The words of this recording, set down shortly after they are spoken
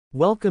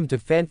Welcome to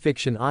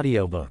Fanfiction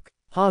Audiobook.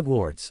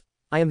 Hogwarts.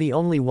 I am the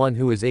only one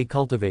who is a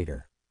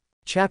cultivator.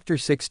 Chapter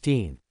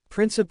 16.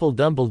 Principal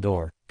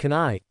Dumbledore, can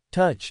I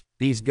touch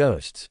these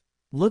ghosts?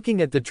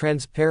 Looking at the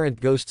transparent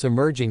ghosts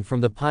emerging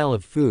from the pile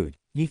of food,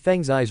 Yi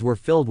Feng's eyes were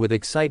filled with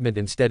excitement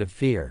instead of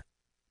fear.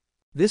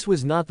 This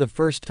was not the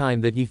first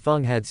time that Yi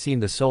Feng had seen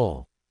the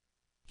soul.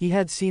 He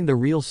had seen the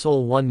real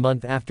soul 1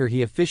 month after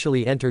he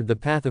officially entered the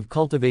path of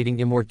cultivating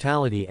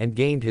immortality and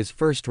gained his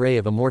first ray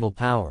of immortal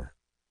power.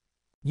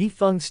 Yi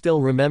Feng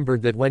still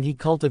remembered that when he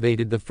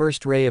cultivated the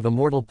first ray of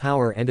immortal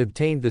power and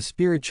obtained the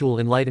spiritual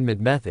enlightenment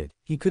method,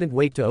 he couldn't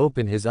wait to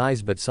open his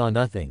eyes but saw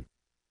nothing.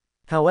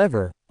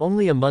 However,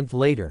 only a month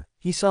later,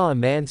 he saw a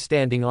man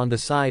standing on the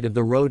side of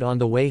the road on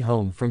the way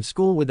home from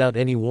school without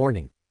any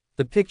warning,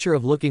 the picture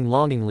of looking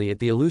longingly at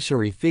the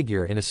illusory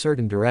figure in a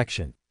certain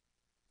direction.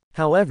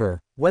 However,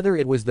 whether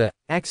it was the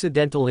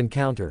accidental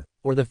encounter,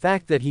 or the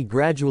fact that he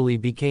gradually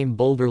became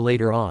bolder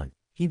later on,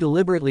 he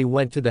deliberately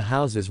went to the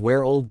houses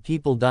where old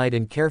people died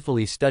and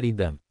carefully studied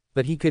them,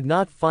 but he could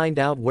not find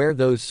out where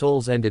those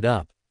souls ended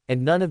up,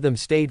 and none of them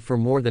stayed for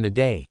more than a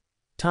day,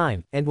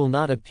 and will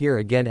not appear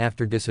again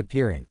after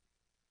disappearing.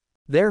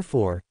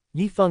 Therefore,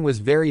 Yi Feng was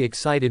very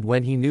excited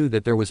when he knew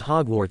that there was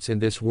Hogwarts in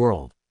this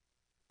world.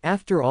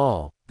 After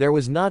all, there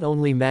was not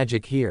only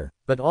magic here,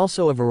 but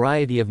also a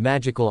variety of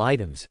magical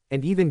items,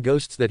 and even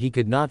ghosts that he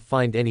could not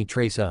find any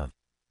trace of.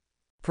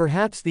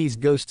 Perhaps these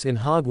ghosts in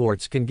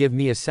Hogwarts can give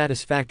me a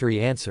satisfactory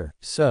answer,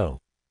 so.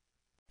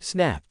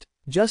 Snapped.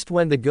 Just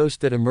when the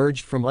ghost that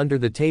emerged from under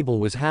the table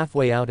was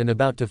halfway out and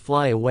about to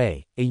fly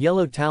away, a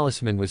yellow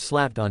talisman was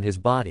slapped on his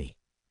body.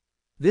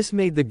 This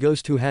made the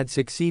ghost who had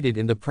succeeded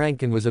in the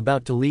prank and was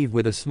about to leave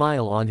with a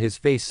smile on his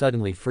face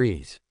suddenly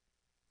freeze.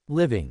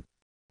 Living.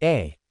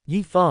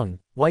 Yi Feng,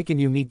 why can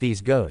you meet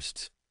these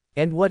ghosts?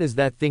 And what is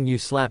that thing you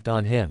slapped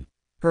on him?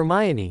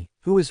 Hermione,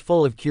 who was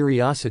full of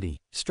curiosity,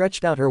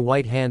 stretched out her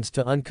white hands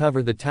to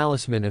uncover the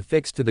talisman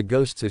affixed to the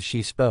ghosts as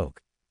she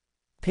spoke.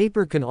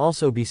 Paper can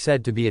also be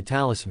said to be a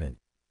talisman.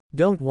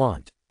 Don't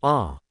want.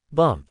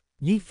 Bump.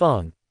 Yi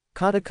Feng,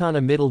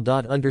 katakana middle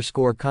dot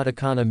underscore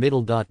katakana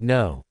middle dot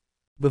no.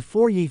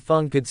 Before Yi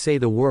Feng could say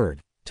the word,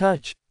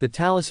 touch, the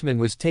talisman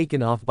was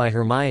taken off by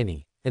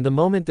Hermione, and the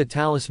moment the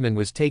talisman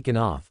was taken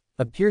off,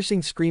 a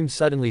piercing scream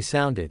suddenly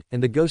sounded,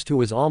 and the ghost who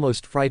was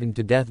almost frightened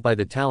to death by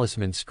the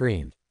talisman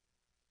screamed.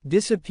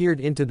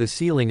 Disappeared into the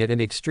ceiling at an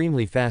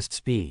extremely fast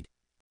speed.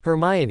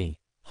 Hermione,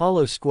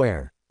 hollow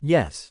square.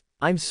 Yes,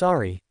 I'm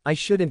sorry, I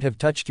shouldn't have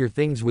touched your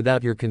things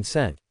without your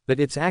consent, but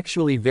it's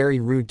actually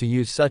very rude to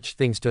use such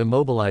things to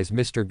immobilize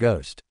Mr.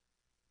 Ghost.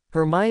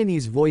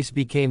 Hermione's voice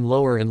became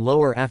lower and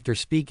lower after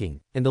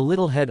speaking, and the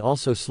little head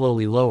also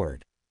slowly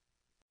lowered.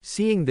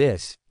 Seeing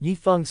this, Yi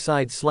Feng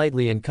sighed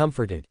slightly and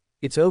comforted,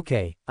 it's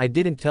okay, I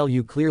didn't tell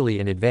you clearly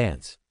in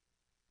advance.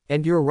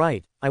 And you're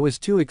right, I was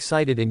too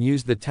excited and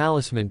used the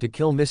talisman to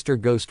kill Mr.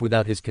 Ghost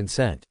without his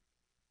consent.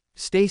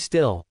 Stay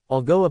still,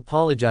 I'll go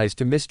apologize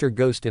to Mr.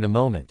 Ghost in a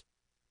moment.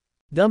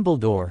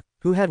 Dumbledore,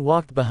 who had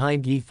walked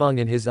behind Yi Feng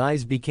and his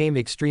eyes became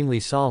extremely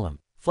solemn,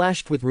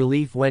 flashed with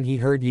relief when he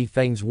heard Yi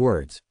Feng's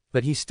words,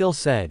 but he still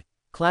said,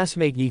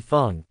 Classmate Yi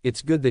Feng,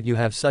 it's good that you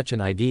have such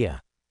an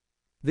idea.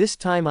 This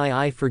time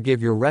I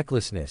forgive your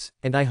recklessness,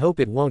 and I hope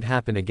it won't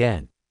happen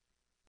again.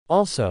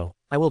 Also,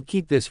 I will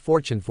keep this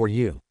fortune for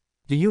you.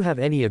 Do you have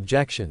any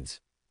objections?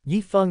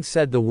 Yi Feng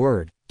said the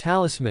word,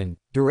 talisman,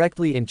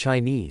 directly in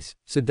Chinese,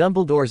 so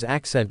Dumbledore's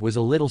accent was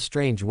a little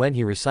strange when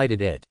he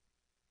recited it.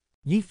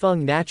 Yi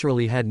Feng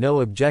naturally had no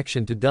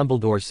objection to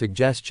Dumbledore's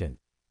suggestion.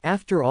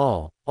 After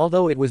all,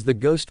 although it was the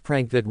ghost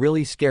prank that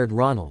really scared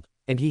Ronald,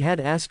 and he had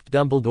asked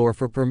Dumbledore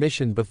for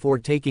permission before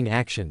taking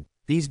action,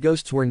 these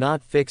ghosts were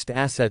not fixed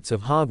assets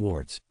of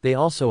Hogwarts, they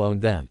also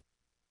owned them.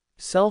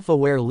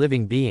 Self-aware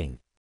living being.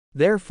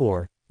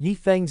 Therefore, Yi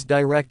Feng's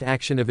direct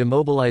action of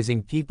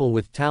immobilizing people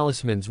with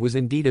talismans was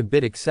indeed a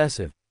bit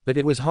excessive, but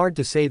it was hard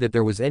to say that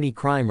there was any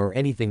crime or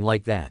anything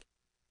like that.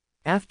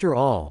 After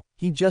all,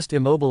 he just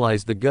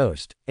immobilized the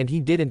ghost, and he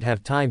didn't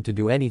have time to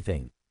do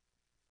anything.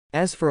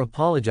 As for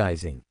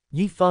apologizing,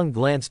 Yi Feng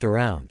glanced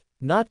around.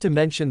 Not to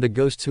mention the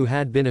ghosts who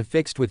had been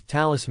affixed with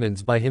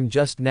talismans by him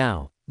just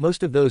now,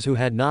 most of those who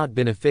had not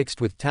been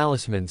affixed with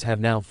talismans have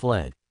now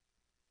fled.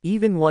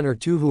 Even 1 or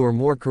 2 who are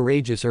more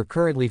courageous are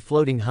currently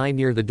floating high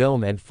near the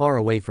dome and far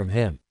away from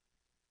him.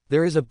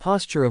 There is a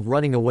posture of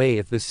running away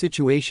if the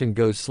situation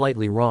goes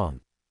slightly wrong.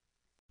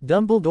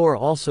 Dumbledore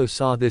also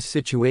saw this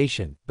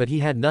situation, but he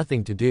had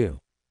nothing to do.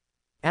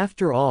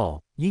 After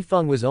all, Yi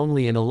Feng was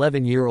only an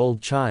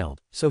 11-year-old child,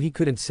 so he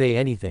couldn't say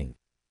anything.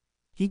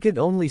 He could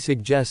only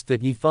suggest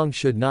that Yi Feng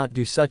should not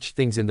do such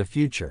things in the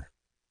future.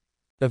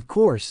 Of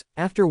course,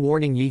 after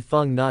warning Yi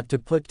Feng not to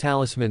put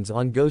talismans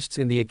on ghosts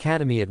in the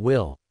academy at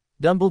will,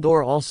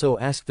 Dumbledore also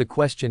asked the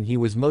question he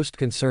was most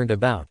concerned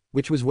about,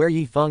 which was where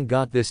Yi Feng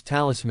got this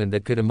talisman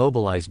that could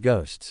immobilize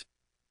ghosts.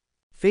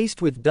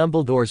 Faced with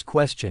Dumbledore's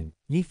question,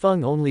 Yi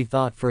Feng only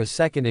thought for a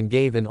second and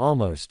gave an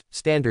almost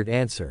standard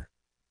answer.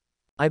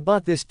 I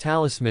bought this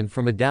talisman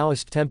from a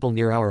Taoist temple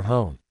near our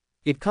home.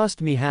 It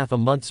cost me half a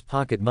month's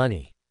pocket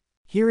money.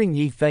 Hearing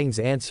Yi Feng's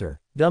answer,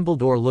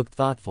 Dumbledore looked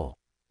thoughtful.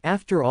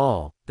 After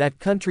all, that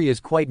country is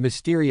quite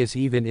mysterious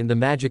even in the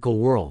magical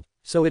world,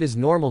 so it is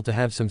normal to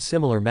have some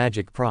similar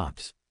magic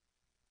props.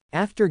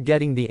 After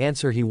getting the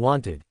answer he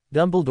wanted,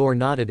 Dumbledore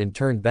nodded and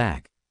turned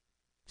back.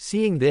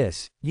 Seeing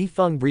this, Yi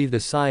Feng breathed a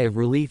sigh of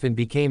relief and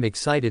became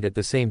excited at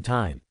the same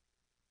time.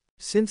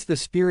 Since the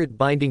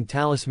spirit-binding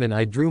talisman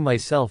I drew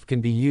myself can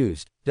be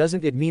used,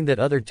 doesn't it mean that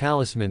other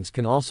talismans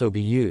can also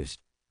be used?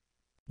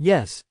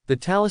 Yes, the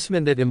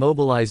talisman that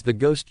immobilized the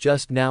ghost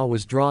just now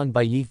was drawn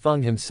by Yi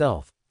Feng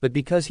himself, but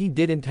because he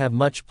didn't have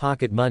much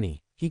pocket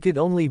money, he could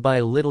only buy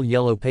a little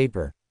yellow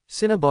paper,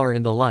 cinnabar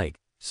and the like,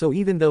 so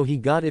even though he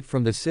got it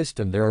from the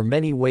system there are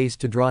many ways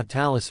to draw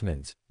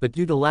talismans, but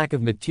due to lack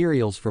of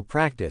materials for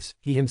practice,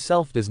 he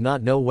himself does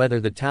not know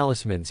whether the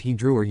talismans he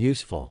drew are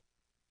useful.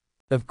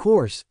 Of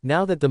course,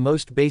 now that the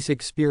most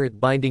basic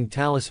spirit-binding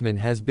talisman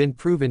has been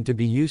proven to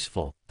be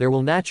useful, there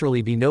will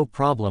naturally be no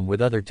problem with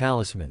other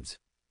talismans.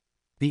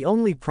 The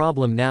only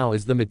problem now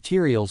is the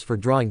materials for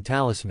drawing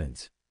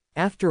talismans.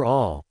 After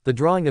all, the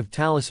drawing of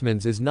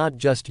talismans is not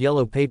just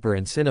yellow paper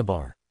and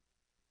cinnabar.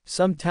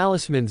 Some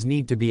talismans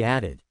need to be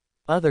added.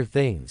 Other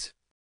things.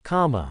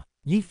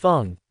 Yi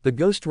Feng, the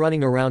ghost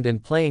running around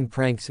and playing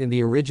pranks in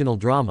the original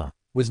drama,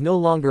 was no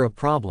longer a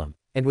problem,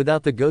 and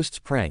without the ghost's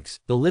pranks,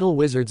 the little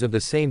wizards of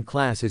the same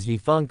class as Yi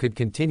Feng could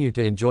continue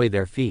to enjoy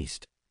their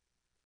feast.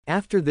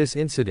 After this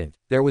incident,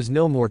 there was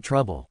no more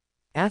trouble.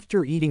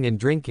 After eating and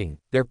drinking,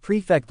 their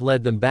prefect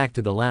led them back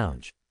to the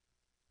lounge.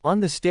 On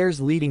the stairs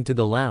leading to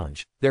the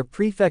lounge, their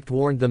prefect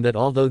warned them that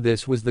although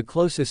this was the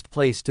closest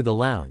place to the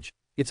lounge,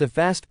 it's a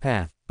fast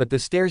path, but the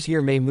stairs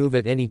here may move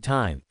at any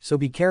time, so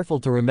be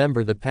careful to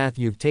remember the path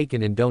you've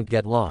taken and don't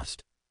get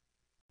lost.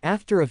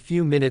 After a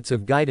few minutes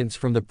of guidance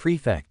from the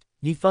prefect,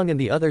 Yi Feng and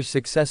the others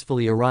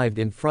successfully arrived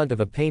in front of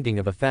a painting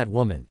of a fat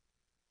woman.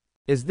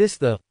 Is this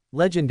the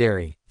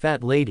legendary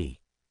fat lady?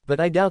 But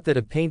I doubt that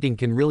a painting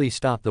can really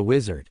stop the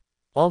wizard.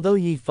 Although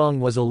Yi Feng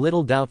was a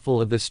little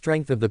doubtful of the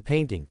strength of the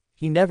painting,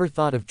 he never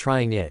thought of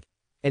trying it.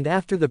 And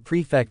after the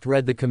prefect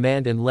read the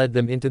command and led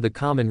them into the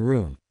common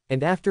room,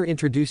 and after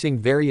introducing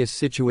various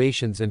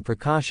situations and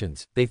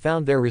precautions, they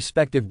found their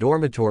respective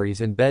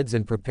dormitories and beds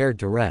and prepared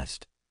to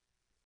rest.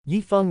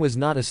 Yi Feng was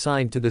not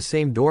assigned to the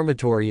same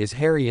dormitory as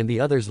Harry and the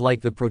others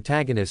like the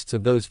protagonists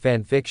of those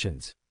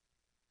fanfictions.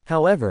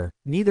 However,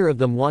 neither of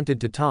them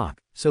wanted to talk,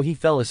 so he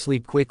fell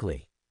asleep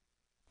quickly.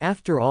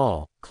 After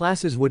all,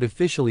 classes would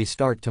officially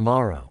start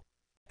tomorrow.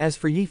 As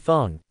for Yi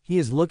Feng, he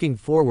is looking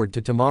forward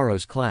to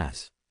tomorrow's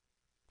class.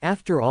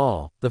 After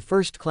all, the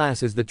first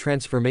class is the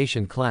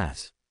transformation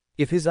class.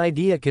 If his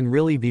idea can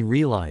really be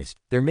realized,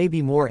 there may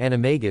be more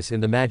animagus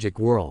in the magic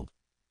world.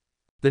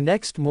 The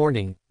next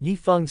morning, Yi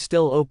Feng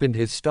still opened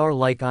his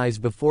star-like eyes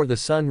before the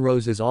sun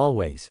rose as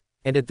always,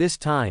 and at this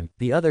time,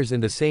 the others in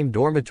the same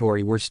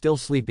dormitory were still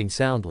sleeping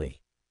soundly.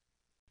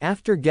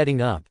 After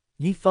getting up,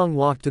 Yi Feng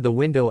walked to the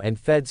window and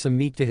fed some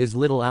meat to his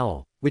little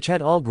owl, which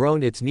had all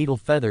grown its needle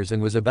feathers and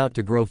was about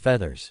to grow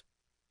feathers.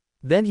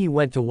 Then he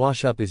went to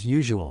wash up as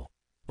usual.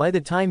 By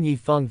the time Yi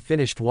Feng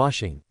finished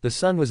washing, the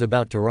sun was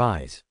about to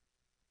rise.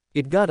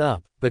 It got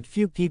up, but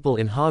few people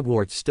in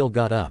Hogwarts still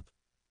got up.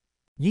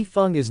 Yi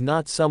Feng is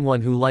not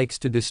someone who likes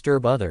to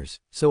disturb others,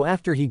 so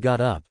after he got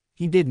up,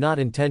 he did not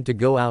intend to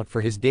go out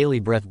for his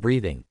daily breath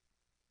breathing.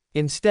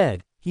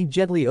 Instead, he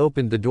gently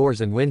opened the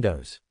doors and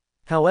windows.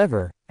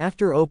 However,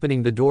 after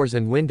opening the doors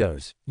and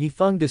windows, Yi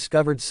Feng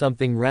discovered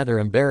something rather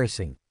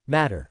embarrassing.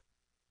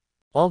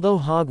 Although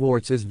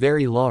Hogwarts is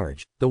very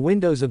large, the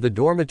windows of the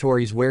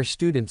dormitories where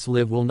students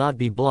live will not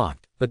be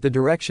blocked, but the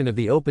direction of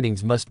the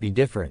openings must be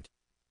different.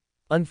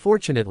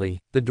 Unfortunately,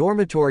 the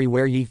dormitory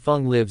where Yi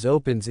Feng lives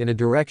opens in a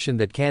direction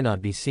that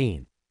cannot be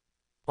seen.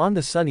 On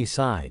the sunny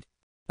side.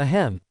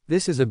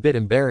 This is a bit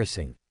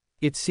embarrassing.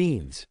 It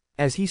seems.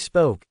 As he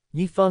spoke,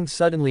 Yi Feng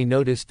suddenly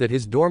noticed that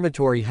his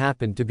dormitory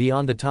happened to be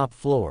on the top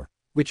floor,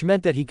 which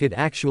meant that he could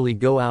actually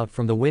go out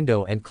from the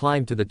window and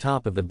climb to the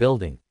top of the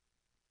building.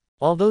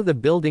 Although the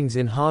buildings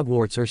in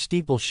Hogwarts are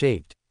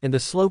steeple-shaped, and the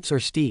slopes are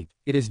steep,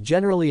 it is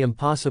generally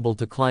impossible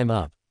to climb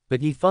up.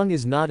 But Yi Feng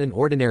is not an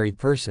ordinary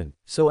person,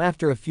 so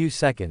after a few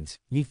seconds,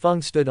 Yi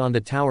Feng stood on the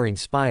towering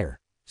spire.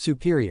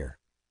 Superior.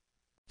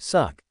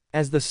 Suck.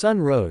 As the sun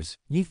rose,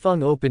 Yi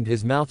Feng opened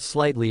his mouth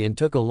slightly and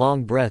took a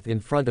long breath in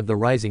front of the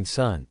rising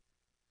sun.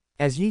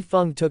 As Yi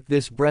Feng took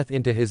this breath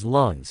into his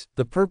lungs,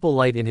 the purple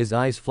light in his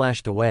eyes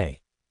flashed away.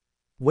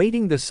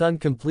 Waiting, the sun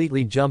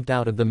completely jumped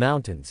out of the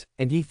mountains,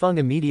 and Yi Feng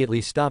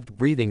immediately stopped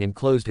breathing and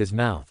closed his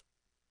mouth.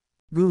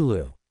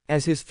 Gulu.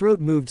 As his throat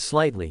moved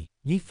slightly,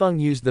 Yi Feng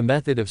used the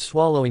method of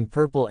swallowing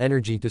purple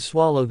energy to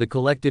swallow the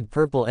collected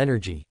purple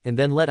energy, and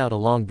then let out a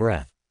long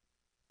breath.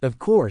 Of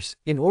course,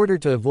 in order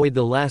to avoid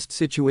the last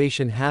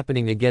situation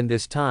happening again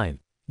this time,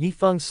 Yi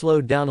Feng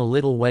slowed down a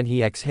little when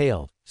he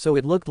exhaled, so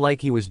it looked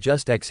like he was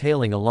just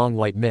exhaling a long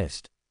white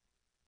mist.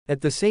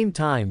 At the same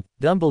time,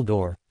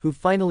 Dumbledore, who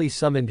finally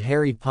summoned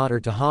Harry Potter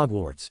to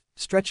Hogwarts,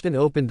 stretched and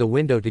opened the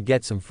window to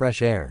get some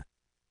fresh air.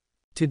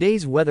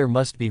 Today's weather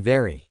must be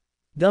very.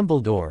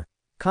 Dumbledore.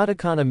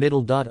 Katakana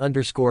middle dot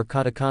underscore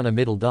katakana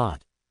middle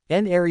dot.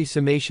 N airy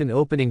summation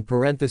opening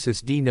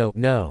parenthesis D note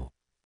no.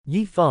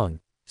 Yi Feng,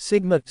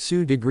 Sigma,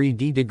 Su degree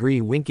D degree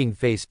winking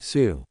face,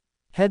 Su.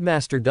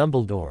 Headmaster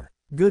Dumbledore.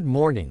 Good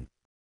morning.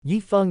 Yi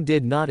Feng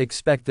did not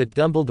expect that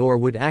Dumbledore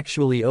would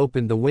actually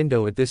open the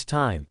window at this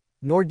time,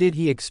 nor did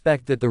he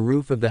expect that the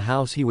roof of the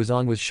house he was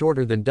on was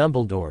shorter than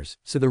Dumbledore's,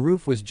 so the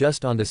roof was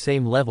just on the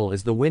same level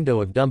as the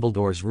window of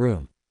Dumbledore's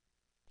room.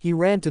 He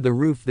ran to the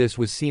roof. This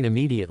was seen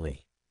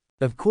immediately.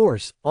 Of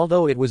course,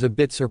 although it was a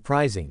bit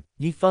surprising,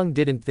 Yi Feng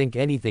didn't think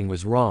anything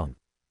was wrong.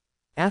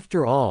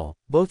 After all,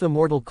 both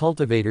immortal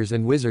cultivators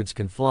and wizards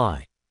can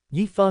fly.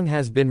 Yi Feng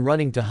has been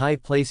running to high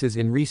places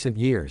in recent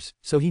years,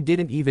 so he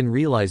didn't even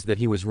realize that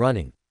he was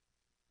running.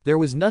 There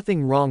was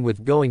nothing wrong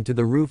with going to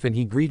the roof, and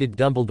he greeted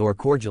Dumbledore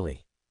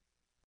cordially.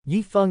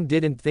 Yi Feng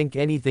didn't think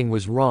anything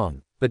was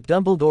wrong, but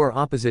Dumbledore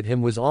opposite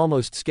him was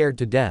almost scared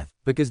to death,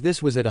 because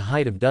this was at a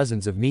height of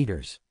dozens of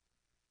meters.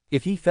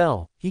 If he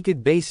fell, he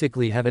could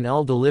basically have an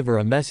owl deliver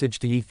a message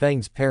to Yi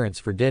Feng's parents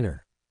for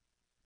dinner.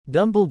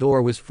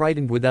 Dumbledore was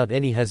frightened without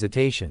any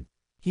hesitation.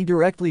 He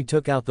directly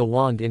took out the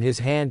wand in his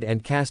hand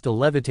and cast a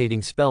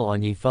levitating spell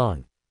on Yi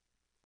Feng.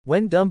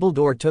 When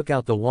Dumbledore took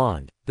out the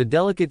wand, the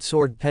delicate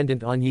sword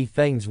pendant on Yi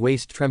Feng's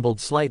waist trembled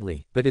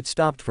slightly, but it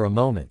stopped for a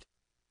moment.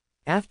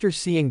 After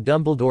seeing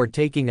Dumbledore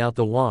taking out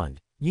the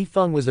wand, Yi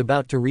Feng was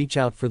about to reach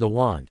out for the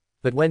wand,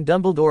 but when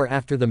Dumbledore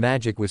after the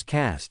magic was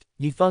cast,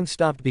 Yi Feng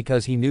stopped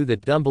because he knew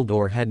that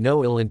Dumbledore had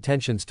no ill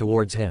intentions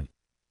towards him.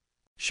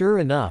 Sure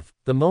enough,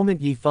 the moment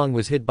Yi Feng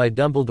was hit by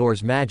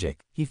Dumbledore's magic,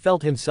 he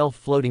felt himself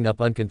floating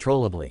up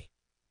uncontrollably.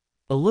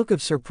 A look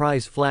of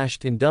surprise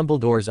flashed in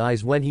Dumbledore's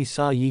eyes when he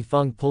saw Yi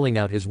Feng pulling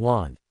out his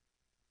wand.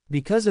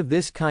 Because of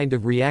this kind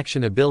of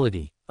reaction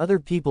ability, other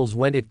people's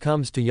when it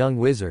comes to young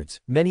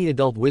wizards, many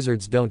adult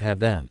wizards don't have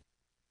them.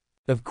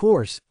 Of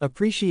course,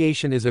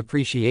 appreciation is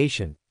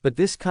appreciation, but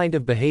this kind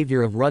of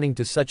behavior of running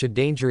to such a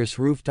dangerous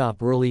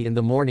rooftop early in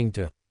the morning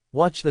to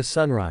watch the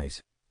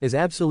sunrise is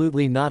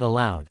absolutely not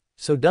allowed,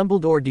 so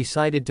Dumbledore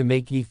decided to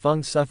make Yi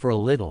Feng suffer a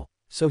little,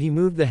 so he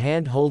moved the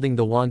hand holding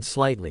the wand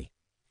slightly,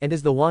 and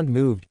as the wand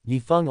moved, Yi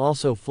Feng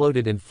also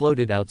floated and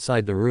floated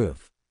outside the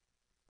roof.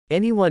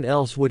 Anyone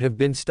else would have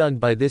been stunned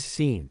by this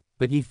scene,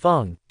 but Yi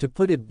Feng, to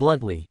put it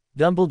bluntly,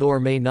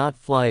 Dumbledore may not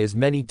fly as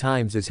many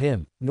times as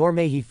him, nor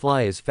may he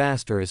fly as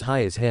fast or as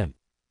high as him.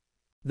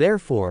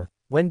 Therefore,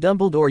 when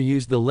Dumbledore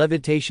used the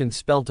levitation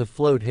spell to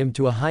float him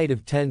to a height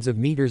of tens of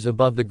meters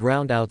above the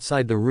ground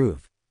outside the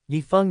roof,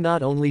 Yi Feng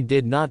not only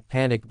did not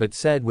panic but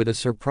said with a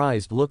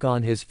surprised look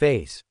on his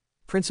face,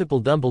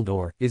 "Principal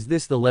Dumbledore, is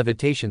this the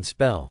levitation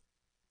spell?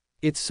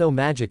 It's so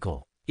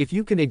magical. If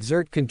you can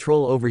exert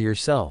control over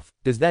yourself,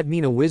 does that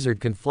mean a wizard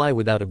can fly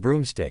without a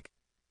broomstick?"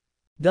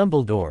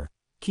 Dumbledore.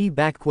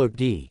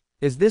 D.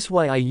 Is this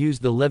why I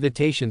used the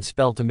levitation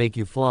spell to make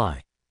you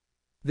fly?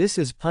 This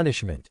is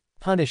punishment.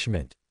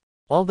 Punishment.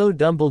 Although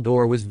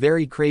Dumbledore was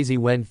very crazy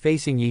when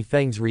facing Yi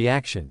Feng's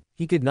reaction,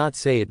 he could not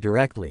say it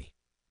directly.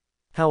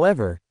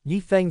 However,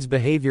 Yi Feng's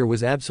behavior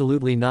was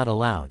absolutely not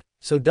allowed,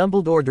 so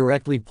Dumbledore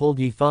directly pulled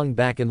Yi Feng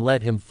back and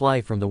let him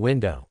fly from the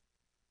window.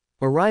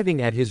 Arriving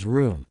at his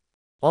room.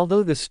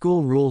 Although the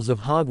school rules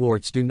of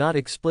Hogwarts do not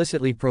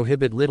explicitly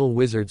prohibit little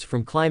wizards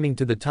from climbing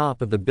to the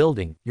top of the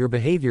building, your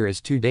behavior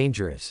is too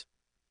dangerous.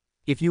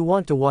 If you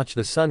want to watch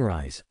the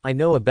sunrise, I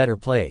know a better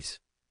place.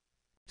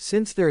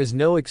 Since there is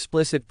no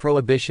explicit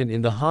prohibition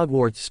in the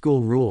Hogwarts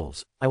school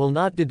rules, I will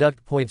not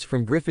deduct points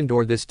from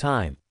Gryffindor this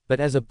time, but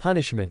as a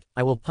punishment,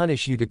 I will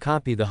punish you to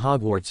copy the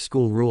Hogwarts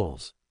school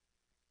rules.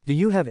 Do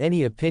you have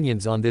any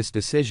opinions on this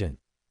decision?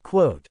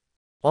 Quote.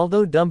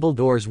 Although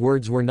Dumbledore's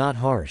words were not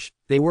harsh,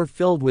 they were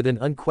filled with an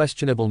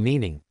unquestionable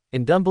meaning,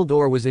 and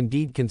Dumbledore was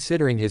indeed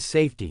considering his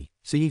safety,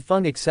 so Yi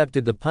Feng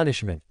accepted the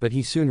punishment, but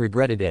he soon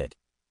regretted it.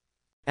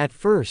 At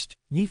first,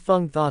 Yi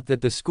Feng thought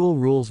that the school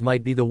rules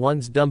might be the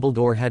ones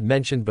Dumbledore had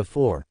mentioned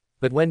before,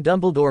 but when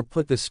Dumbledore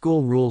put the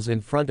school rules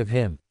in front of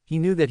him, he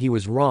knew that he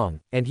was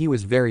wrong, and he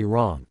was very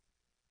wrong.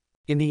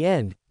 In the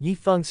end, Yi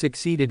Feng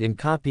succeeded in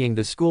copying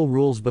the school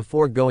rules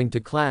before going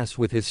to class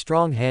with his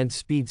strong hand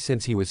speed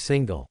since he was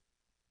single.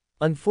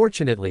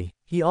 Unfortunately,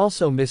 he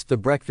also missed the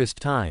breakfast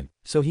time,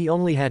 so he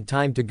only had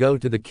time to go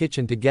to the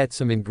kitchen to get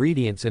some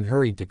ingredients and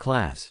hurried to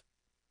class.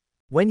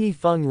 When Yi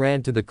Feng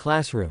ran to the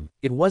classroom,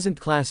 it wasn't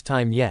class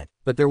time yet,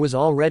 but there was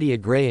already a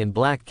gray and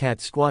black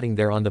cat squatting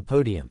there on the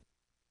podium.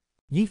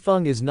 Yi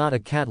Feng is not a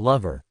cat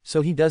lover,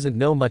 so he doesn't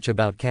know much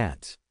about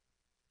cats.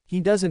 He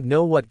doesn't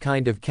know what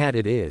kind of cat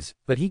it is,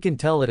 but he can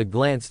tell at a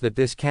glance that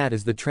this cat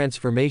is the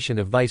transformation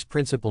of Vice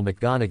Principal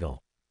McGonagall.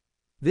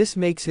 This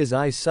makes his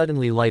eyes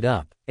suddenly light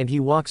up, and he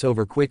walks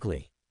over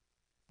quickly.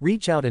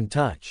 Reach out and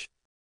touch.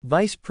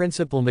 Vice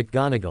Principal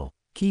McGonagall,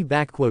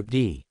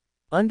 D.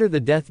 Under the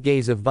death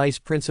gaze of Vice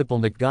Principal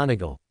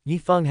McGonagall, Yi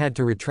Feng had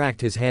to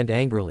retract his hand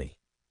angrily.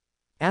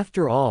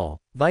 After all,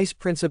 Vice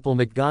Principal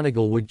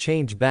McGonagall would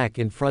change back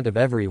in front of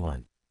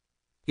everyone.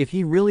 If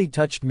he really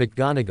touched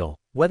McGonagall,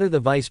 whether the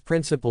Vice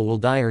Principal will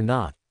die or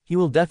not, he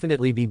will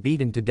definitely be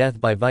beaten to death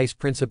by Vice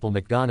Principal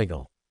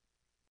McGonagall.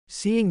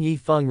 Seeing Yi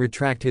Feng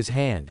retract his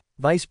hand,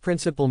 Vice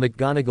Principal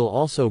McGonagall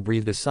also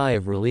breathed a sigh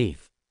of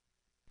relief.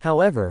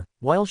 However,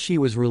 while she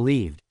was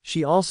relieved,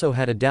 she also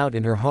had a doubt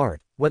in her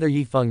heart, whether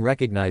Yifeng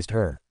recognized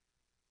her.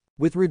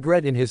 With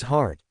regret in his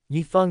heart,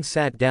 Yifeng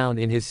sat down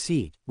in his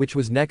seat, which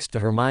was next to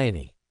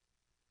Hermione.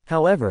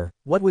 However,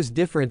 what was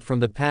different from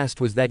the past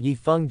was that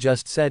Yifeng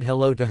just said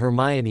hello to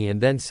Hermione and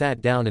then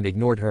sat down and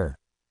ignored her.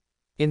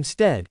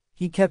 Instead,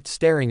 he kept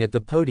staring at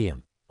the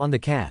podium, on the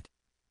cat.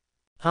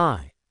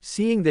 Hi.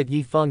 Seeing that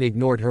Yifeng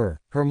ignored her,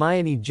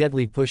 Hermione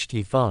gently pushed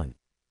Yifeng.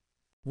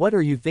 What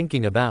are you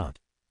thinking about?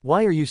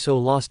 Why are you so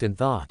lost in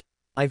thought?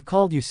 I've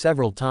called you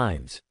several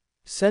times.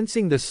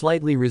 Sensing the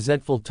slightly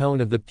resentful tone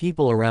of the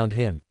people around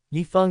him,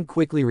 Yifeng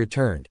quickly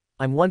returned,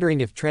 I'm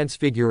wondering if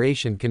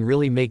transfiguration can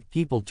really make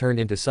people turn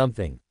into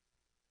something.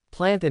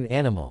 Plant and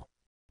animal.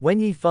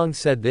 When Yifeng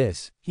said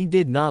this, he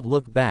did not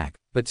look back,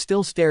 but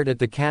still stared at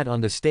the cat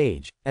on the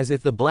stage, as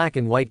if the black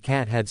and white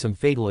cat had some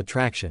fatal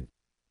attraction.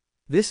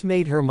 This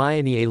made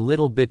Hermione a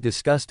little bit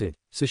disgusted,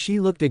 so she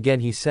looked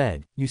again. He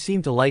said, you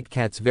seem to like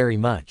cats very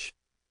much.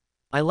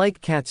 I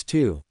like cats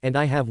too, and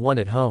I have one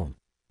at home.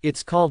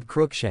 It's called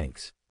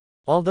Crookshanks.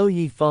 Although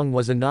Yifeng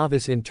was a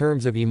novice in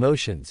terms of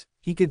emotions,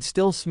 he could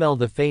still smell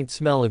the faint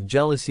smell of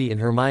jealousy in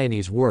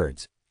Hermione's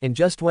words, and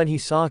just when he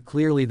saw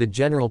clearly the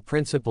general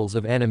principles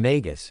of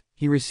Animagus,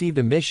 he received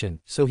a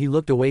mission, so he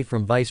looked away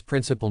from Vice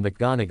Principal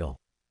McGonagall.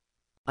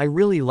 I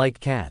really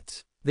like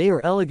cats. They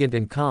are elegant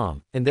and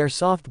calm, and their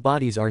soft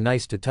bodies are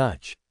nice to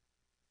touch.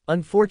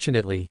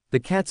 Unfortunately, the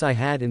cats I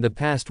had in the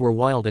past were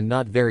wild and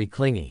not very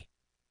clingy.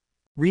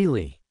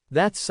 Really?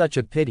 That's such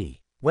a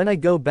pity. When I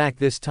go back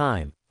this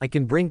time, I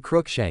can bring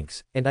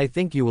Crookshanks, and I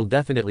think you will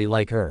definitely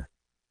like her.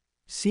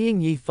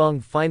 Seeing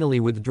Yifeng finally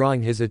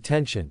withdrawing his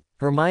attention,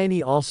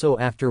 Hermione also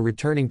after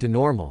returning to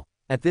normal,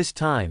 at this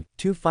time,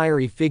 two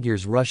fiery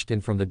figures rushed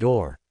in from the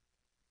door.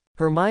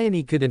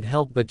 Hermione couldn't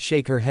help but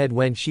shake her head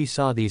when she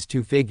saw these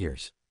two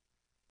figures.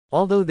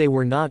 Although they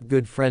were not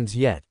good friends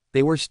yet,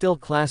 they were still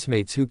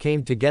classmates who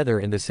came together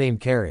in the same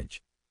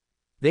carriage.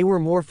 They were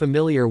more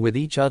familiar with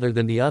each other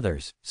than the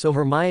others, so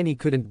Hermione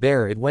couldn't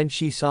bear it when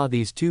she saw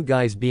these two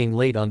guys being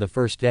late on the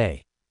first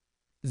day.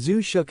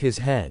 Zhu shook his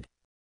head.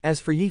 As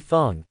for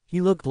Yifeng,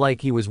 he looked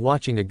like he was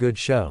watching a good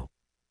show.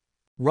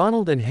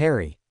 Ronald and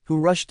Harry, who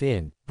rushed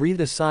in, breathed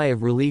a sigh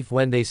of relief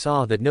when they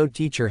saw that no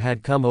teacher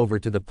had come over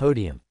to the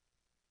podium.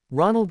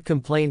 Ronald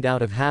complained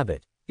out of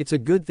habit, it's a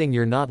good thing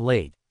you're not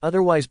late.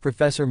 Otherwise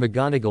Professor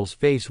McGonagall's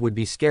face would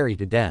be scary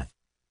to death.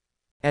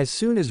 As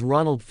soon as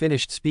Ronald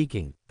finished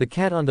speaking, the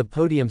cat on the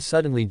podium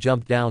suddenly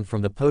jumped down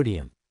from the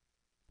podium.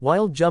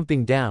 While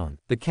jumping down,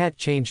 the cat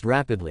changed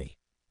rapidly.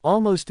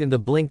 Almost in the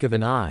blink of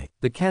an eye,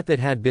 the cat that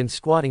had been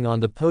squatting on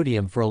the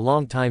podium for a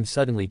long time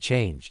suddenly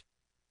changed.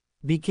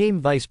 Became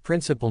Vice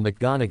Principal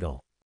McGonagall.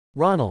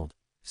 Ronald.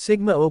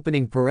 Sigma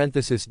opening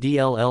parenthesis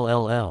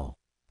DLLLL.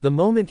 The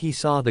moment he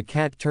saw the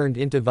cat turned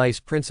into Vice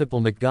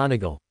Principal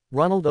McGonagall,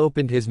 Ronald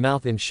opened his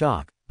mouth in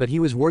shock, but he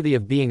was worthy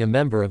of being a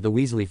member of the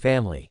Weasley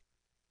family.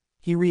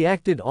 He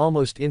reacted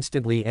almost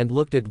instantly and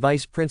looked at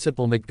Vice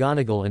Principal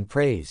McGonagall and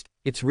praised,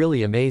 it's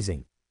really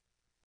amazing.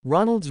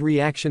 Ronald's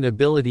reaction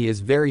ability is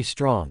very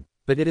strong,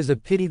 but it is a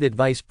pity that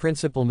Vice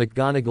Principal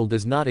McGonagall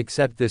does not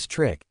accept this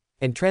trick,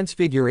 and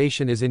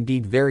transfiguration is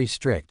indeed very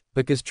strict,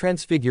 because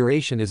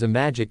transfiguration is a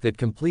magic that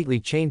completely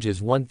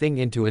changes one thing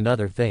into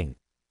another thing.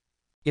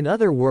 In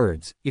other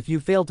words, if you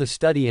fail to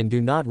study and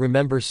do not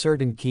remember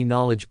certain key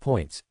knowledge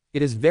points,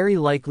 it is very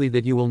likely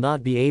that you will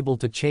not be able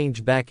to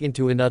change back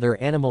into another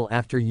animal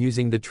after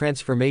using the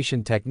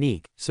transformation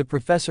technique, so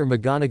Professor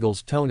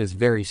McGonagall's tone is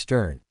very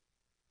stern.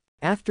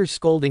 After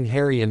scolding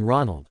Harry and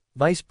Ronald,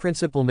 Vice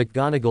Principal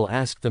McGonagall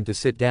asked them to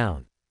sit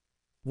down.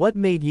 What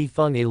made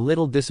Yifeng a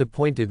little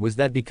disappointed was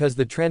that because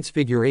the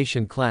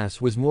transfiguration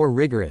class was more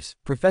rigorous,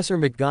 Professor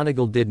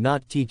McGonagall did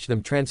not teach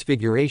them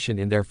transfiguration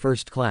in their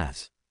first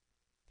class.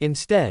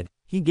 Instead,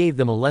 he gave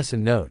them a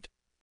lesson note.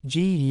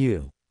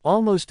 Gu.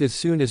 Almost as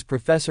soon as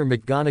Professor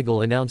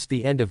McGonagall announced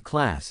the end of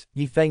class,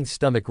 Yifeng's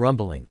stomach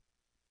rumbling.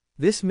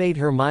 This made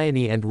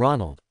Hermione and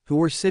Ronald, who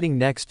were sitting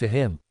next to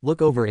him,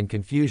 look over in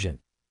confusion.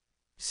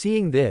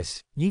 Seeing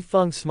this,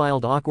 Yifeng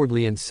smiled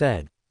awkwardly and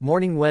said,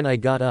 morning when I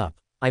got up,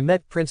 I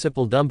met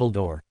Principal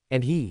Dumbledore,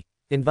 and he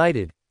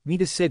invited me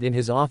to sit in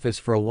his office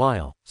for a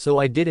while, so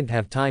I didn't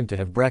have time to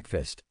have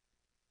breakfast.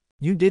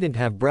 You didn't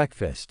have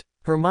breakfast?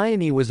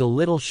 Hermione was a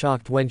little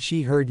shocked when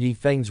she heard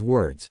Yifeng's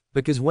words,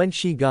 because when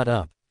she got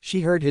up,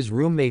 she heard his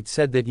roommate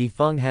said that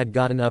Yifeng had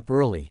gotten up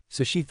early,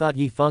 so she thought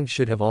Yifeng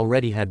should have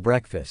already had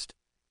breakfast.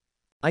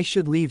 I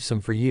should leave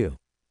some for you.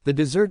 The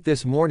dessert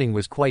this morning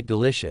was quite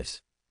delicious.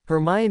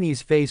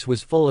 Hermione's face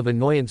was full of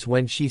annoyance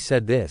when she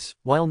said this,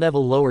 while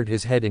Neville lowered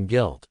his head in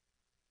guilt.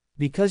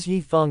 Because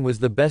Yifeng was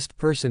the best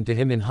person to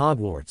him in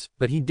Hogwarts,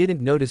 but he didn't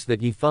notice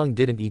that Yifeng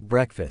didn't eat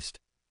breakfast.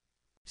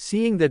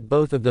 Seeing that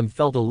both of them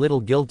felt a little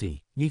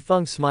guilty,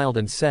 Yifeng smiled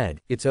and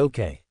said, it's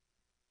okay.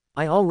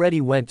 I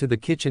already went to the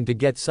kitchen to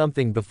get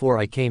something before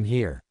I came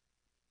here.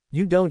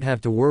 You don't have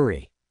to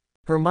worry.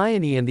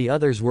 Hermione and the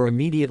others were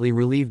immediately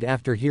relieved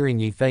after hearing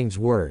Yifeng's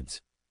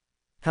words.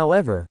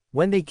 However,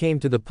 when they came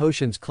to the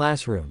potions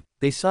classroom,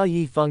 they saw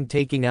Yi Feng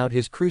taking out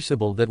his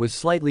crucible that was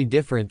slightly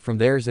different from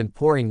theirs and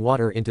pouring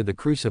water into the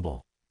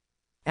crucible.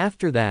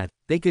 After that,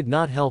 they could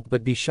not help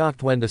but be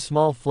shocked when the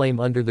small flame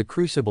under the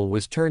crucible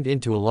was turned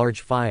into a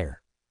large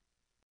fire.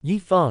 Yi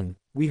Feng,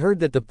 we heard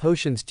that the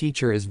potions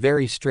teacher is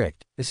very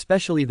strict,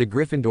 especially the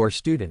Gryffindor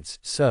students,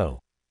 so.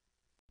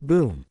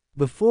 Boom.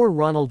 Before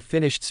Ronald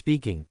finished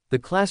speaking, the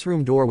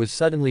classroom door was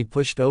suddenly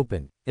pushed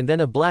open, and then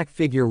a black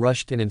figure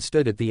rushed in and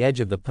stood at the edge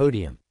of the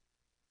podium.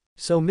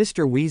 So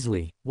Mr.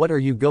 Weasley, what are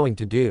you going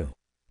to do?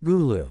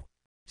 Gulu.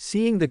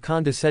 Seeing the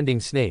condescending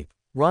Snape,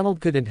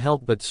 Ronald couldn't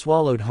help but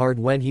swallowed hard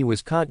when he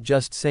was caught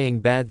just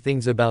saying bad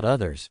things about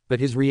others, but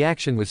his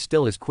reaction was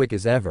still as quick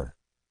as ever.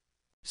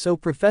 So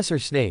Professor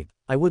Snape,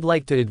 I would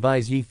like to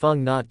advise Yi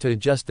Feng not to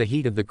adjust the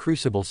heat of the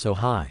crucible so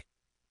high.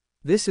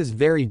 This is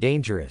very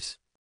dangerous.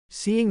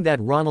 Seeing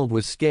that Ronald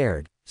was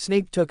scared,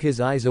 Snape took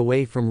his eyes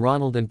away from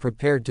Ronald and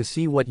prepared to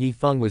see what Yi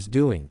Feng was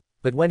doing,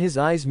 but when his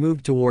eyes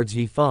moved towards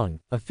Yi Feng,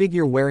 a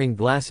figure wearing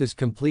glasses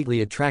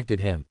completely attracted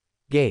him.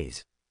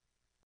 Gaze.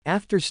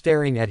 After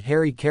staring at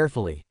Harry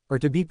carefully, or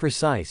to be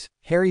precise,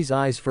 Harry's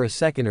eyes for a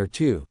second or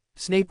two,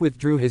 Snape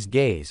withdrew his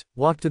gaze,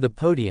 walked to the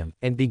podium,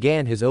 and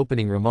began his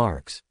opening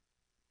remarks.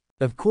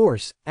 Of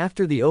course,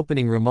 after the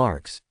opening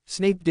remarks,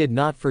 Snape did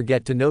not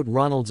forget to note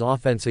Ronald's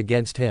offense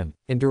against him,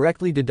 and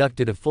directly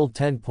deducted a full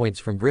 10 points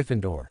from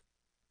Gryffindor.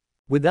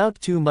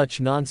 Without too much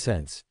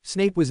nonsense,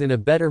 Snape was in a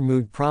better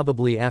mood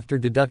probably after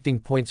deducting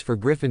points for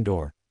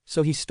Gryffindor,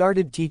 so he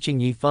started teaching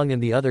Yi Feng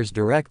and the others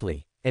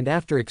directly, and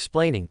after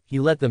explaining, he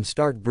let them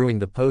start brewing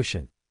the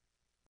potion.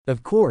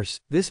 Of course,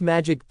 this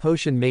magic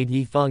potion made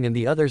Yi Feng and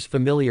the others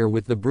familiar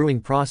with the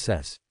brewing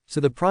process, so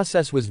the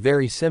process was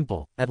very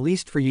simple, at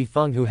least for Yi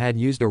Feng who had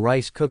used a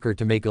rice cooker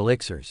to make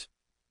elixirs.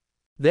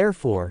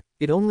 Therefore,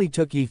 it only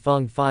took Yi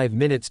Feng 5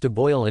 minutes to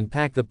boil and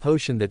pack the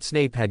potion that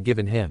Snape had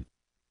given him.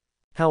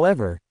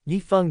 However, Yi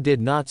Feng did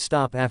not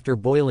stop after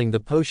boiling the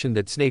potion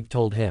that Snape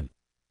told him.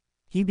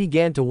 He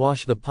began to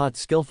wash the pot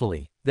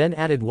skillfully, then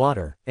added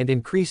water, and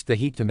increased the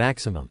heat to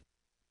maximum.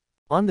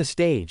 On the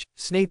stage,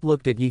 Snape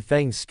looked at Yi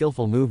Feng's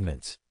skillful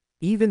movements.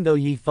 Even though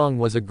Yi Feng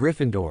was a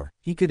Gryffindor,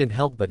 he couldn't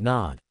help but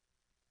nod.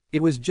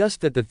 It was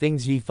just that the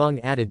things Yi Feng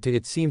added to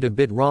it seemed a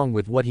bit wrong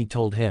with what he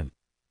told him.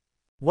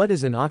 What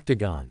is an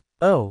octagon?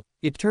 Oh,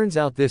 it turns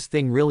out this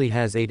thing really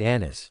has 8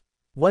 anise.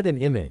 What an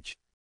image.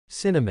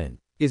 Cinnamon.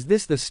 Is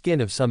this the skin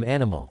of some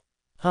animal?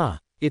 Huh,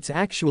 it's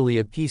actually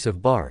a piece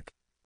of bark.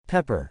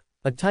 Pepper.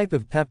 A type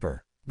of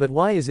pepper. But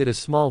why is it a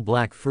small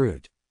black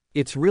fruit?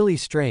 It's really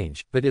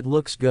strange, but it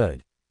looks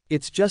good.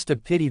 It's just a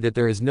pity that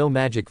there is no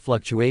magic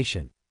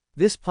fluctuation.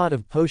 This pot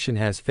of potion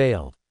has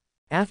failed.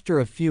 After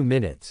a few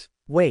minutes.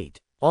 Wait.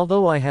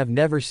 Although I have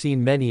never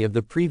seen many of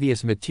the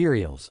previous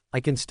materials, I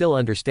can still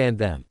understand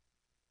them.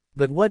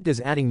 But what does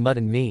adding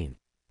mutton mean?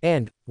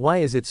 And, why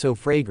is it so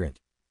fragrant?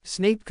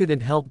 Snape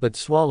couldn't help but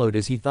swallowed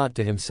as he thought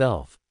to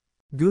himself.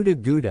 Gouda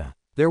gouda.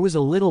 There was a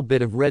little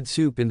bit of red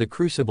soup in the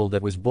crucible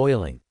that was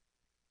boiling.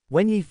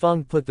 When Yi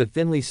Feng put the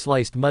thinly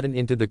sliced mutton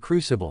into the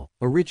crucible,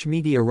 a rich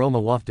meaty aroma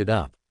wafted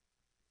up.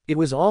 It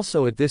was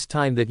also at this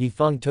time that Yi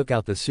Feng took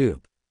out the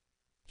soup.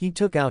 He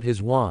took out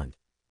his wand.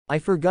 I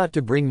forgot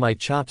to bring my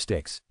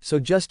chopsticks, so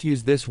just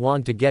use this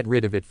wand to get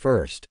rid of it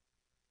first.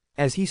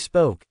 As he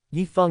spoke,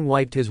 Yi Feng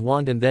wiped his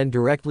wand and then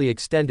directly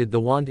extended the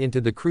wand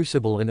into the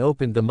crucible and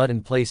opened the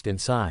mutton placed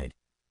inside.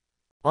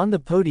 On the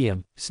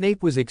podium,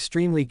 Snape was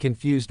extremely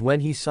confused when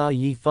he saw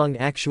Yi Feng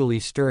actually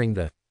stirring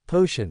the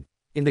potion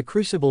in the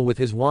crucible with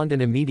his wand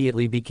and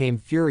immediately became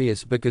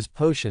furious because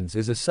potions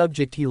is a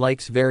subject he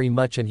likes very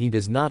much and he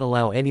does not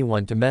allow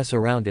anyone to mess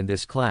around in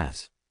this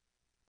class.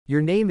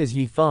 Your name is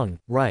Yi Feng,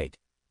 right?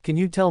 Can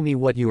you tell me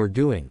what you are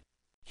doing?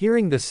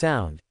 Hearing the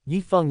sound,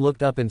 Yi Feng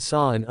looked up and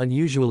saw an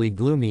unusually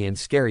gloomy and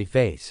scary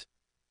face.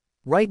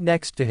 Right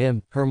next to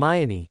him,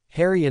 Hermione,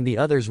 Harry and the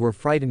others were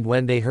frightened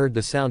when they heard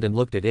the sound and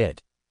looked at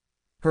it.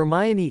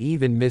 Hermione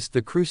even missed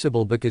the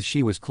crucible because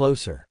she was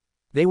closer.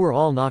 They were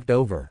all knocked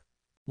over.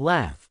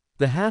 Laugh.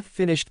 The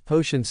half-finished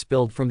potion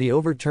spilled from the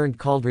overturned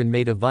cauldron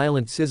made a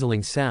violent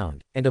sizzling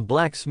sound, and a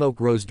black smoke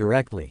rose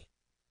directly.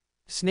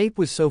 Snape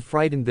was so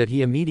frightened that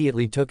he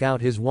immediately took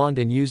out his wand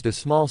and used a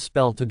small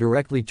spell to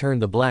directly turn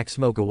the black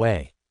smoke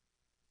away.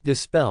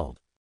 Dispelled.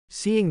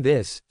 Seeing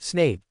this,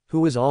 Snape, who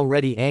was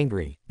already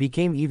angry,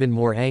 became even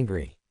more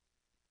angry.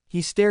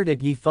 He stared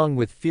at Yi Feng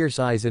with fierce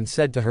eyes and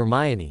said to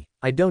Hermione,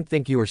 I don't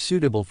think you are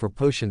suitable for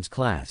potions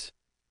class.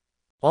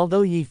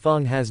 Although Yi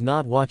Feng has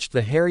not watched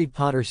the Harry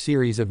Potter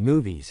series of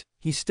movies,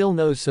 he still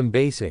knows some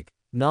basic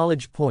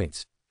knowledge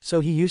points. So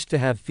he used to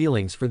have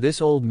feelings for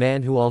this old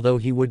man who, although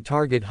he would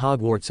target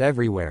Hogwarts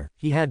everywhere,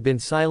 he had been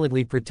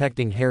silently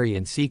protecting Harry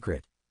in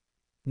secret.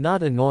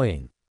 Not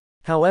annoying.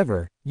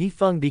 However, Yi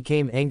Feng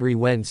became angry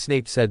when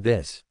Snape said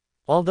this.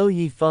 Although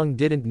Yi Feng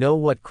didn't know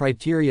what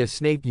criteria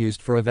Snape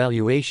used for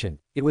evaluation,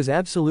 it was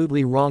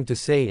absolutely wrong to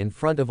say in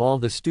front of all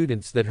the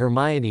students that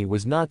Hermione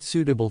was not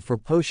suitable for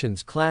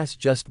potions class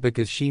just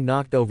because she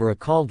knocked over a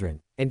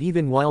cauldron, and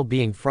even while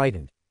being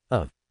frightened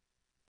of.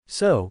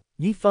 So,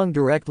 Yi Feng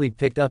directly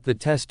picked up the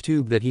test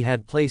tube that he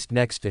had placed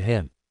next to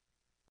him.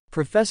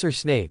 Professor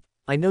Snape,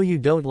 I know you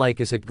don't like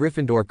us at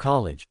Gryffindor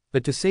College,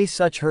 but to say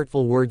such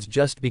hurtful words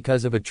just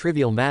because of a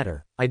trivial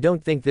matter, I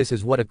don't think this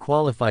is what a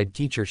qualified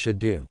teacher should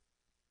do.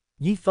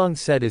 Yi Feng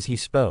said as he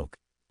spoke.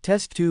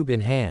 Test tube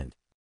in hand.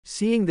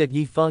 Seeing that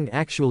Yi Feng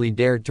actually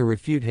dared to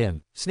refute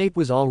him, Snape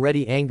was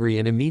already angry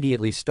and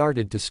immediately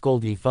started to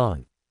scold Yi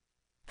Feng.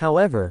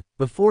 However,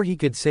 before he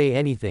could say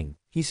anything,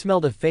 he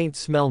smelled a faint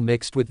smell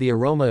mixed with the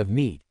aroma of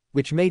meat,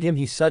 which made him.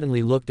 He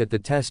suddenly looked at the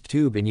test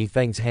tube in Yi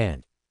Feng's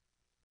hand.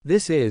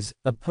 This is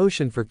a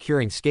potion for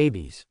curing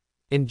scabies.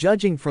 In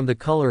judging from the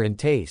color and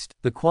taste,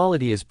 the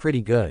quality is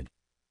pretty good.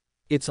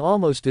 It's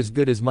almost as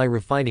good as my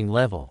refining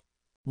level.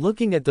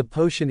 Looking at the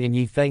potion in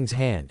Yi Feng's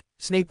hand,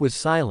 Snape was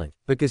silent,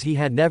 because he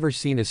had never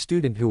seen a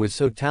student who was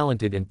so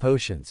talented in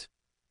potions.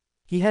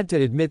 He had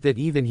to admit that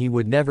even he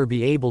would never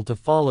be able to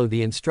follow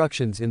the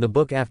instructions in the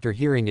book after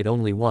hearing it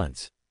only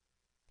once.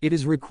 It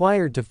is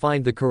required to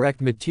find the correct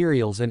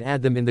materials and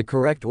add them in the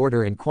correct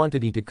order and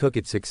quantity to cook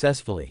it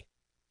successfully.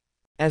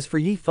 As for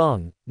Yi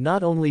Feng,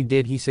 not only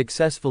did he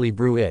successfully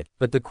brew it,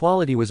 but the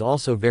quality was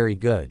also very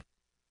good.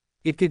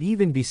 It could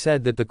even be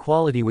said that the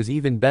quality was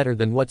even better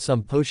than what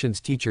some potions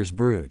teachers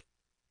brewed.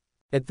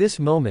 At this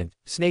moment,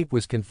 Snape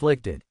was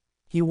conflicted.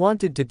 He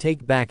wanted to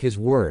take back his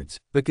words,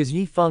 because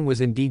Yi Feng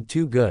was indeed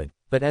too good,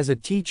 but as a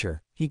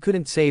teacher, he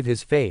couldn't save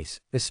his face,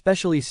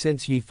 especially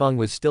since Yi Feng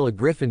was still a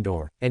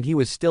Gryffindor, and he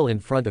was still in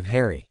front of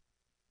Harry.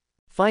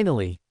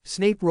 Finally,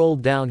 Snape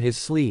rolled down his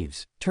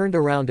sleeves, turned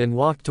around and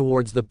walked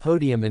towards the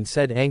podium and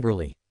said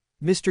angrily,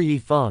 Mr. Yi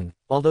Feng,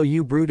 although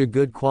you brewed a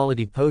good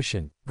quality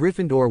potion,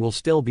 Gryffindor will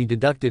still be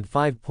deducted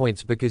 5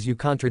 points because you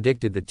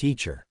contradicted the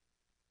teacher.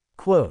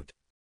 Quote.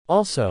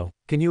 Also,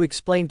 can you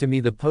explain to me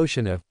the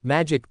potion of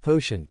magic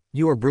potion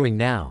you are brewing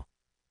now?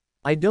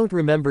 I don't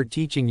remember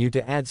teaching you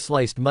to add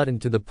sliced mutton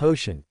to the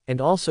potion,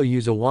 and also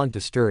use a wand to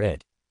stir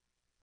it.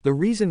 The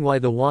reason why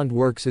the wand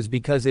works is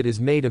because it is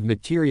made of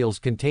materials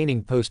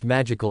containing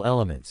post-magical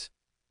elements.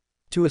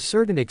 To a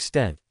certain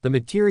extent, the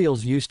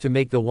materials used to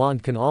make the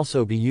wand can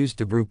also be used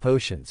to brew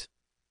potions.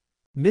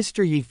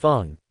 Mr. Yi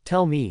Feng,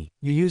 tell me,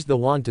 you used the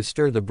wand to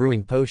stir the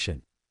brewing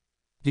potion.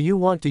 Do you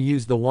want to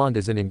use the wand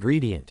as an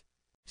ingredient?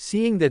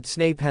 Seeing that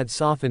Snape had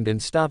softened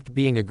and stopped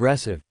being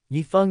aggressive,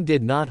 Yi Feng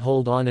did not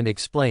hold on and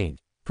explained,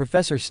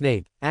 Professor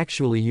Snape,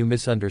 actually you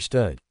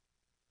misunderstood.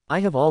 I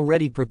have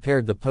already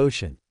prepared the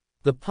potion.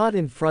 The pot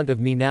in front of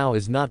me now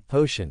is not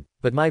potion,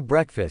 but my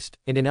breakfast,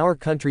 and in our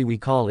country we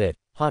call it,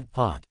 hot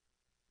pot.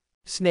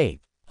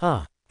 Snape.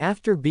 Huh.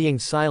 After being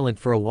silent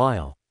for a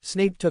while,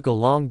 Snape took a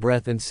long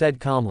breath and said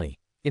calmly,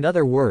 in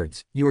other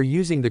words, you are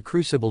using the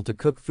crucible to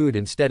cook food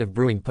instead of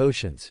brewing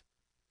potions.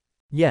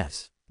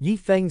 Yes. Yi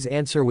Feng's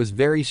answer was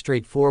very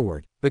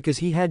straightforward, because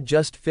he had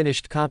just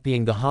finished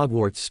copying the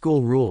Hogwarts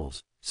school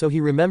rules, so he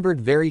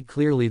remembered very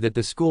clearly that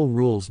the school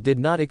rules did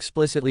not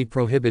explicitly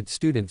prohibit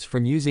students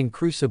from using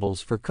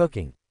crucibles for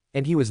cooking,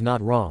 and he was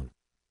not wrong.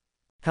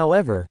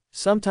 However,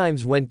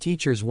 sometimes when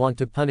teachers want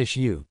to punish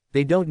you,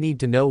 they don't need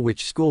to know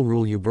which school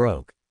rule you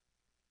broke.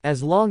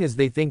 As long as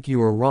they think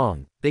you are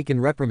wrong, they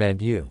can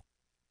reprimand you.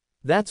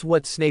 That's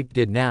what Snape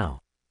did now.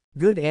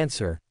 Good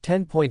answer,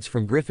 10 points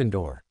from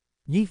Gryffindor.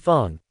 Yi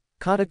Feng,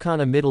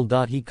 katakana middle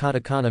dot he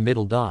katakana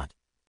middle dot.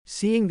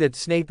 Seeing that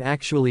Snape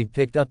actually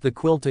picked up the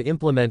quill to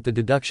implement the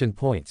deduction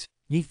points,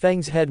 Yi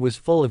Feng's head was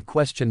full of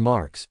question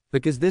marks,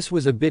 because this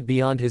was a bit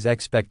beyond his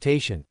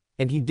expectation,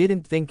 and he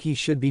didn't think he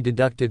should be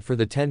deducted for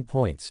the 10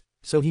 points,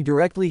 so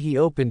he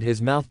opened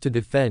his mouth to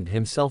defend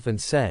himself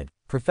and said,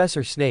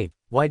 Professor Snape,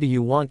 why do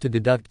you want to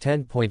deduct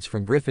 10 points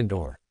from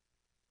Gryffindor?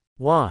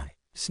 Why?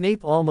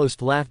 Snape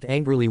almost laughed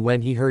angrily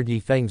when he heard Yi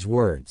Feng's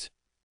words.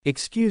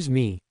 Excuse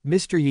me,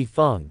 Mr. Yi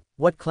Feng,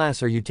 what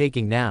class are you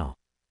taking now?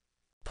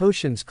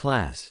 Potions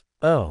class.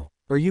 Oh,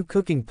 are you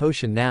cooking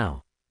potion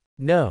now?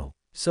 No,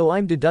 so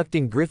I'm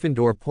deducting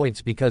Gryffindor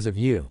points because of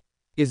you.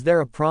 Is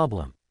there a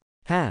problem?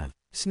 Have.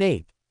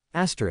 Snape.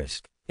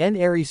 Asterisk. N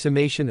airy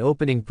summation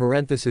opening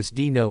parenthesis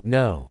D note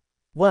no.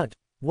 What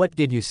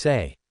did you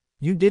say?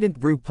 You didn't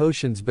brew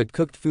potions but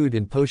cooked food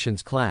in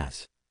potions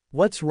class.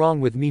 What's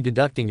wrong with me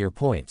deducting your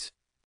points?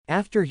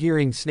 After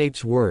hearing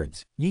Snape's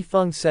words, Yi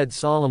Feng said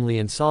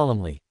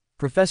solemnly,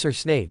 Professor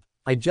Snape,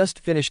 I just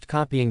finished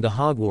copying the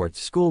Hogwarts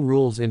school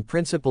rules in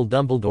Principal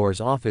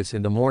Dumbledore's office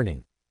in the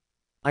morning.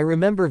 I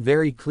remember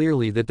very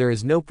clearly that there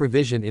is no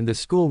provision in the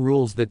school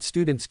rules that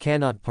students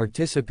cannot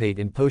participate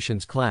in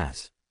potions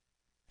class.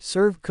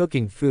 Serve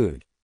cooking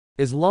food.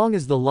 As long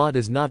as the law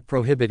does not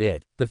prohibit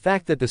it, the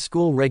fact that the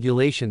school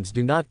regulations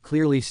do not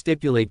clearly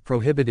stipulate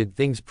prohibited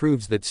things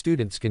proves that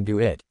students can do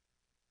it.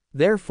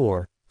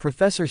 Therefore,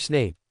 Professor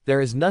Snape, there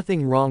is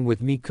nothing wrong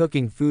with me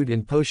cooking food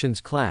in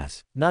potions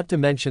class, not to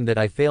mention that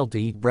I failed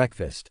to eat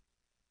breakfast.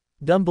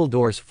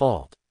 Dumbledore's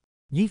fault.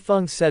 Yi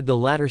Feng said the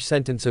latter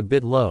sentence a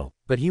bit low,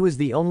 but he was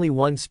the only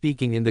one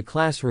speaking in the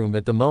classroom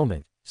at the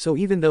moment, so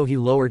even though he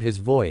lowered his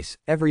voice,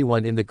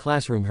 everyone in the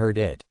classroom heard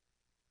it.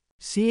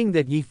 Seeing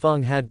that Yi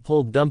Feng had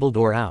pulled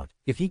Dumbledore out,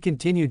 if he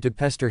continued to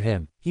pester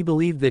him, he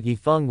believed that Yi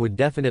Feng would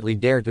definitely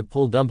dare to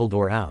pull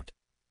Dumbledore out.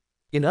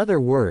 In other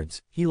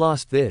words, he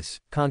lost this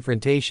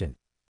confrontation.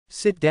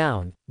 Sit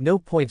down, no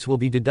points will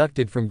be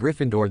deducted from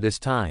Gryffindor this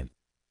time.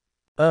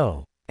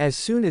 Oh. As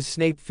soon as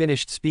Snape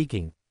finished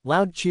speaking,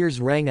 loud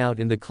cheers rang out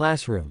in the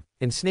classroom,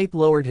 and Snape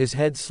lowered his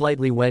head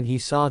slightly when he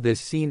saw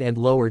this scene and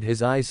lowered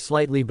his eyes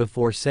slightly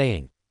before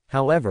saying,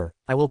 "However,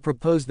 I will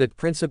propose that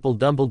Principal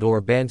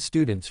Dumbledore ban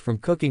students from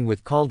cooking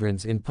with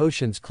cauldrons in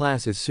potions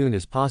class as soon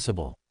as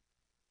possible.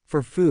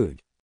 For food."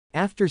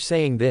 After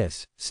saying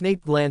this,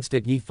 Snape glanced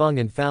at Yifeng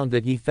and found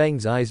that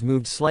Yifeng's eyes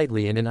moved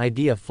slightly and an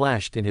idea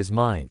flashed in his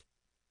mind.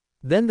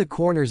 Then the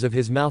corners of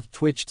his mouth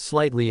twitched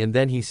slightly and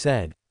then he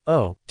said,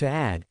 "Oh, to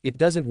add, it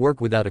doesn't work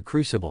without a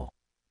crucible."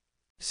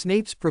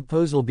 Snape's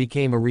proposal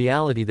became a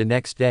reality the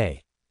next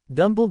day.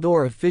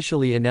 Dumbledore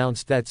officially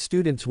announced that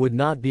students would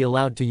not be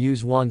allowed to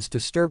use wands to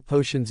stir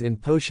potions in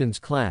potions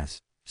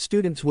class,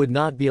 students would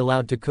not be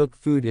allowed to cook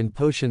food in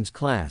potions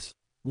class,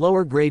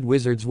 lower grade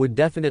wizards would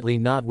definitely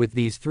not. With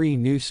these 3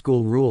 new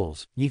school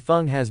rules,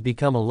 Yifeng has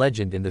become a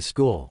legend in the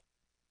school.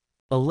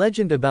 A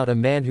legend about a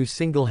man who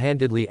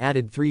single-handedly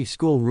added 3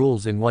 school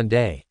rules in one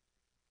day.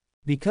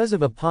 Because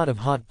of a pot of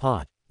hot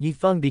pot,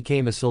 Yifeng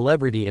became a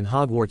celebrity in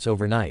Hogwarts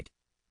overnight.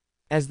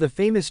 As the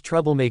famous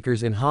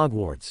troublemakers in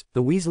Hogwarts,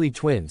 the Weasley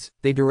twins,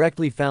 they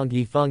directly found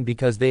Yifeng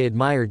because they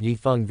admired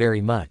Yifeng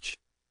very much.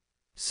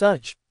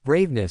 Such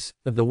braveness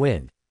of the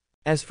wind.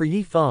 As for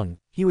Yifeng,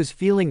 he was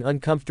feeling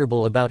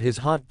uncomfortable about his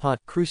hot pot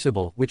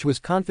crucible, which was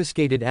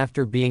confiscated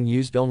after being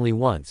used only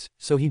once,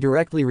 so he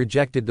directly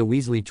rejected the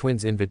Weasley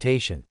twins'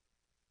 invitation.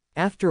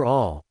 After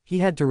all, he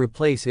had to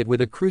replace it with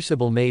a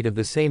crucible made of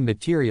the same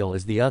material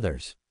as the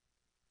others.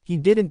 He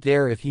didn't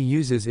dare if he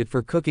uses it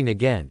for cooking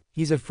again,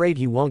 he's afraid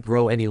he won't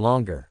grow any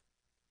longer.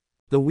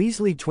 The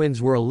Weasley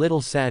twins were a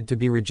little sad to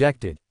be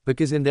rejected,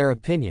 because in their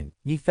opinion,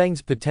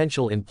 Yifeng's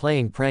potential in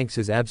playing pranks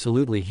is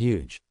absolutely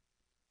huge.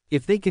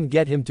 If they can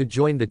get him to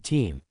join the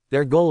team,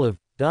 their goal of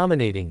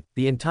dominating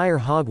the entire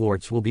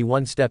Hogwarts will be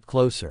one step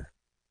closer.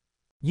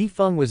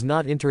 Yifeng was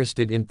not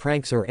interested in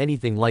pranks or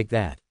anything like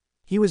that.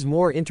 He was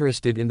more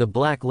interested in the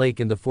Black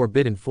Lake and the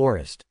Forbidden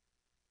Forest.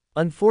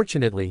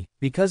 Unfortunately,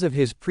 because of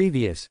his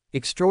previous,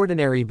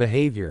 extraordinary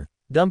behavior,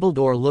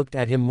 Dumbledore looked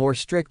at him more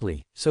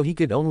strictly, so he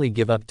could only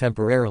give up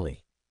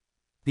temporarily.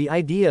 The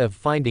idea of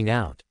finding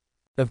out.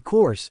 Of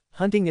course,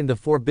 hunting in the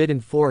Forbidden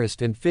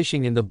Forest and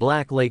fishing in the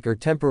Black Lake are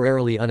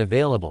temporarily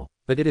unavailable,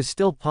 but it is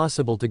still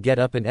possible to get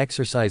up and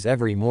exercise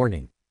every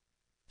morning.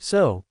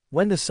 So,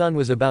 when the sun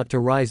was about to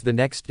rise the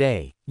next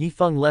day,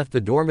 Yifeng left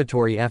the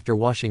dormitory after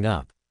washing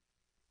up.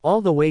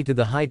 All the way to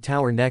the high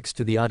tower next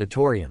to the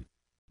auditorium.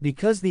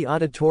 Because the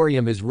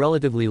auditorium is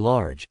relatively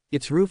large,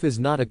 its roof is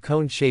not a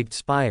cone-shaped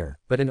spire,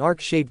 but an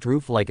arc-shaped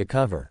roof like a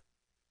cover.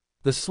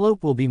 The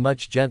slope will be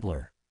much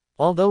gentler.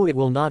 Although it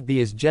will not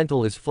be as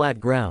gentle as flat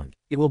ground,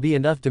 it will be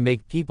enough to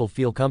make people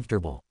feel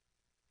comfortable.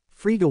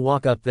 Free to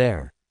walk up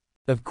there.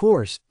 Of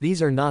course, these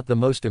are not the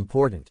most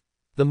important.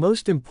 The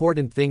most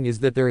important thing is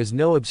that there is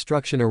no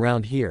obstruction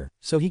around here,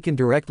 so he can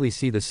directly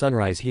see the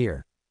sunrise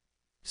here.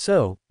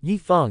 So,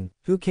 Yifeng,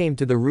 who came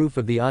to the roof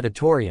of the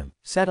auditorium,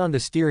 sat on the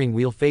steering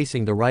wheel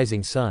facing the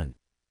rising sun.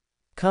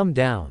 Come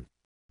down.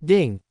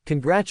 Ding,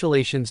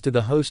 congratulations to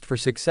the host for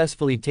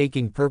successfully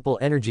taking purple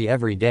energy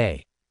every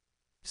day.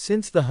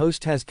 Since the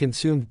host has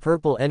consumed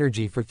purple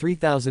energy for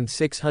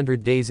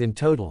 3,600 days in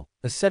total,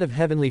 a set of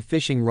heavenly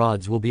fishing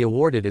rods will be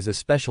awarded as a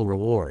special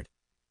reward.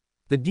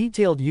 The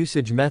detailed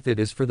usage method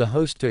is for the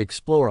host to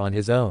explore on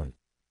his own.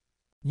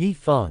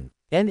 Yifeng.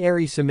 N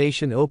airy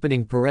summation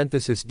opening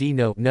parenthesis D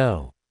note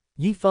no.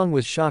 Yifeng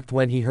was shocked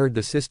when he heard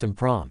the system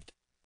prompt.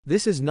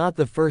 This is not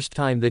the first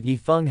time that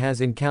Yifeng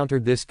has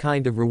encountered this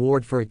kind of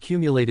reward for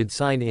accumulated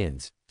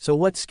sign-ins, so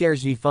what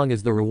scares Yifeng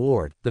is the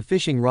reward, the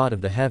fishing rod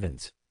of the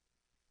heavens.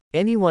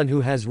 Anyone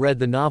who has read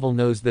the novel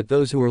knows that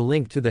those who are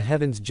linked to the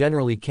heavens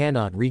generally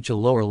cannot reach a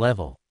lower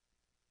level.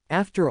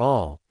 After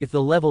all, if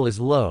the level is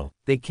low,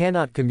 they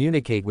cannot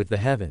communicate with the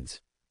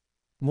heavens.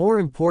 More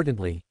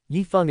importantly,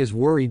 Yifeng is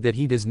worried that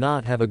he does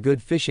not have a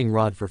good fishing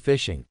rod for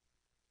fishing.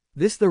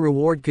 The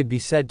reward could be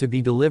said to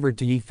be delivered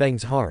to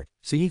Yifeng's heart,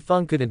 so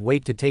Yifeng couldn't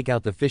wait to take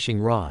out the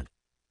fishing rod.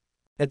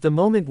 At the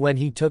moment when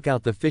he took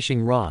out the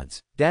fishing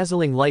rods,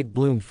 dazzling light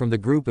bloomed from the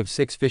group of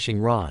 6 fishing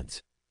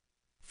rods.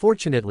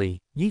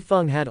 Fortunately,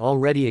 Yifeng had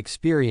already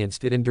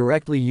experienced it and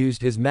directly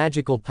used his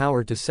magical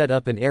power to set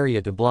up an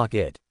area to block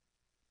it.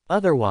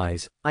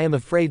 Otherwise, I am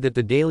afraid that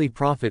the Daily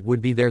Prophet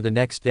would be there the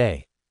next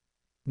day.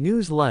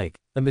 News like,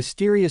 a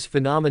mysterious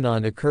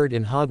phenomenon occurred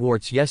in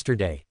Hogwarts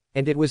yesterday,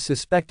 and it was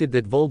suspected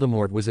that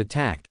Voldemort was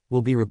attacked,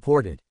 will be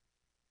reported.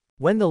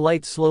 When the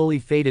light slowly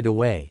faded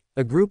away,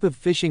 a group of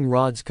fishing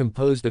rods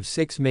composed of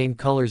 6 main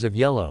colors of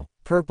yellow,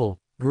 purple,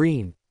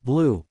 green,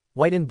 blue,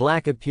 white and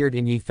black appeared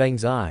in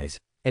Yifeng's eyes,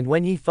 and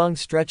when Yifeng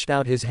stretched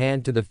out his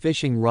hand to the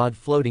fishing rod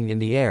floating in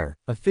the air,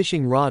 a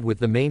fishing rod with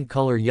the main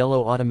color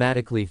yellow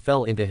automatically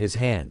fell into his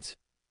hands.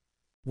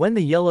 When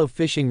the yellow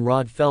fishing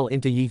rod fell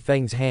into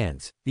Yifeng's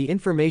hands, the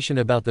information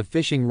about the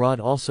fishing rod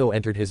also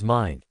entered his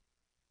mind.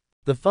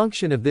 The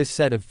function of this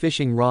set of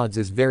fishing rods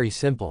is very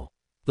simple.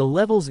 The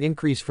levels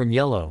increase from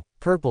yellow,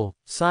 purple,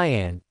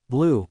 cyan,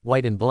 blue,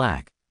 white and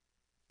black.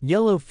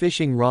 Yellow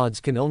fishing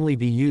rods can only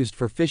be used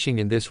for fishing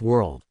in this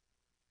world.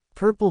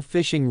 Purple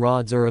fishing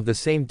rods are of the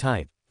same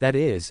type, that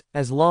is,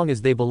 as long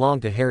as they belong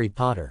to Harry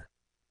Potter.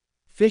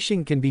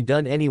 Fishing can be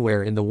done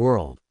anywhere in the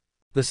world.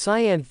 The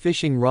cyan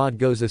fishing rod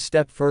goes a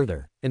step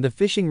further, and the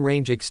fishing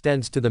range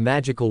extends to the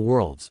magical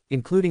worlds,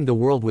 including the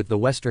world with the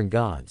Western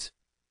gods.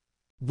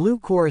 Blue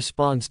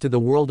corresponds to the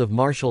world of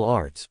martial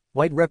arts,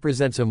 white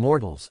represents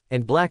immortals,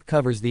 and black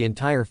covers the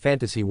entire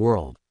fantasy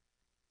world.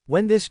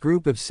 When this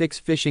group of 6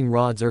 fishing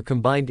rods are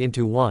combined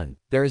into one,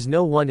 there is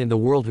no one in the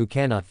world who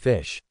cannot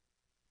fish.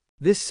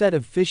 This set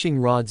of fishing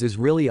rods is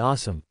really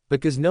awesome,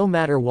 because no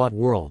matter what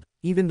world,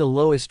 even the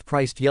lowest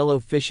priced yellow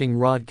fishing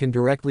rod can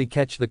directly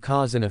catch the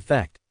cause and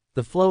effect,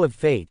 the flow of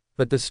fate,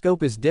 but the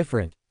scope is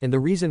different, and the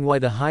reason why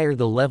the higher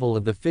the level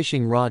of the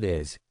fishing rod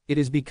is, it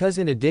is because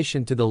in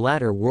addition to the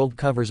latter world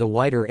covers a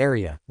wider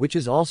area, which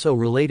is also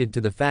related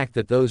to the fact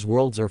that those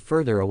worlds are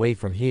further away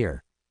from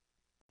here.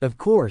 Of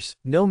course,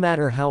 no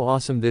matter how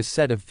awesome this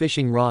set of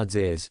fishing rods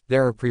is,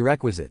 there are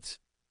prerequisites.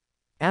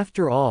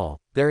 After all,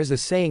 there is a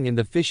saying in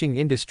the fishing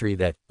industry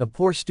that, a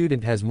poor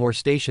student has more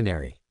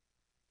stationery.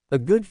 A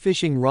good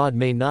fishing rod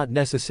may not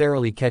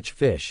necessarily catch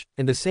fish,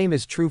 and the same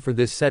is true for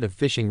this set of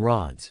fishing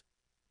rods.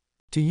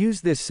 To use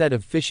this set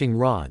of fishing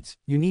rods,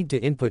 you need to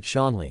input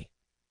Shanli.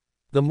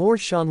 The more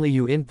Shanli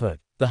you input,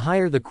 the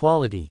higher the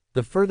quality,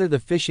 the further the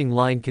fishing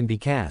line can be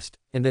cast,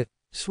 and the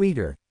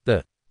sweeter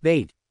the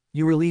bait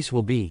you release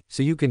will be,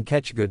 so you can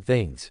catch good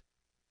things.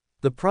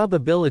 The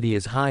probability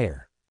is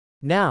higher.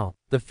 Now,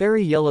 the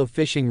fairy yellow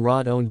fishing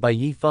rod owned by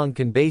Yifeng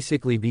can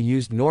basically be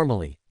used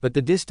normally, but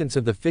the distance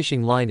of the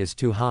fishing line is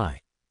too high.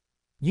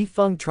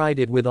 Yifeng tried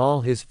it with all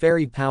his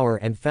fairy power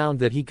and found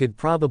that he could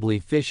probably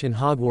fish in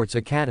Hogwarts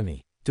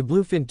Academy, to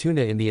bluefin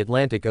tuna in the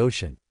Atlantic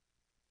Ocean.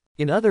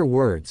 In other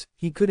words,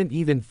 he couldn't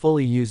even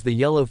fully use the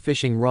yellow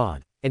fishing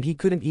rod, and he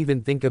couldn't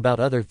even think about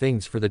other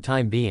things for the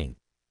time being.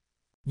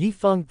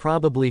 Yifeng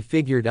probably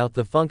figured out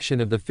the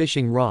function of the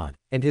fishing rod,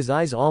 and his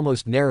eyes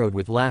almost narrowed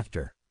with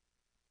laughter.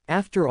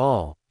 After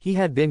all, he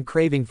had been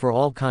craving for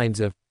all kinds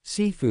of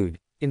seafood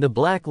in the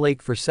Black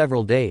Lake for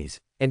several days,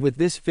 and with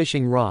this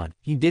fishing rod,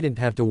 he didn't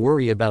have to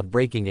worry about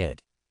breaking it.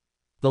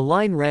 The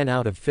line ran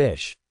out of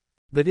fish.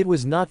 But it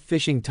was not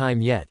fishing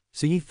time yet,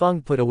 so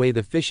Yifeng put away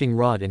the fishing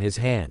rod in his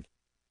hand.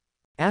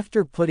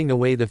 After putting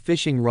away the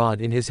fishing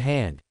rod in his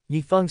hand,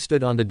 Yifeng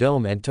stood on the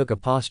dome and took a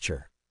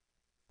posture.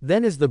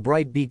 Then as the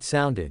bright beat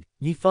sounded,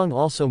 Yifeng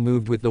also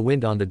moved with the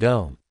wind on the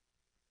dome.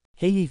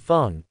 "Hey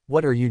Yifeng,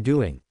 what are you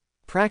doing?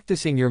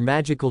 Practicing your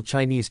magical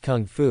Chinese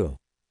kung fu."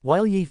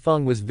 While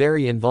Yifeng was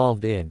very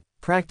involved in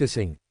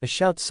practicing, a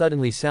shout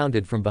suddenly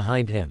sounded from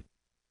behind him.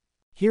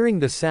 Hearing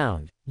the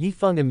sound,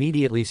 Yifeng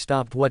immediately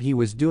stopped what he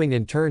was doing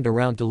and turned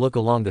around to look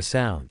along the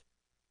sound.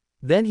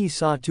 Then he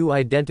saw 2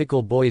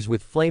 identical boys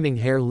with flaming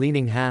hair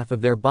leaning half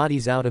of their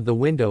bodies out of the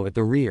window at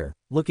the rear,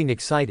 looking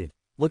excited,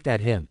 looked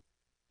at him.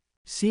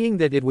 Seeing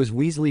that it was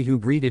Weasley who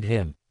greeted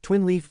him,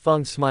 Twin Leaf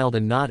Feng smiled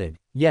and nodded,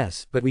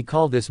 "Yes, but we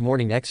call this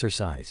morning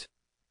exercise.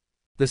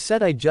 The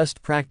set I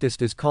just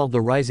practiced is called the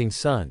Rising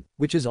Sun,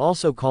 which is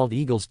also called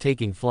Eagles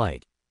Taking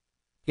Flight.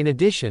 In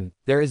addition,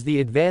 there is the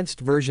advanced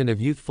version of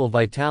Youthful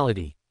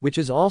Vitality, which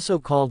is also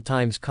called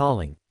Time's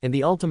Calling, and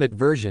the ultimate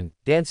version,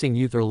 Dancing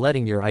Youth or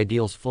Letting Your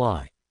Ideals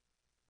Fly.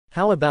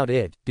 How about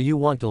it, do you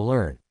want to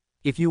learn?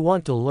 If you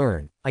want to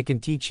learn, I can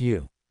teach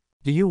you.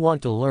 Do you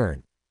want to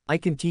learn? I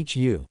can teach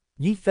you."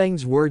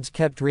 Yifeng's words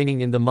kept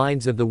ringing in the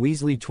minds of the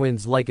Weasley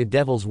twins like a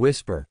devil's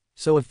whisper,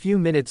 so a few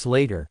minutes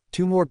later,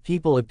 2 more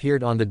people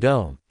appeared on the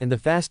dome, and the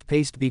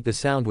fast-paced beat the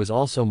sound was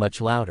also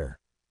much louder.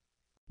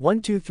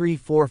 1 2 3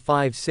 4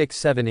 5 6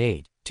 7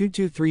 8, 2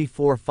 2 3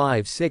 4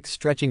 5 6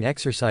 stretching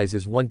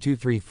exercises 1 2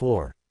 3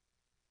 4.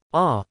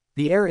 Ah,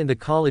 the air in the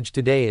college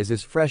today is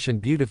as fresh and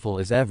beautiful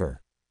as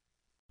ever.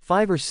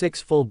 5 or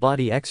 6 full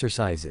body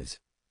exercises.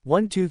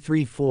 1 2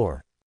 3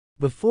 4.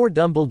 Before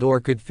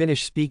Dumbledore could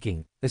finish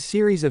speaking, a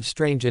series of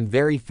strange and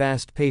very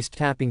fast-paced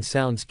tapping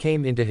sounds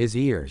came into his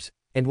ears,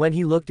 and when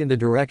he looked in the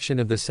direction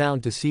of the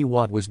sound to see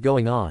what was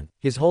going on,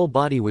 his whole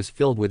body was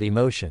filled with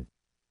emotion.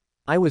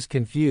 I was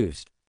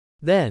confused.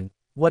 Then,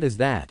 what is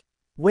that?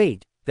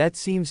 Wait, that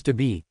seems to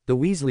be the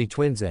Weasley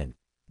twins and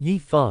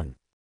Yifeng.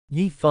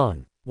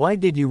 Yifeng, why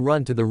did you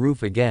run to the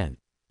roof again?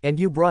 And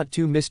you brought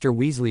 2 Mr.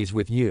 Weasleys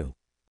with you.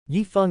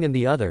 Yifeng and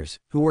the others,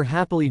 who were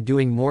happily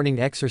doing morning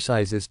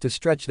exercises to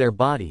stretch their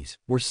bodies,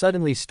 were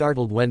suddenly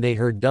startled when they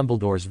heard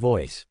Dumbledore's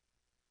voice.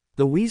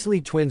 The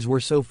Weasley twins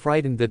were so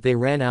frightened that they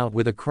ran out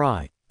with a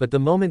cry, but the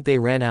moment they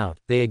ran out,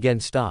 they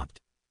again stopped.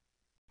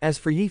 As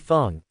for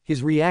Yifeng,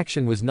 his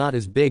reaction was not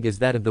as big as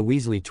that of the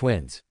Weasley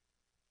twins.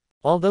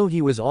 Although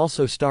he was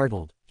also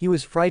startled, he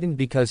was frightened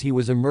because he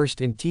was immersed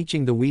in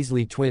teaching the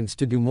Weasley twins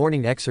to do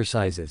morning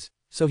exercises,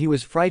 so he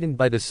was frightened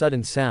by the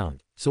sudden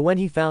sound, so when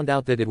he found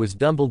out that it was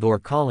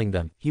Dumbledore calling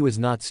them, he was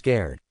not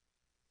scared.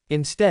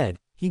 Instead,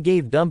 he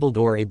gave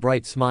Dumbledore a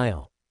bright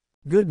smile.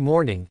 "Good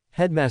morning,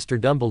 Headmaster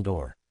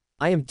Dumbledore.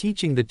 I am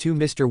teaching the 2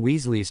 Mr.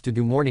 Weasleys to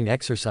do morning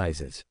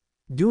exercises.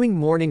 Doing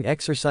morning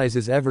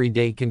exercises every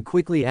day can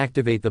quickly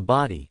activate the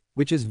body,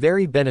 which is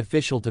very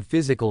beneficial to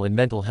physical and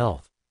mental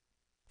health.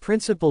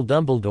 Principal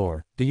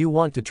Dumbledore, do you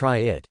want to try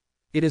it?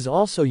 It is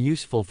also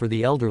useful for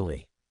the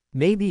elderly.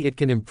 Maybe it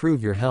can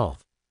improve your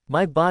health.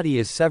 My body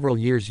is several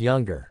years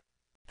younger.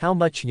 How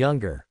much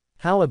younger?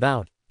 How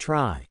about,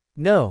 try?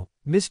 No,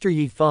 Mr.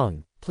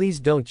 Yifeng, please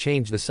don't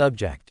change the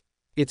subject.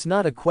 It's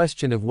not a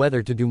question of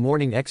whether to do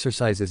morning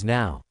exercises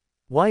now.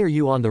 Why are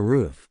you on the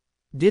roof?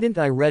 Didn't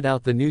I read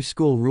out the new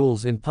school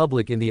rules in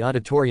public in the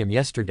auditorium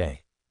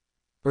yesterday?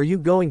 Are you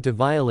going to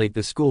violate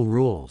the school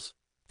rules?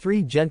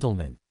 Three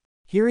gentlemen.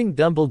 Hearing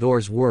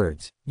Dumbledore's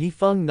words,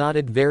 Yifeng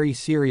nodded very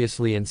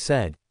seriously and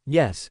said,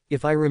 yes,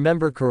 if I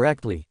remember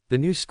correctly, the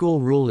new school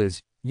rule is,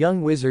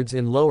 young wizards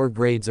in lower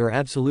grades are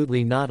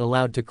absolutely not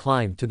allowed to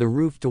climb to the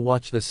roof to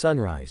watch the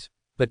sunrise.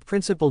 But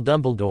Principal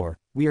Dumbledore,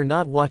 we are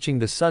not watching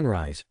the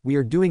sunrise, we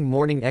are doing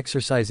morning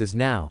exercises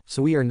now,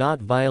 so we are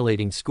not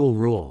violating school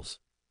rules.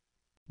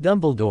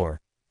 Dumbledore,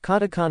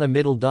 katakana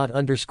middle dot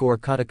underscore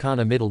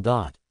katakana middle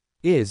dot.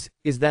 Is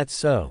that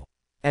so?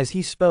 As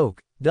he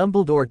spoke,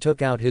 Dumbledore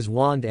took out his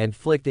wand and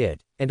flicked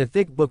it, and a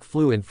thick book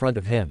flew in front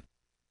of him.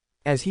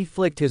 As he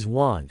flicked his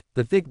wand,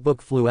 the thick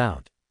book flew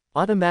out,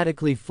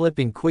 automatically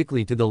flipping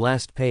quickly to the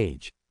last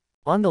page.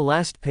 On the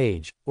last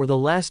page, or the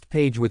last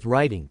page with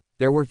writing,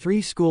 there were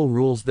 3 school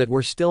rules that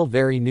were still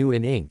very new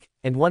in ink,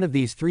 and one of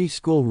these 3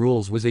 school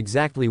rules was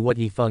exactly what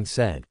Yifeng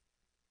said.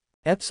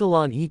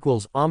 Epsilon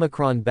equals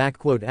Omicron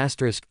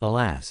 ***.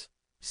 Alas.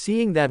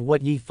 Seeing that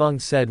what Yifeng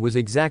said was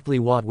exactly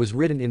what was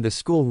written in the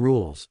school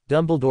rules,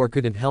 Dumbledore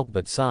couldn't help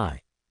but sigh.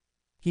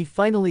 He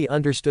finally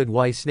understood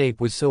why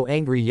Snape was so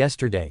angry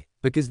yesterday,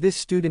 because this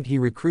student he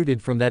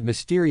recruited from that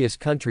mysterious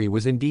country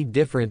was indeed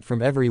different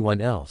from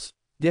everyone else.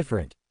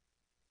 Different.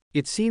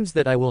 It seems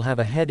that I will have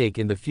a headache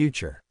in the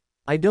future.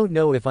 I don't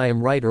know if I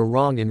am right or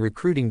wrong in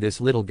recruiting this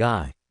little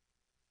guy.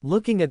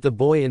 Looking at the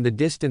boy in the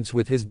distance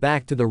with his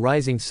back to the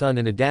rising sun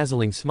and a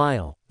dazzling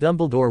smile,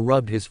 Dumbledore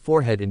rubbed his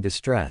forehead in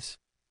distress.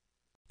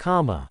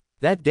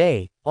 That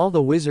day, all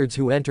the wizards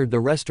who entered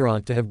the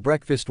restaurant to have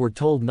breakfast were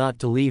told not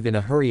to leave in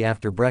a hurry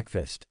after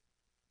breakfast.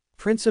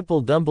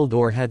 Principal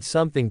Dumbledore had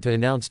something to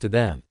announce to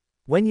them.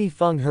 When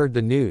Yifeng heard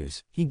the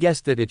news, he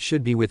guessed that it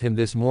should be with him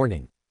this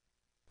morning.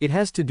 It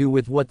has to do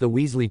with what the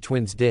Weasley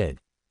twins did.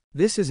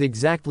 This is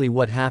exactly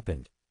what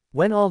happened.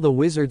 When all the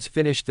wizards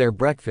finished their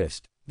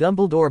breakfast,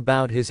 Dumbledore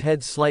bowed his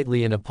head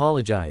slightly and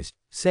apologized,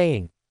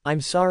 saying,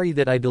 I'm sorry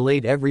that I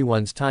delayed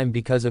everyone's time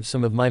because of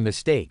some of my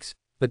mistakes,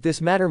 but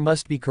this matter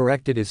must be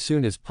corrected as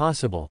soon as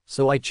possible,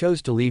 so I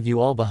chose to leave you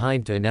all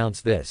behind to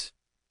announce this.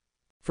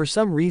 For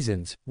some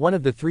reasons, one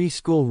of the 3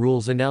 school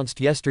rules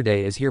announced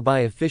yesterday is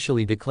hereby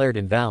officially declared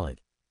invalid.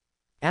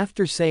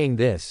 After saying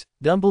this,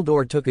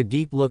 Dumbledore took a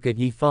deep look at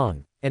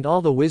Yifeng, and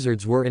all the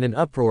wizards were in an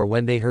uproar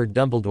when they heard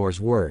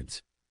Dumbledore's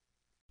words.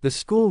 The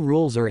school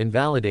rules are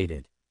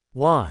invalidated.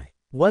 Why?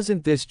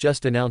 Wasn't this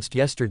just announced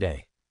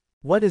yesterday?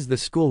 What is the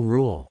school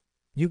rule?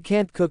 You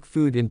can't cook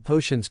food in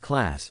potions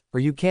class, or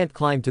you can't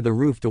climb to the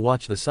roof to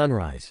watch the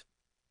sunrise.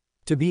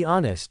 To be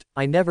honest,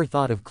 I never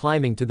thought of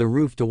climbing to the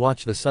roof to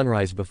watch the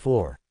sunrise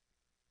before.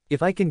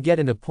 If I can get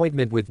an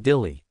appointment with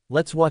Dilly,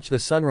 let's watch the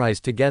sunrise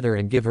together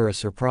and give her a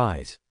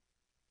surprise.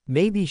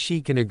 Maybe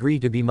she can agree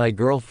to be my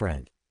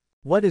girlfriend.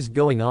 What is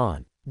going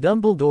on?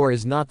 Dumbledore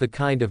is not the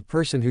kind of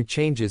person who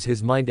changes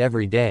his mind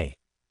every day.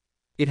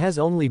 It has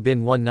only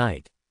been one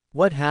night.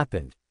 What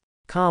happened?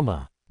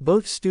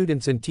 Both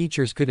students and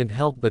teachers couldn't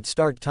help but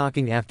start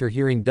talking after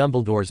hearing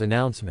Dumbledore's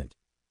announcement.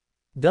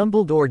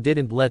 Dumbledore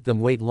didn't let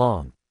them wait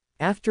long.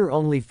 After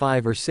only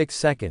 5 or 6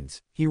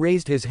 seconds, he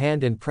raised his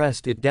hand and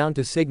pressed it down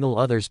to signal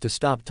others to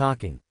stop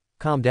talking.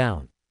 Calm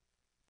down.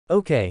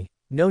 Okay,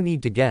 no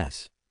need to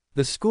guess.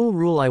 The school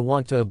rule I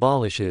want to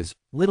abolish is,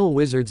 little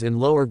wizards in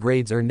lower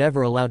grades are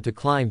never allowed to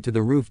climb to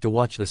the roof to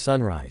watch the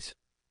sunrise.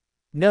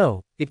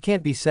 No, it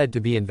can't be said to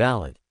be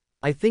invalid.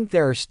 I think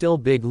there are still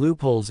big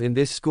loopholes in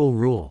this school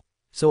rule.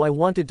 So I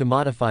wanted to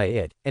modify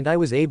it, and I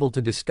was able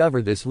to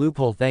discover this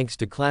loophole thanks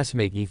to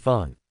classmate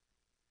Yifeng.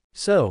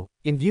 So,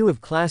 in view of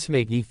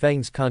classmate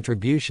Yifeng's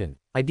contribution,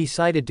 I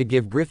decided to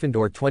give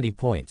Gryffindor 20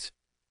 points.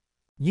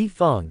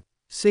 Yifeng,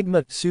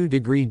 Sigma, Su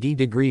degree D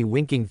degree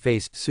winking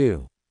face,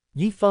 Su.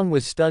 Yifeng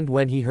was stunned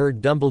when he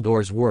heard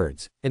Dumbledore's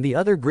words, and the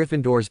other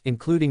Gryffindors,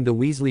 including the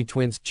Weasley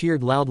twins,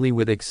 cheered loudly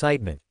with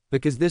excitement,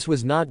 because this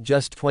was not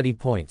just 20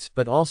 points,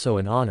 but also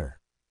an honor.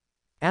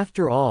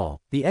 After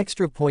all, the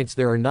extra points,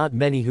 there are not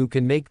many who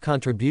can make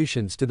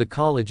contributions to the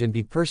college and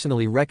be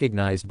personally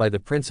recognized by the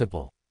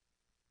principal.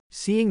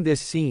 Seeing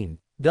this scene,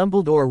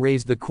 Dumbledore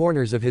raised the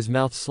corners of his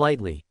mouth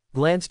slightly,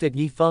 glanced at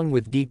Yifeng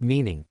with deep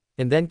meaning,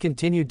 and then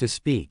continued to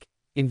speak.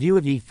 In view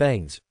of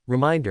Yifeng's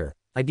reminder,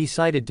 I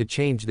decided to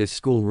change this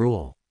school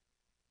rule.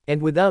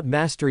 And without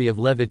mastery of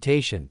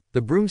levitation,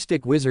 the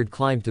broomstick wizard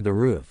climbed to the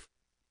roof.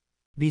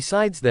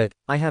 Besides that,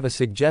 I have a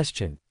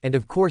suggestion, and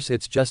of course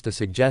it's just a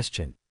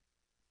suggestion.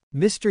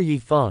 Mr.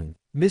 Yifeng,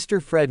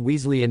 Mr. Fred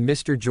Weasley and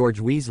Mr.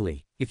 George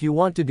Weasley, if you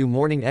want to do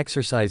morning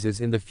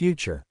exercises in the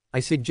future, I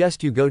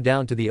suggest you go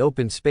down to the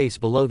open space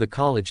below the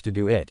college to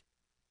do it.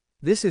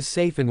 This is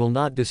safe and will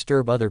not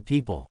disturb other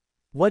people.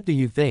 What do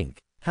you think?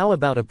 How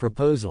about a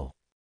proposal?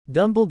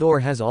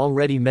 Dumbledore has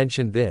already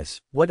mentioned this,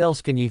 what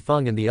else can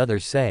Yifeng and the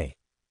others say?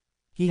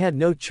 He had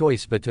no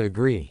choice but to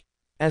agree.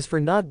 As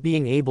for not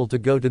being able to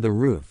go to the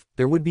roof,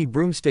 there would be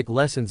broomstick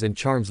lessons and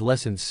charms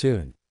lessons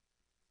soon.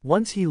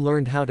 Once he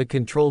learned how to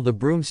control the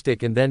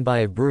broomstick and then buy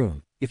a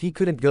broom, if he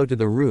couldn't go to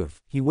the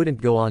roof, he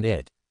wouldn't go on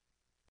it.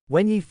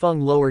 When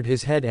Yifeng lowered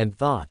his head and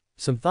thought,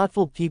 some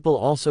thoughtful people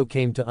also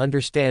came to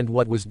understand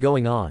what was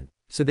going on,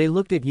 so they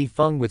looked at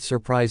Yifeng with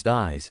surprised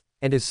eyes,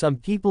 and as some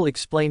people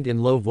explained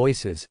in low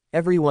voices,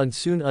 everyone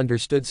soon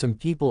understood. Some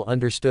people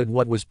understood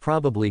what was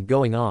probably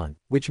going on,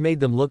 which made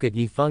them look at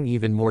Yifeng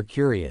even more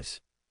curious.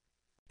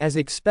 As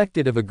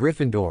expected of a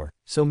Gryffindor,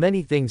 so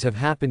many things have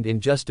happened in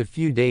just a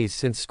few days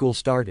since school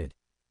started.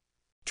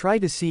 Try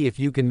to see if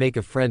you can make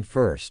a friend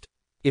first.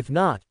 If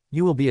not,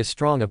 you will be a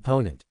strong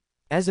opponent.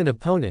 As an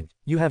opponent,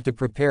 you have to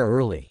prepare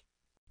early.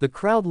 The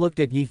crowd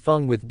looked at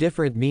Yifeng with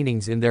different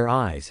meanings in their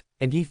eyes,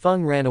 and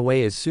Yifeng ran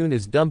away as soon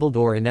as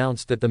Dumbledore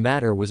announced that the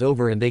matter was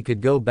over and they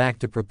could go back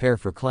to prepare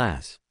for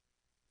class.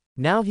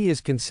 Now he is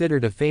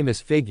considered a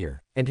famous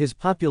figure, and his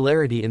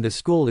popularity in the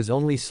school is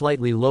only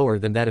slightly lower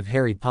than that of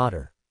Harry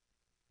Potter.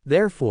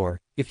 Therefore,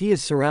 if he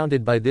is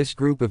surrounded by this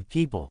group of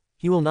people,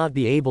 he will not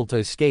be able to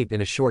escape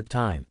in a short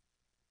time.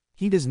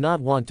 He does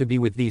not want to be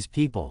with these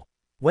people.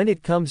 When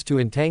it comes to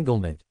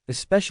entanglement,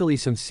 especially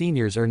some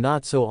seniors are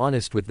not so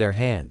honest with their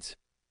hands.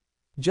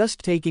 Just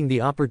taking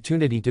the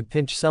opportunity to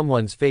pinch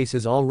someone's face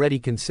is already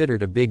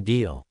considered a big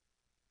deal.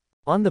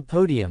 On the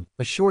podium,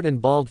 a short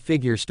and bald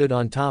figure stood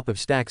on top of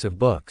stacks of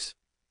books.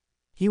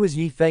 He was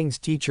Yifeng's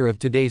teacher of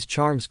today's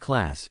charms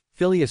class,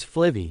 Phileas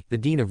Flivy, the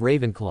dean of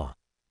Ravenclaw.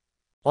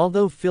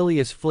 Although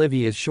Phileas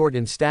Flivy is short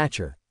in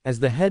stature, as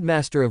the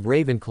headmaster of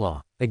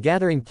Ravenclaw, a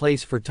gathering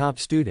place for top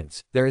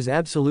students, there is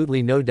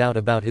absolutely no doubt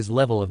about his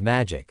level of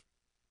magic.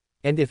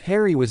 And if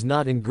Harry was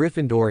not in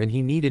Gryffindor and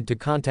he needed to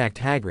contact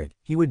Hagrid,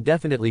 he would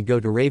definitely go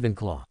to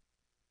Ravenclaw.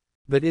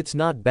 But it's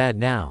not bad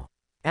now.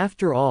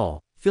 After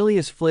all,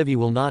 Phileas Flivy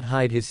will not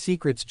hide his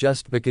secrets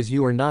just because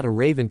you are not a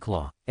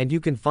Ravenclaw, and you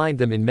can find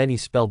them in many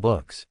spell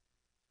books.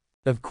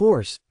 Of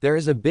course, there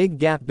is a big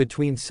gap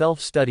between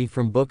self-study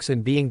from books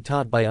and being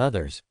taught by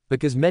others,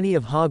 because many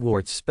of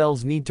Hogwarts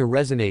spells need to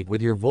resonate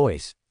with your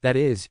voice, that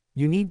is,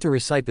 you need to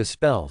recite the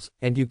spells,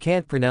 and you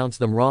can't pronounce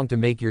them wrong to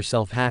make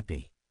yourself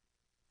happy.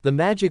 The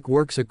magic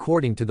works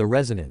according to the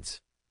resonance.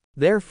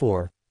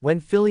 Therefore, when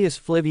Phileas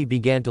Flivy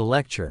began to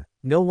lecture,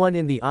 no one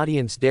in the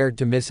audience dared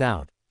to miss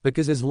out,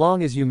 because as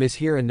long as you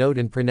mishear a note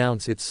and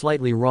pronounce it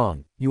slightly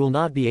wrong, you will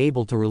not be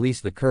able to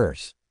release the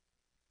curse.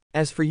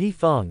 As for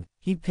Yifeng,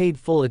 he paid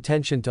full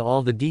attention to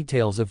all the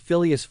details of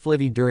Phileas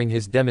Flivy during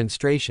his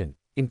demonstration,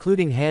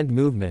 including hand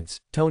movements,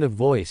 tone of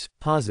voice,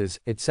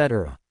 pauses,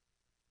 etc.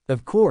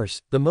 Of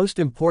course, the most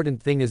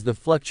important thing is the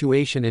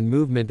fluctuation and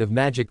movement of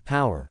magic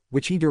power,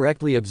 which he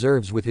directly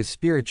observes with his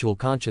spiritual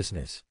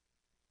consciousness.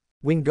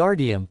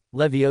 Wingardium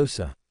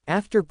Leviosa.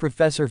 After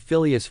Professor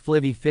Phileas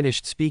Flivy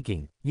finished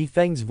speaking,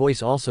 Yifeng's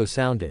voice also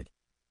sounded.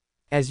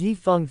 As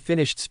Yifeng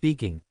finished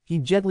speaking, he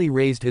gently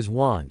raised his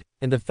wand,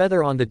 and the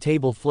feather on the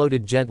table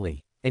floated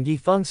gently, and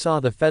Yifeng saw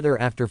the feather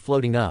after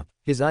floating up,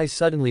 his eyes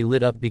suddenly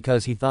lit up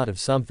because he thought of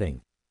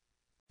something.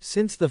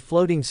 Since the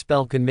floating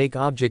spell can make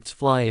objects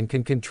fly and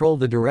can control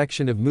the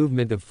direction of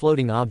movement of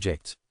floating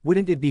objects,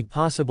 wouldn't it be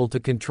possible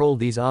to control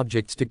these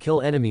objects to kill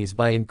enemies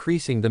by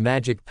increasing the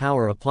magic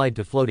power applied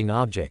to floating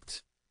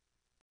objects?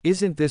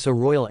 Isn't this a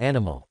royal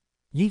animal?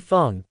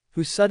 Yifeng,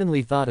 who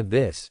suddenly thought of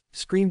this,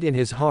 screamed in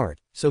his heart,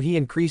 so he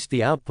increased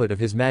the output of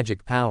his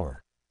magic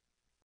power.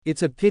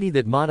 It's a pity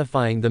that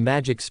modifying the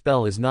magic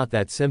spell is not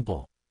that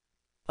simple.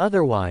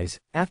 Otherwise,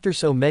 after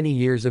so many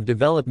years of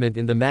development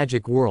in the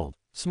magic world,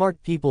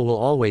 smart people will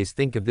always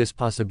think of this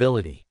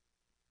possibility.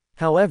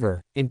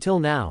 However, until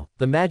now,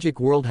 the magic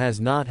world has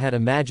not had a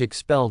magic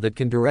spell that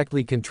can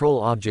directly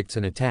control objects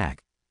and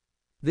attack.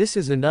 This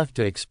is enough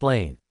to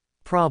explain.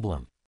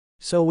 Problem.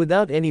 So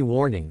without any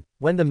warning,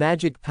 when the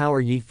magic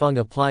power Yifeng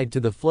applied to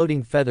the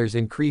floating feathers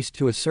increased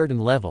to a certain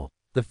level,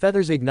 the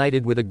feathers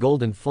ignited with a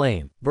golden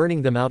flame,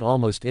 burning them out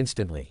almost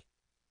instantly.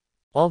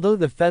 Although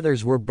the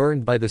feathers were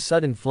burned by the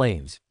sudden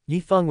flames,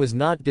 Yifeng was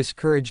not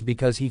discouraged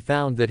because he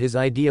found that his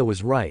idea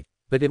was right,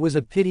 but it was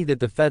a pity that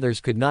the feathers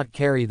could not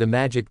carry the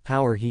magic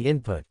power he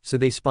input, so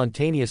they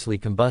spontaneously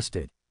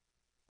combusted.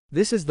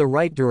 This is the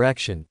right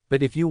direction,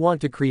 but if you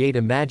want to create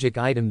a magic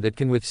item that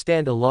can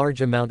withstand a large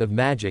amount of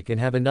magic and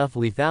have enough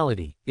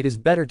lethality, it is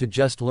better to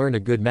just learn a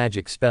good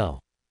magic spell.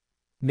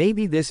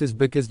 Maybe this is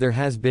because there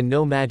has been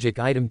no magic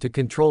item to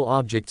control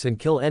objects and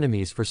kill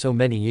enemies for so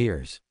many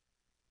years.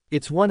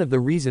 It's one of the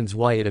reasons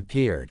why it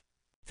appeared.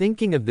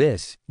 Thinking of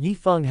this,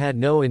 Yifeng had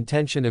no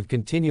intention of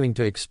continuing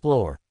to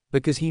explore,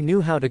 because he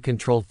knew how to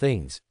control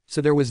things,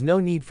 so there was no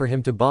need for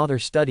him to bother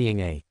studying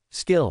a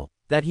skill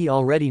that he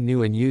already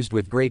knew and used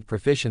with great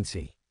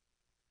proficiency.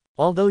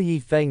 Although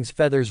Yifeng's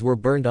feathers were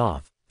burned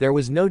off, there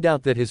was no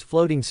doubt that his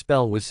floating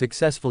spell was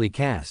successfully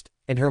cast,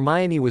 and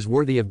Hermione was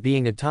worthy of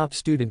being a top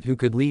student who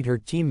could lead her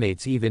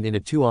teammates even in a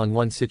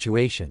 2-on-1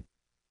 situation.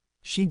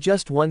 She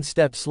just one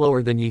step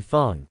slower than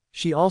Yifeng,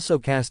 she also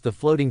cast the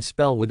floating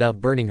spell without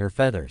burning her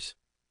feathers.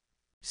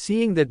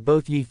 Seeing that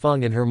both Yi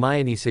Feng and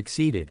Hermione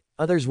succeeded,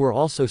 others were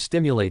also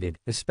stimulated,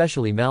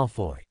 especially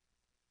Malfoy.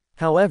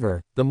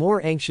 However, the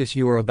more anxious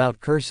you are about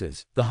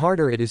curses, the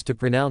harder it is to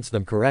pronounce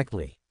them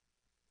correctly.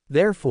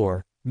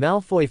 Therefore,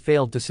 Malfoy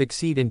failed to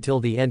succeed until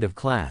the end of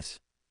class.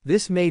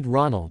 This made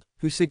Ronald,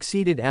 who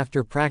succeeded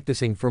after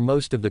practicing for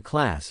most of the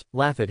class,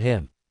 laugh at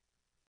him.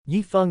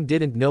 Yi Feng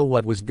didn't know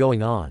what was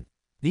going on.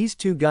 These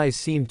two guys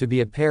seemed to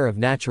be a pair of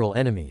natural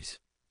enemies.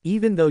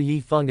 Even though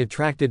Yi Feng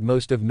attracted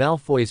most of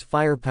Malfoy's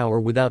firepower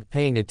without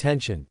paying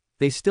attention,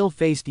 they still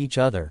faced each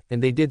other,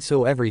 and they did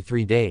so every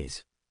 3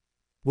 days.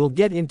 We'll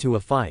get into a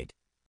fight.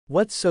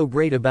 What's so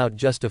great about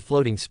just a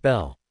floating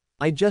spell?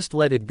 I just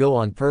let it go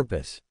on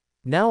purpose.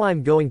 Now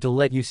I'm going to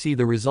let you see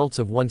the results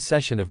of one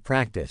session of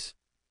practice.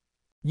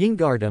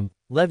 Wingardium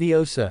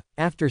Leviosa.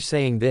 After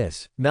saying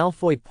this,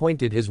 Malfoy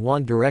pointed his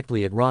wand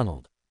directly at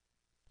Ronald.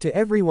 To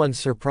everyone's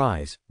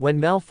surprise, when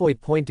Malfoy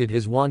pointed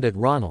his wand at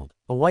Ronald,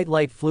 a white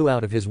light flew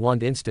out of his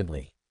wand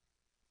instantly.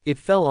 It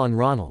fell on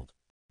Ronald.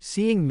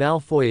 Seeing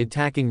Malfoy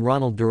attacking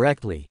Ronald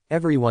directly,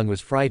 everyone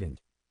was frightened.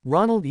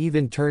 Ronald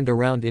even turned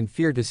around in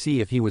fear to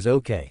see if he was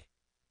okay.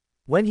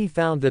 When he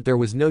found that there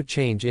was no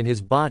change in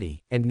his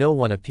body, and no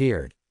one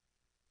appeared.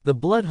 The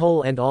blood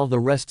hole and all the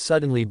rest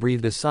suddenly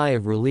breathed a sigh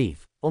of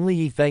relief, only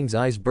Yi Feng's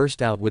eyes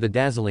burst out with a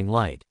dazzling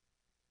light.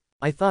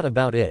 I thought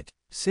about it.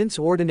 Since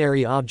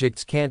ordinary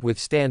objects can't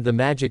withstand the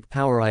magic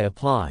power I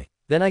apply,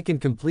 then I can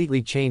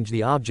completely change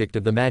the object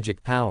of the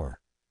magic power.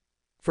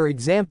 For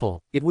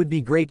example, it would be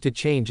great to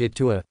change it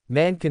to a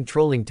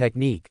man-controlling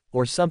technique,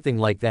 or something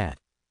like that.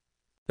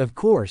 Of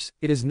course,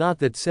 it is not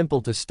that simple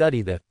to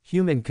study the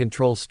human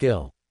control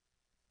skill.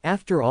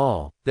 After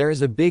all, there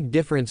is a big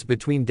difference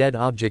between dead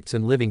objects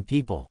and living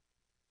people.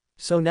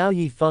 So now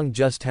Yi Feng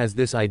just has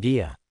this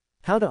idea.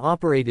 How to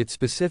operate it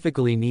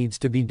specifically needs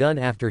to be done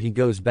after he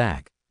goes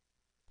back.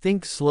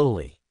 Think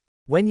slowly.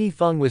 When Yi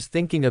Feng was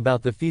thinking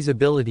about the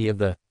feasibility of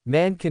the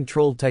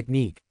man-controlled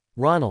technique,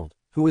 Ronald,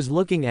 who was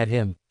looking at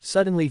him,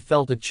 suddenly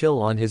felt a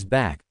chill on his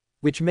back,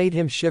 which made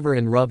him shiver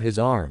and rub his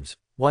arms,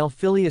 while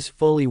Phileas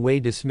Foley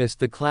dismissed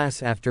the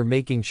class after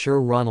making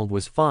sure Ronald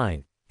was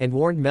fine, and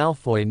warned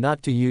Malfoy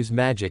not to use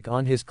magic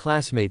on his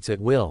classmates at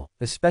will,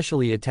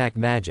 especially attack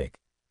magic.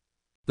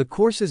 The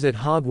courses at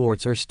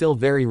Hogwarts are still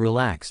very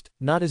relaxed,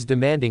 not as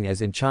demanding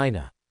as in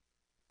China.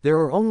 There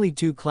are only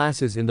 2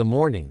 classes in the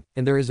morning,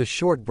 and there is a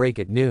short break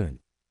at noon.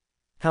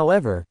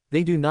 However,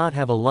 they do not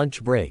have a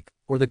lunch break,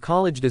 or the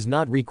college does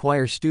not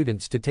require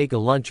students to take a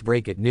lunch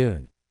break at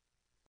noon.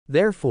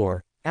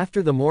 Therefore,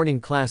 after the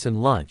morning class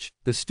and lunch,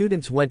 the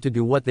students went to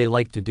do what they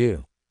liked to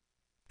do.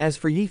 As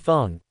for Yi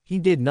Feng, he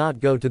did not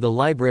go to the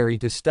library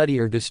to study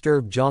or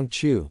disturb Zhang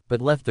Chu,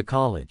 but left the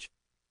college.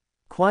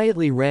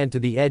 Quietly ran to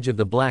the edge of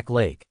the Black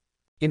Lake.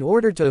 In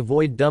order to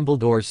avoid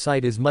Dumbledore's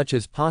sight as much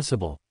as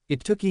possible,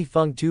 it took Yi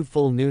Feng 2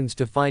 full noons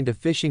to find a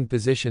fishing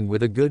position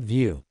with a good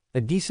view,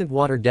 a decent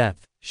water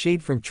depth,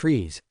 shade from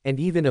trees, and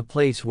even a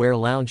place where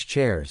lounge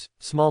chairs,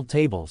 small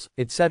tables,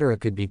 etc.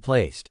 could be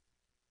placed.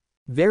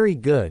 Very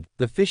good,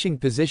 the fishing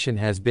position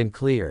has been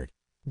cleared.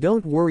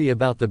 Don't worry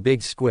about the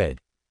big squid.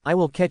 I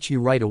will catch you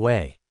right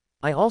away.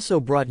 I also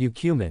brought you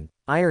cumin,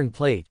 iron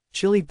plate,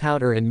 chili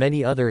powder and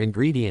many other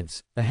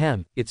ingredients.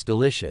 Ahem, it's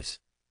delicious.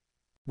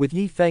 With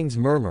Yi Feng's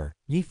murmur,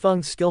 Yi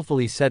Feng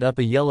skillfully set up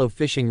a yellow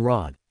fishing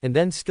rod, and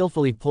then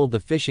skillfully pulled the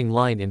fishing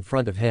line in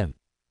front of him.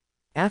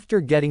 After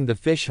getting the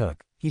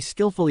fishhook, he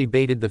skillfully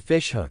baited the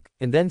fishhook,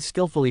 and then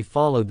skillfully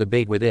followed the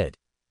bait with it.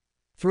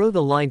 Throw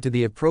the line to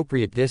the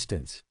appropriate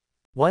distance.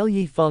 While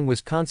Yi Feng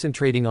was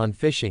concentrating on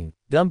fishing,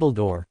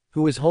 Dumbledore,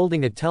 who was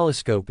holding a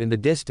telescope in the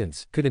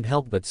distance, couldn't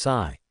help but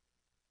sigh.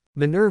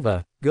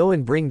 Minerva, go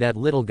and bring that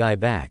little guy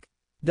back.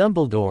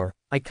 Dumbledore,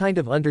 I kind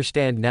of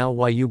understand now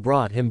why you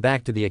brought him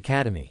back to the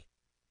academy.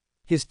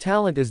 His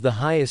talent is the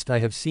highest I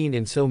have seen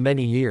in so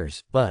many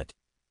years, but...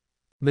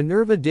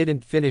 Minerva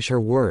didn't finish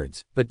her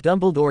words, but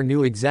Dumbledore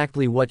knew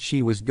exactly what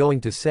she was going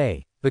to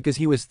say, because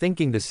he was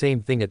thinking the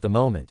same thing at the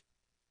moment.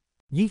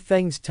 Yi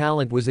Feng's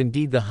talent was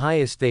indeed the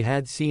highest they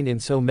had seen in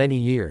so many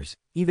years,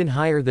 even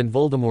higher than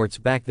Voldemort's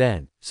back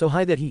then, so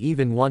high that he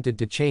even wanted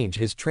to change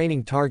his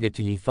training target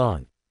to Yi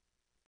Feng.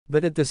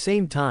 But at the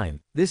same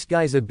time, this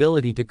guy's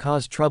ability to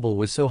cause trouble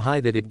was so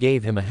high that it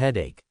gave him a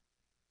headache.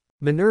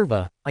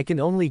 Minerva, I can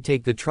only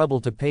take the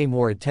trouble to pay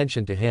more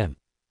attention to him.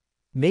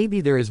 Maybe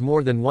there is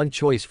more than one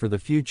choice for the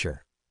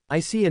future. I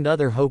see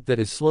another hope that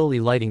is slowly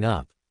lighting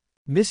up.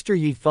 Mr.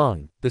 Yi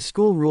Feng, the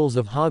school rules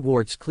of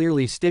Hogwarts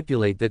clearly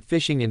stipulate that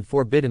fishing in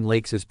forbidden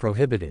lakes is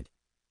prohibited.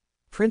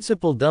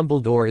 Principal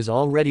Dumbledore is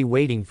already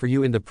waiting for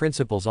you in the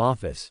principal's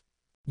office.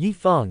 Yi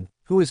Feng,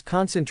 who was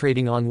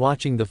concentrating on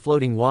watching the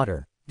floating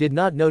water, did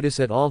not notice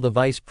at all the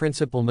vice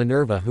principal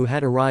Minerva who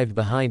had arrived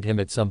behind him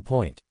at some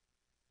point.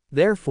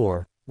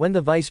 Therefore, when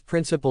the vice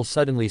principal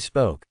suddenly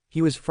spoke,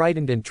 he was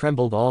frightened and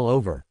trembled all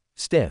over,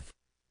 stiff.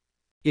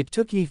 It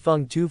took Yi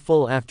Feng 2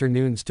 full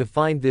afternoons to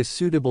find this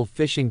suitable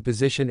fishing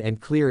position and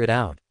clear it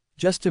out,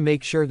 just to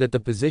make sure that the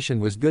position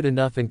was good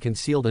enough and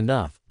concealed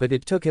enough, but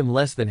it took him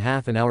less than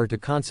half an hour to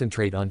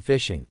concentrate on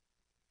fishing.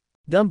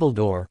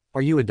 Dumbledore,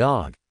 are you a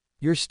dog?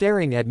 You're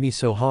staring at me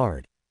so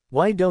hard.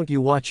 Why don't you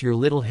watch your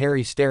little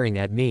Harry staring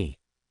at me?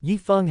 Yi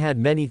Feng had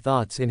many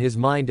thoughts in his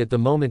mind at the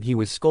moment he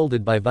was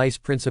scolded by Vice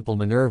Principal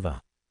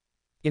Minerva.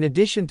 In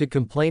addition to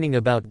complaining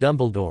about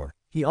Dumbledore,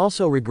 he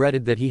also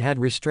regretted that he had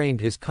restrained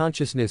his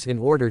consciousness in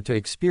order to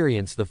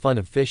experience the fun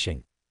of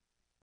fishing.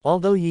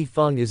 Although Yi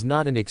Feng is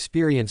not an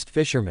experienced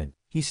fisherman,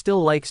 he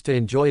still likes to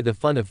enjoy the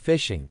fun of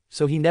fishing,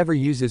 so he never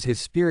uses his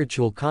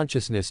spiritual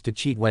consciousness to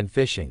cheat when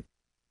fishing.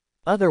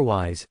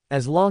 Otherwise,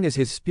 as long as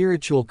his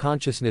spiritual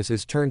consciousness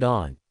is turned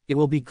on, it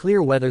will be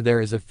clear whether there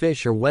is a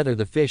fish or whether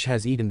the fish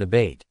has eaten the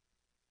bait.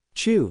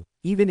 True,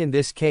 even in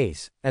this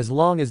case, as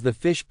long as the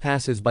fish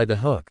passes by the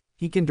hook,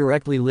 he can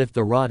directly lift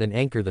the rod and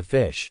anchor the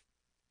fish.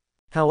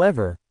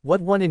 However,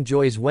 what one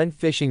enjoys when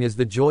fishing is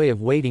the joy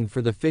of waiting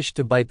for the fish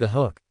to bite the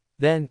hook,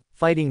 then,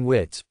 fighting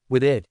wits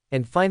with it,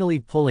 and finally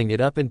pulling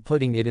it up and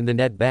putting it in the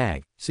net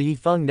bag, so Yi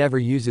Feng never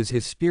uses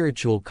his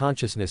spiritual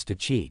consciousness to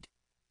cheat.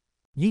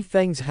 Yi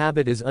Feng's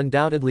habit is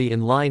undoubtedly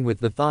in line with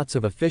the thoughts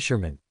of a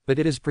fisherman, but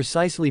it is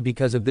precisely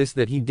because of this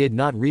that he did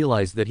not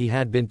realize that he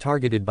had been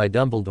targeted by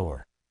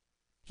Dumbledore.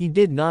 He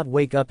did not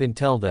wake up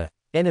until the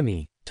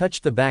enemy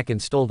touched the back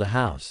and stole the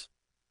house.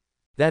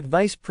 That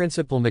Vice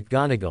Principal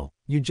McGonagall,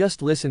 you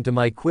just listen to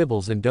my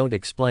quibbles and don't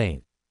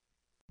explain.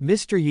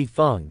 Mr. Yi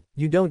Feng,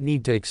 you don't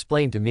need to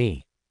explain to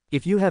me.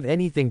 If you have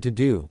anything to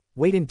do,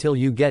 wait until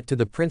you get to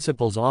the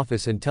principal's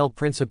office and tell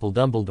Principal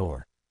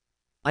Dumbledore.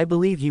 I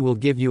believe he will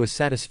give you a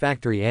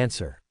satisfactory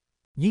answer.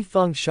 Yi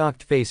Feng's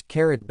shocked face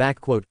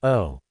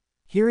 "Oh."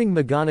 Hearing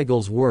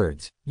McGonagall's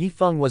words, Yi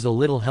Feng was a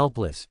little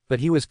helpless, but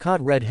he was caught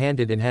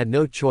red-handed and had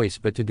no choice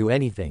but to do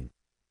anything.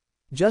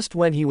 Just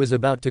when he was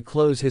about to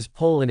close his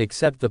pole and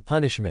accept the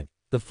punishment,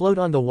 the float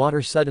on the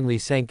water suddenly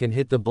sank and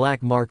hit the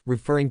black mark,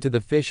 referring to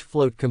the fish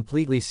float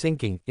completely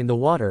sinking in the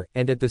water,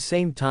 and at the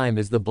same time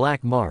as the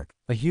black mark,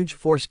 a huge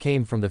force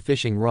came from the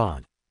fishing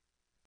rod.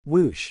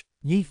 Whoosh!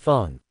 Yi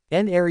Feng.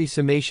 N airy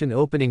summation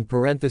opening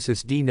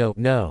parenthesis D note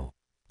no.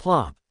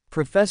 Plop.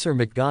 Professor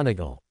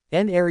McGonagall.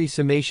 N airy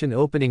summation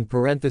opening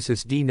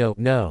parenthesis D note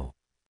no.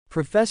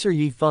 Professor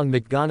Yi Feng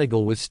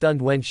McGonagall was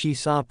stunned when she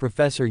saw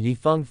Professor Yi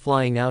Feng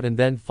flying out and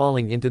then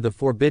falling into the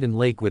Forbidden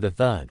Lake with a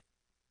thud.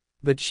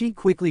 But she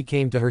quickly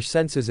came to her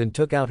senses and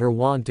took out her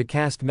wand to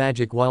cast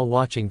magic while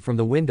watching from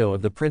the window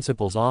of the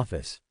principal's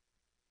office.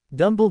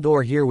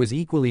 Dumbledore here was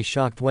equally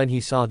shocked when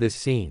he saw this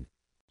scene.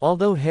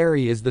 Although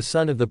Harry is the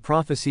son of the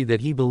prophecy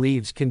that he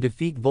believes can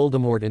defeat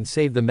Voldemort and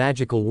save the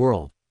magical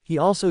world, he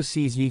also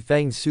sees Yi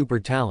Feng's super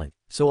talent,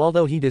 so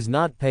although he does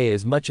not pay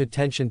as much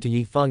attention to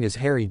Yi Feng as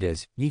Harry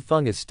does, Yi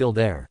Feng is still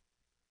there.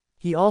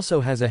 He also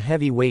has a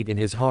heavy weight in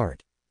his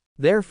heart.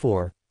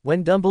 Therefore,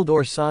 when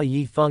Dumbledore saw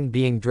Yi Feng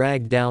being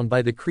dragged down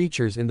by the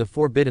creatures in the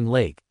Forbidden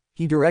Lake,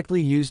 he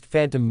directly used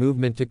phantom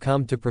movement to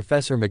come to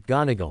Professor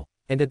McGonagall,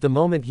 and at the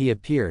moment he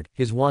appeared,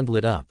 his wand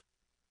lit up.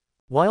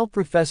 While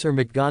Professor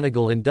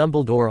McGonagall and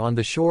Dumbledore on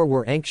the shore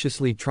were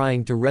anxiously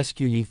trying to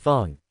rescue Yi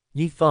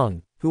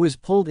Feng, who was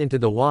pulled into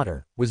the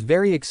water, was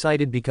very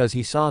excited because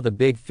he saw the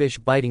big fish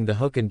biting the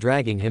hook and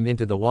dragging him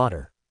into the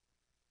water.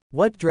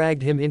 What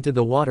dragged him into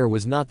the water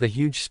was not the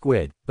huge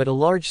squid, but a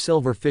large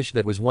silver fish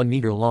that was 1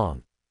 meter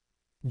long.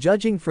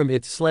 Judging from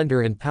its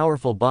slender and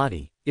powerful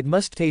body, it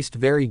must taste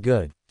very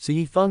good, so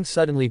Yi Feng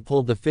suddenly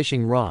pulled the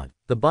fishing rod.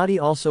 The body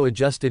also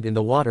adjusted in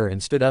the water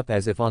and stood up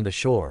as if on the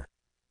shore.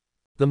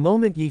 The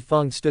moment Yi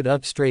Feng stood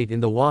up straight in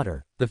the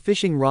water, the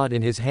fishing rod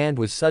in his hand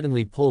was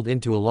suddenly pulled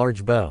into a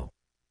large bow.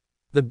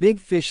 The big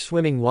fish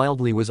swimming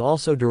wildly was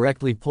also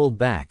directly pulled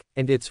back,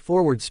 and its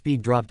forward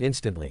speed dropped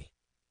instantly.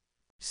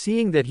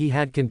 Seeing that he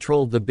had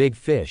controlled the big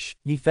fish,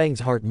 Yi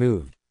Feng's heart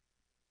moved.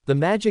 The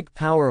magic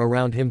power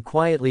around him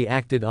quietly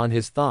acted on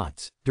his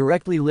thoughts,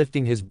 directly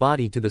lifting his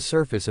body to the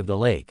surface of the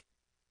lake.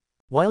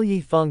 While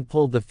Yi Feng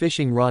pulled the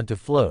fishing rod to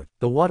float,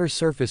 the water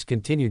surface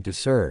continued to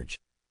surge.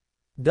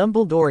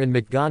 Dumbledore and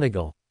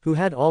McGonagall, who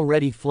had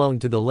already flown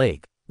to the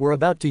lake, were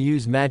about to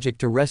use magic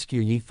to rescue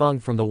Yi Feng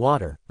from the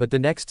water, but the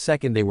next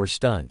second they were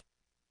stunned.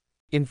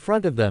 In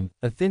front of them,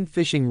 a thin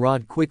fishing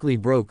rod quickly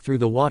broke through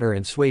the water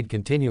and swayed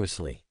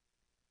continuously.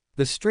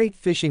 The straight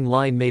fishing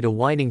line made a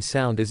whining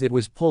sound as it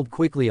was pulled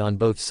quickly on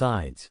both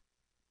sides.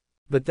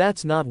 But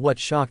that's not what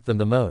shocked them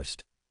the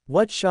most.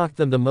 What shocked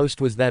them the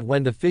most was that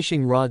when the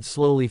fishing rod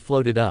slowly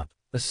floated up,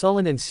 a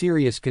sullen and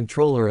serious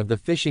controller of the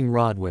fishing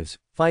rod was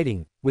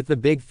fighting with the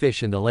big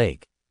fish in the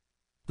lake.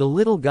 The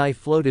little guy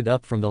floated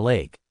up from the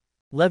lake.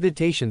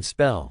 Levitation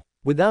spell.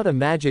 Without a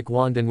magic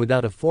wand and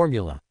without a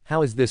formula,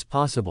 how is this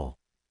possible?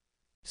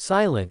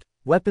 Silent,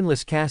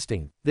 weaponless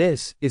casting.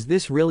 Is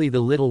this really the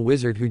little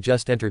wizard who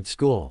just entered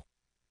school?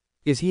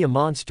 Is he a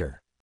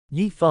monster?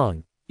 Yi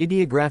Feng,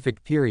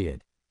 ideographic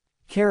period.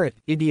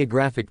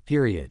 Ideographic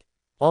period.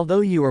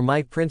 Although you are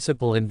my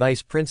principal and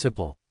vice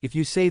principal, if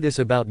you say this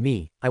about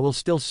me, I will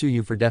still sue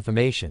you for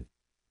defamation.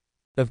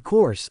 Of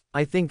course,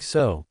 I think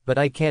so, but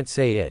I can't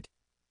say it.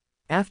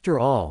 After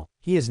all,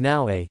 he is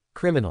now a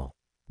criminal.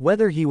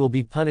 Whether he will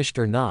be punished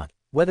or not,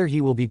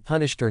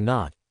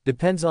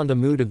 depends on the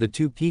mood of the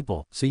two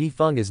people, so Yi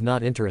Feng is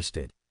not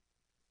interested.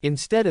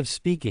 Instead of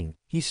speaking,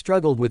 he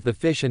struggled with the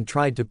fish and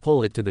tried to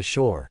pull it to the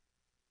shore.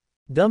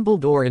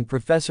 Dumbledore and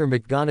Professor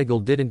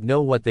McGonagall didn't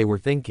know what they were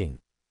thinking.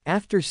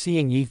 After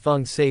seeing Yi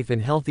Feng safe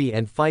and healthy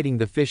and fighting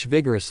the fish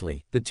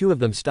vigorously, the two of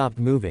them stopped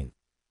moving.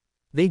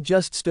 They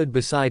just stood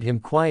beside him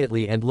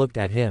quietly and looked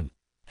at him.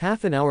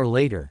 Half an hour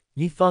later,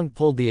 Yi Feng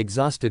pulled the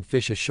exhausted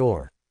fish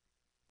ashore.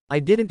 I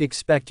didn't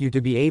expect you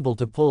to be able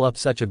to pull up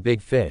such a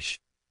big fish.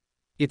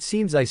 It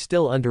seems I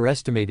still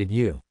underestimated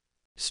you.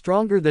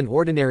 Stronger than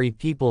ordinary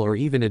people or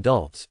even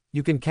adults,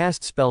 you can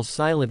cast spells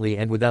silently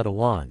and without a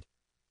wand.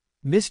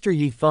 Mr.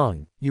 Yi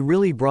Feng, you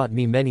really brought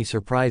me many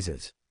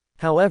surprises.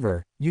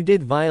 However, you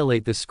did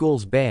violate the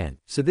school's ban,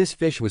 so this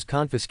fish was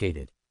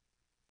confiscated.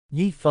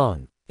 Yi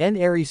Feng. N.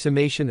 Airy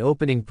summation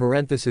opening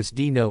parenthesis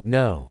D. Note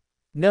no.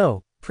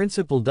 No,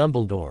 Principal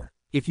Dumbledore.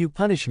 If you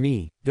punish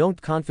me,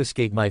 don't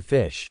confiscate my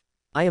fish.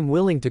 I am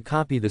willing to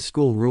copy the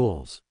school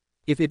rules.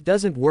 If it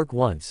doesn't work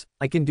once,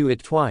 I can do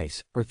it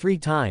twice, or 3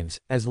 times,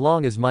 as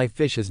long as my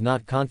fish is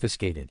not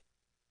confiscated.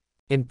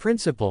 In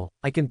principle,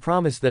 I can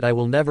promise that I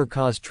will never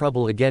cause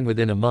trouble again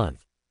within a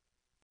month.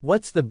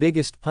 What's the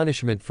biggest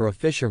punishment for a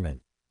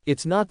fisherman?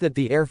 It's not that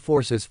the Air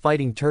Force is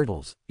fighting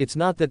turtles, it's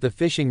not that the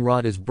fishing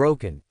rod is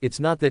broken, it's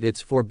not that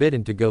it's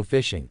forbidden to go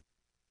fishing.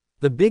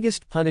 The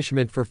biggest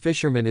punishment for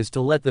fishermen is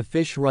to let the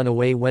fish run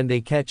away when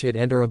they catch it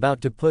and are about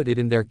to put it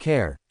in their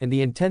care, and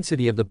the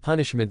intensity of the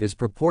punishment is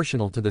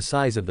proportional to the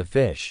size of the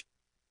fish.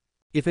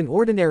 If an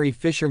ordinary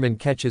fisherman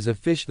catches a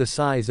fish the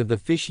size of the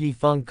fish Yi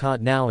Feng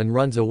caught now and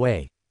runs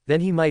away,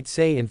 then he might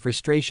say in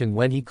frustration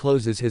when he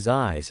closes his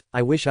eyes,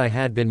 "I wish I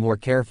had been more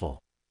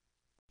careful."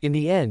 In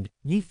the end,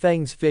 Yi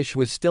Feng's fish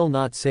was still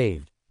not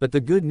saved, but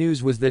the good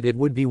news was that it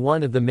would be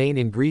one of the main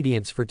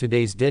ingredients for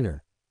today's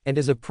dinner. And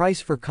as a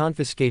price for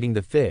confiscating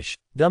the fish,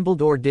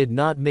 Dumbledore did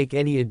not make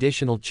any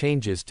additional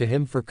changes to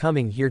him for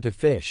coming here to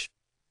fish.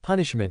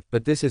 Punishment,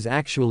 but this is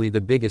actually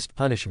the biggest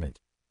punishment.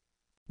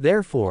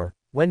 Therefore,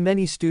 when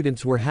many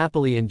students were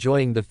happily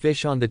enjoying the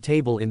fish on the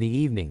table in the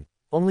evening,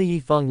 only Yi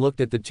Feng looked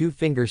at the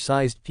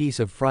 2-finger-sized piece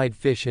of fried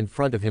fish in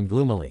front of him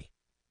gloomily.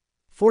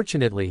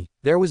 Fortunately,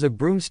 there was a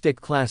broomstick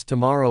class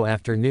tomorrow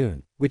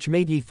afternoon, which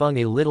made Yi Feng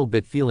a little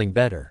bit feeling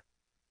better.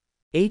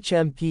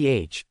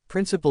 HMPH,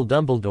 Principal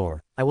Dumbledore,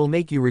 I will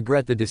make you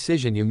regret the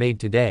decision you made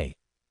today.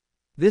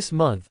 This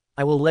month,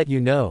 I will let you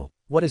know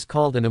what is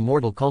called an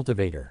immortal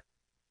cultivator.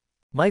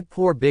 My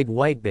poor big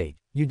whitebait,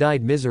 you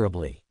died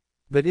miserably.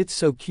 But it's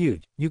so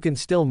cute, you can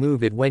still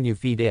move it when you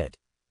feed it.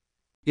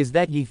 Is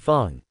that Yi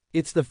Feng?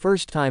 It's the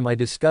first time I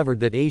discovered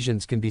that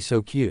Asians can be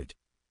so cute.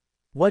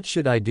 What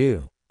should I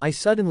do? I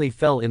suddenly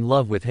fell in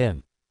love with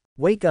him.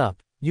 Wake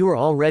up, you are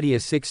already a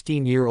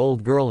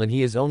 16-year-old girl and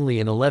he is only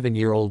an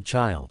 11-year-old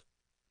child.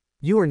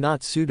 You are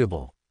not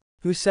suitable.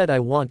 Who said I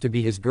want to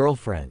be his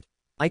girlfriend?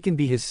 I can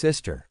be his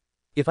sister.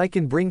 If I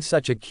can bring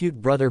such a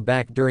cute brother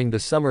back during the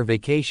summer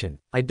vacation,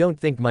 I don't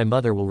think my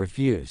mother will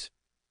refuse.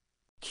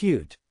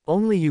 Cute.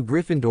 Only you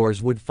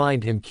Gryffindors would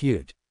find him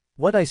cute.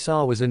 What I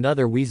saw was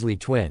another Weasley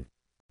twin.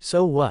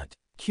 So what?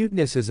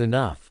 Cuteness is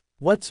enough.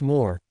 What's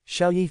more,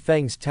 Xiao Yi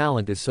Feng's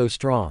talent is so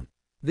strong.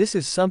 This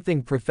is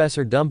something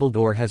Professor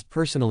Dumbledore has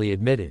personally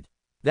admitted.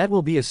 That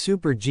will be a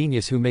super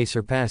genius who may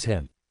surpass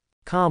him.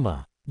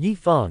 Yi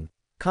Feng,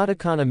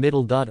 katakana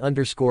middle dot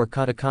underscore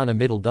katakana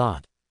middle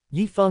dot.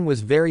 Yi Feng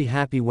was very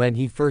happy when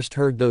he first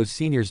heard those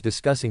seniors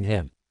discussing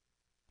him.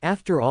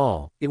 After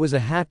all, it was a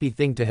happy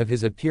thing to have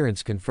his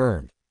appearance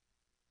confirmed.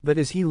 But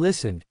as he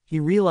listened, he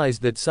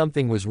realized that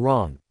something was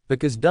wrong,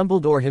 because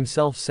Dumbledore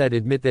himself said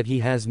admit that he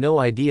has no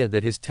idea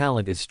that his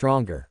talent is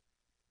stronger.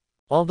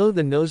 Although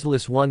the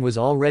noseless one was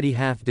already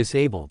half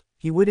disabled,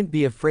 he wouldn't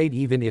be afraid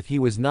even if he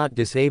was not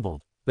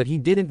disabled, but he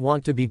didn't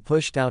want to be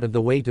pushed out of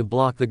the way to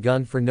block the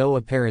gun for no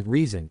apparent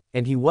reason,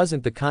 and he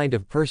wasn't the kind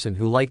of person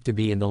who liked to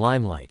be in the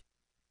limelight.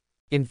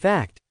 In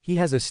fact, he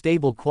has a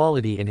stable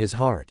quality in his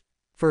heart.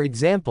 For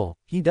example,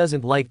 he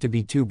doesn't like to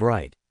be too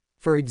bright.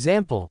 For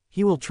example,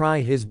 he will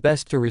try his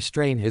best to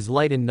restrain his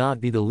light and not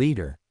be the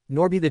leader,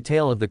 nor be the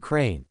tail of the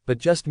crane, but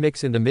just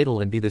mix in the middle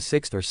and be the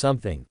sixth or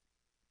something.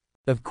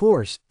 Of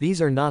course,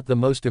 these are not the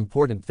most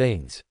important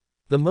things.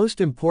 The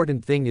most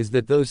important thing is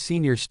that those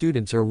senior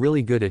students are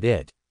really good at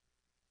it.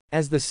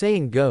 As the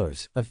saying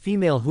goes, a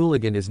female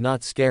hooligan is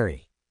not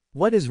scary.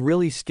 What is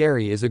really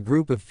scary is a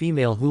group of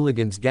female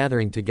hooligans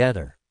gathering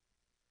together.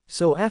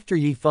 So after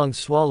Yi Feng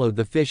swallowed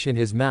the fish in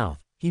his mouth,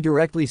 he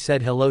directly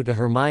said hello to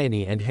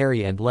Hermione and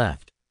Harry and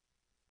left.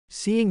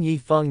 Seeing Yi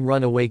Feng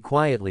run away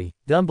quietly,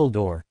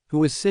 Dumbledore, who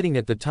was sitting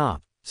at the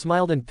top,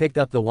 smiled and picked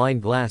up the wine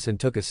glass and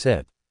took a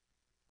sip.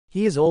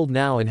 He is old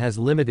now and has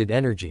limited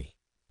energy.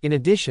 In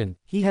addition,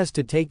 he has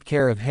to take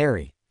care of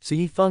Harry, so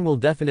Yi Feng will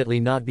definitely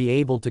not be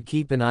able to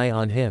keep an eye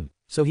on him,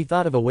 so he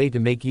thought of a way to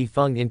make Yi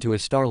Feng into a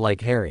star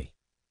like Harry.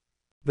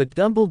 But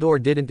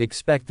Dumbledore didn't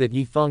expect that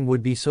Yi Feng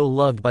would be so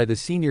loved by the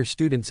senior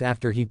students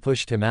after he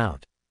pushed him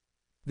out.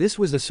 This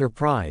was a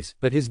surprise,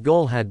 but his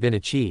goal had been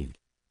achieved.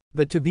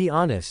 But to be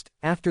honest,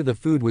 after the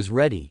food was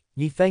ready,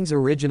 Yi Feng's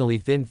originally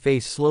thin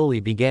face slowly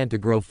began to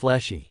grow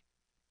fleshy.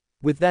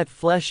 With that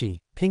fleshy,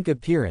 pink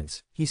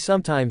appearance, he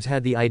sometimes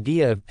had the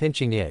idea of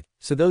pinching it,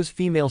 so those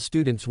female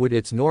students would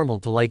it's normal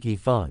to like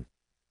Yifeng.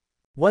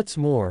 What's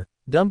more,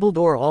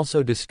 Dumbledore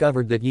also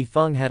discovered that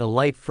Yifeng had a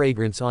light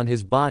fragrance on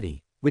his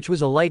body, which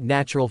was a light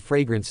natural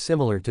fragrance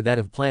similar to that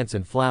of plants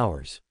and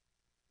flowers.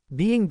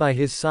 Being by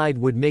his side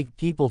would make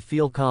people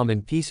feel calm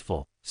and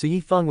peaceful, so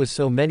Yifeng was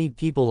so many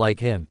people like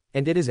him,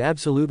 and it is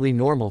absolutely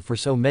normal for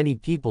so many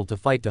people to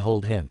fight to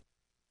hold him.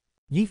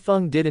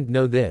 Yifeng didn't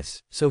know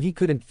this, so he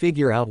couldn't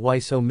figure out why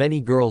so many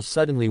girls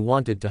suddenly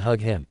wanted to hug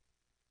him.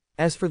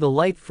 As for the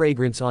light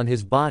fragrance on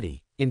his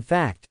body, in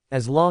fact,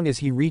 as long as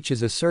he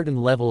reaches a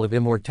certain level of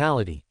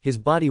immortality, his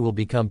body will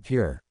become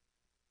pure.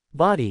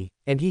 Body,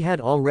 and he had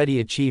already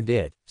achieved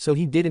it, so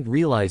he didn't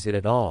realize it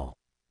at all.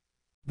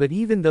 But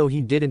even though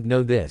he didn't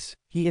know this,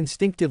 he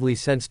instinctively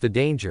sensed the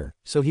danger,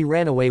 so he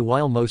ran away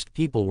while most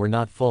people were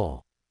not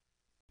full.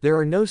 There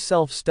are no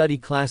self-study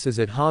classes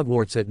at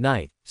Hogwarts at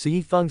night, so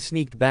Yifeng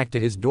sneaked back to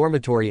his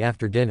dormitory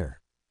after dinner.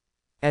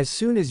 As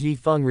soon as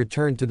Yifeng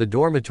returned to the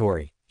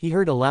dormitory, he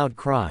heard a loud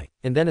cry,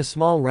 and then a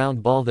small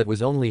round ball that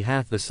was only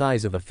half the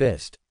size of a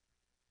fist.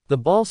 The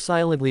ball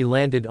silently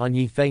landed on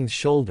Yifeng's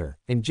shoulder,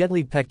 and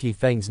gently pecked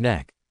Yifeng's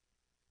neck.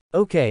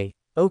 Okay,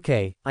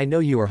 I know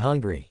you are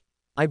hungry.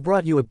 I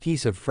brought you a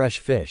piece of fresh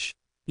fish.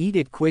 Eat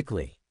it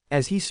quickly.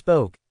 As he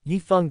spoke,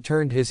 Yifeng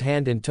turned his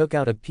hand and took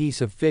out a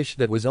piece of fish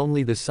that was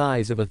only the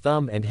size of a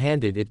thumb and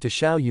handed it to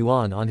Xiao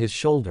Yuan on his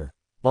shoulder.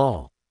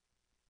 Ball.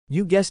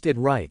 You guessed it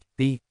right,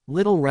 the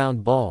little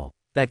round ball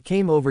that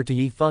came over to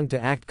Yifeng to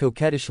act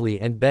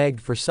coquettishly and begged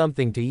for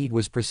something to eat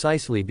was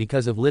precisely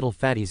because of little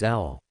Fatty's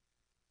owl.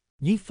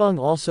 Yifeng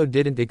also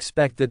didn't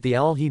expect that the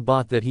owl he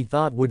bought that he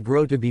thought would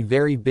grow to be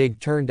very big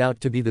turned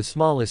out to be the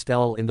smallest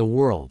owl in the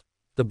world.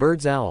 The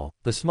bird's owl,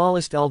 the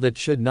smallest owl that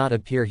should not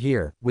appear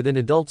here, with an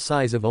adult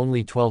size of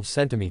only 12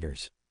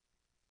 centimeters.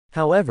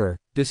 However,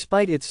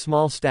 despite its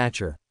small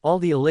stature, all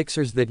the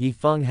elixirs that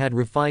Yifeng had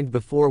refined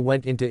before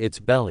went into its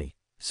belly,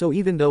 so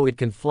even though it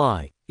can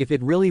fly, if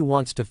it really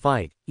wants to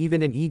fight,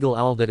 even an eagle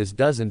owl that is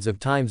dozens of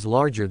times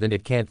larger than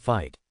it can't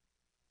fight.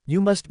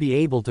 You must be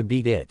able to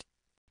beat it.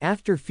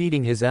 After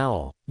feeding his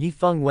owl,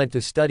 Yifeng went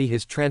to study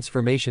his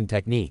transformation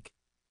technique.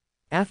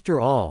 After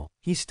all,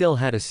 he still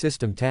had a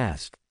system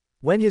task.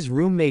 When his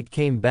roommate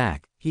came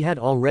back, he had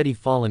already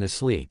fallen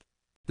asleep.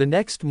 The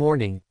next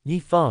morning,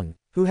 Yifeng,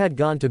 who had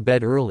gone to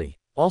bed early,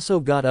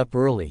 also got up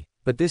early,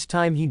 but this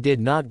time he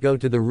did not go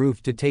to the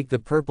roof to take the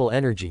purple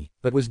energy,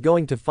 but was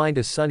going to find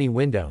a sunny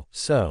window,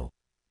 so.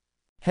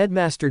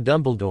 Headmaster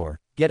Dumbledore,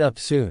 get up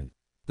soon.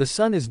 The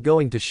sun is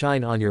going to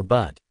shine on your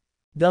butt.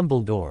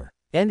 Dumbledore.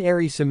 N.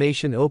 Airy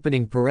summation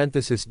opening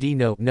parenthesis D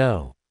note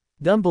no.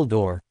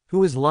 Dumbledore, who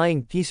was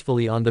lying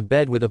peacefully on the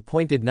bed with a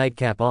pointed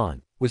nightcap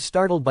on, was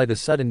startled by the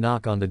sudden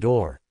knock on the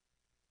door.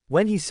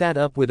 When he sat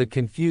up with a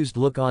confused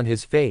look on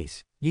his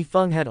face,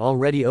 Yifeng had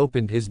already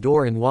opened his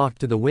door and walked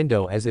to the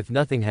window as if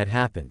nothing had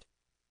happened.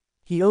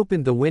 He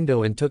opened the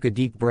window and took a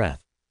deep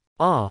breath.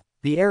 Ah,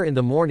 the air in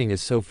the morning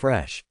is so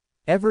fresh.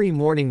 Every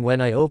morning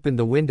when I open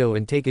the window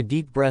and take a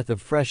deep breath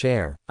of fresh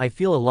air, I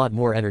feel a lot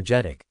more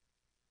energetic.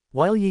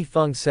 While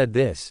Yifeng said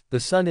this, the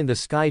sun in the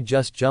sky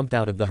just jumped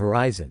out of the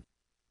horizon.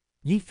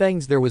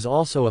 Yifeng's there was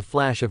also a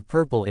flash of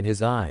purple in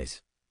his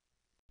eyes.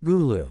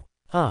 Gulu.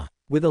 Huh.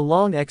 With a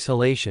long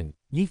exhalation,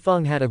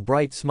 Yifeng had a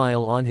bright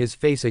smile on his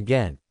face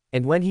again,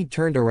 and when he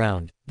turned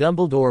around,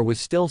 Dumbledore was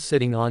still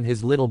sitting on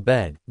his little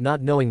bed,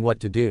 not knowing what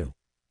to do.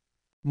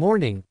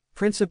 Morning,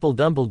 Principal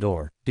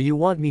Dumbledore, do you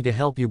want me to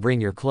help you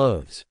bring your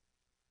clothes?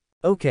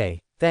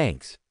 Okay,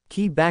 thanks.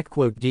 Key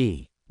backquote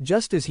D.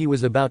 Just as he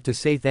was about to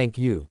say thank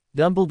you,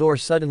 Dumbledore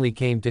suddenly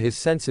came to his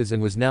senses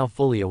and was now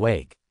fully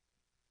awake.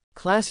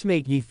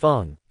 Classmate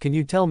Yifeng, can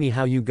you tell me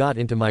how you got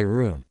into my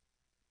room?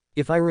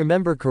 If I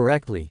remember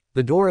correctly,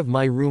 the door of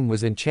my room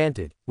was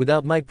enchanted,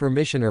 without my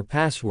permission or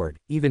password,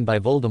 even by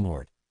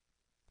Voldemort.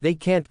 They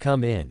can't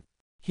come in.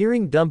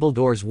 Hearing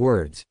Dumbledore's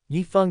words,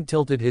 Yifeng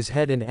tilted his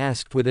head and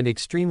asked with an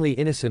extremely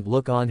innocent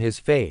look on his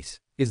face,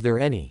 is there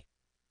any?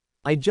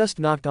 I just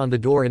knocked on the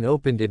door and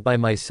opened it by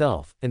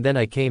myself, and then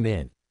I came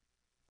in.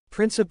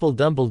 Principal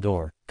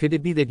Dumbledore, could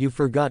it be that you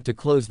forgot to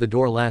close the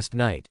door last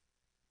night?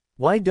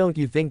 Why don't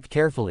you think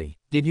carefully?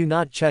 Did you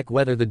not check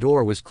whether the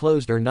door was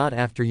closed or not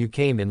after you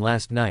came in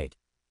last night?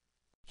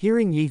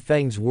 Hearing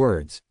Yifeng's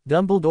words,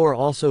 Dumbledore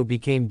also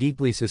became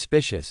deeply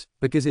suspicious,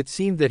 because it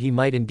seemed that he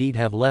might indeed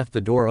have left the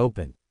door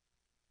open.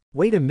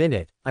 Wait a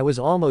minute, I was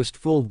almost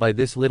fooled by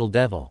this little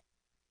devil.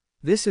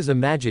 This is a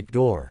magic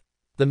door.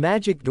 The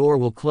magic door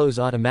will close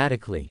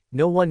automatically,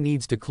 no one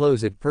needs to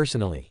close it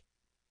personally.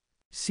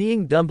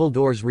 Seeing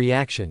Dumbledore's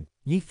reaction,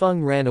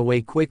 Yifeng ran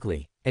away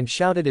quickly, and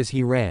shouted as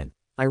he ran,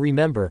 I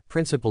remember,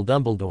 Principal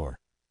Dumbledore.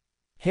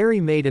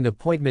 Harry made an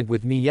appointment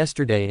with me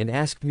yesterday and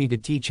asked me to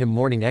teach him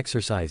morning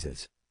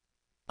exercises.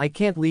 I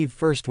can't leave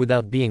first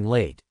without being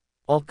late.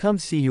 I'll come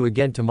see you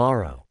again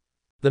tomorrow.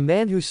 The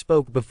man who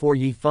spoke before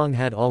Yifeng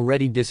had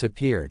already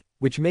disappeared,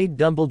 which made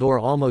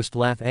Dumbledore almost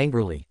laugh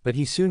angrily, but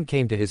he soon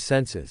came to his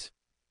senses.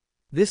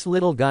 This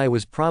little guy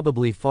was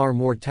probably far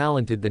more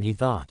talented than he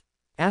thought.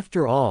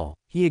 After all,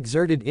 he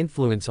exerted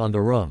influence on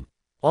the room.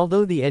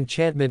 Although the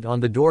enchantment on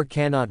the door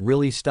cannot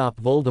really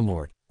stop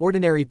Voldemort,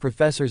 ordinary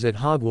professors at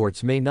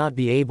Hogwarts may not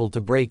be able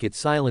to break it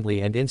silently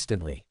and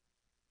instantly.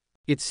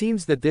 It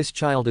seems that this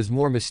child is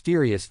more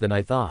mysterious than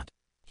I thought.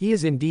 He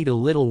is indeed a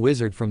little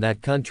wizard from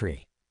that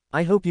country.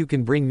 I hope you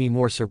can bring me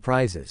more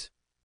surprises.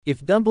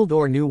 If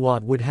Dumbledore knew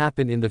what would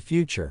happen in the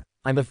future,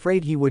 I'm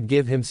afraid he would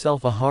give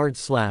himself a hard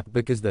slap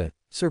because the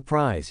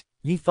surprise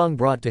Yifeng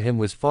brought to him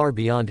was far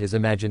beyond his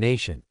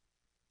imagination.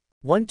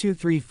 1 2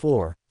 3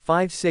 4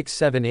 5 6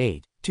 7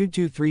 8 2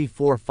 2 3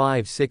 4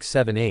 5 6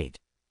 7 8.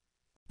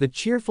 The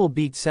cheerful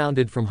beat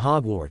sounded from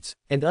Hogwarts,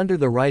 and under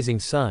the rising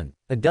sun,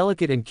 a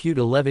delicate and cute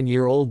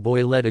 11-year-old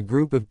boy led a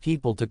group of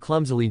people to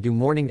clumsily do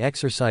morning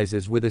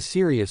exercises with a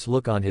serious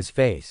look on his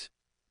face.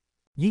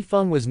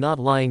 Yifeng was not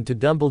lying to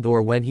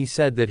Dumbledore when he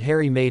said that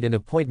Harry made an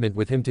appointment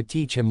with him to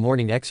teach him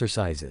morning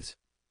exercises.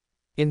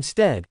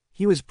 Instead,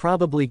 he was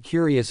probably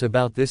curious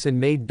about this and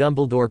made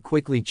Dumbledore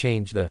quickly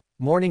change the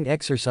morning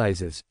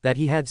exercises that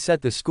he had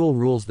set the school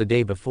rules the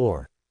day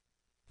before.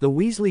 The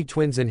Weasley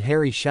twins and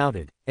Harry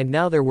shouted, and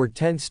now there were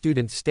 10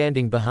 students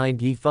standing behind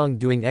Yifeng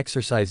doing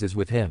exercises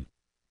with him.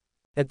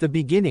 At the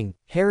beginning,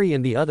 Harry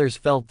and the others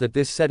felt that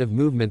this set of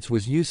movements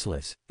was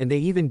useless, and they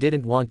even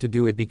didn't want to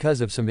do it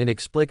because of some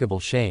inexplicable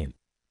shame.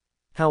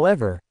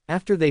 However,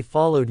 after they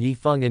followed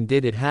Yifeng and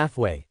did it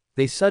halfway,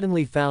 they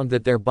suddenly found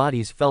that their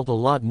bodies felt a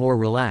lot more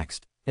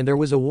relaxed, and there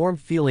was a warm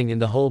feeling in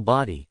the whole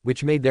body,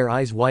 which made their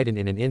eyes widen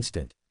in an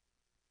instant.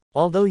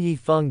 Although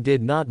Yifeng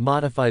did not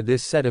modify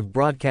this set of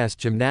broadcast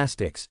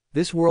gymnastics,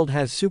 this world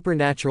has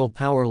supernatural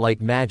power like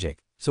magic,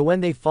 so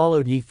when they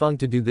followed Yifeng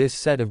to do this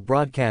set of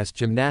broadcast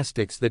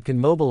gymnastics that can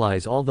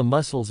mobilize all the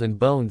muscles and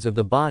bones of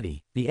the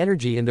body, the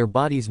energy in their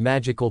body's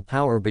magical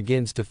power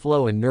begins to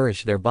flow and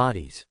nourish their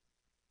bodies.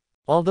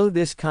 Although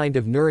this kind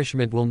of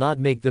nourishment will not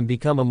make them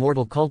become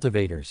immortal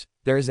cultivators,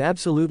 there is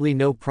absolutely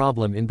no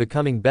problem in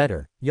becoming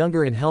better,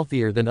 younger and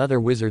healthier than other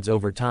wizards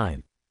over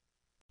time.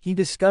 He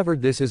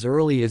discovered this as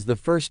early as the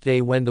first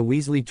day when the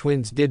Weasley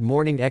twins did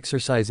morning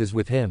exercises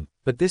with him,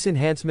 but this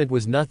enhancement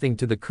was nothing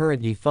to the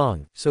current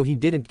Yifeng, so he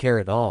didn't care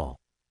at all.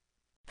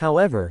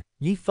 However,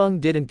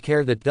 Yifeng didn't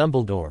care that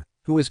Dumbledore,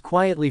 who was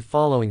quietly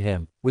following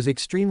him, was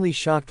extremely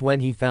shocked when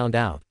he found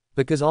out,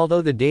 because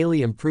although the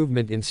daily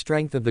improvement in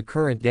strength of the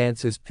current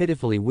dance is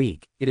pitifully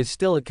weak, it is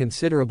still a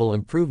considerable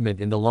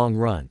improvement in the long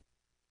run.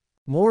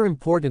 More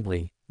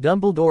importantly,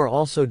 Dumbledore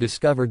also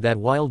discovered that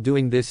while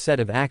doing this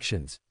set of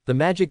actions, the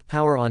magic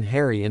power on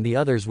Harry and the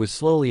others was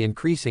slowly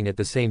increasing at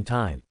the same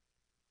time.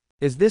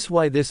 Is this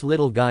why this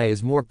little guy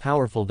is more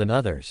powerful than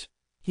others?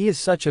 He is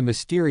such a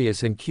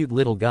mysterious and cute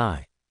little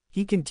guy.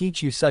 He can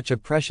teach you such a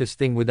precious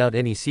thing without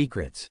any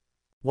secrets.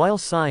 While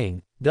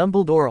sighing,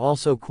 Dumbledore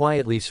also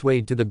quietly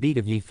swayed to the beat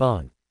of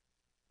Yifeng.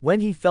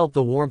 When he felt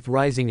the warmth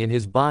rising in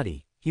his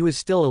body, he was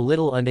still a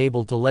little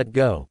unable to let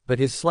go, but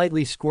his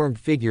slightly squirmed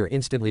figure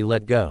instantly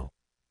let go.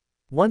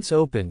 Once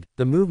opened,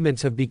 the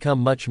movements have become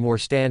much more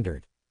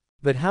standard.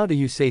 But how do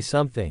you say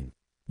something?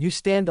 You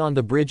stand on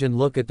the bridge and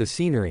look at the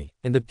scenery,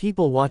 and the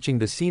people watching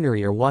the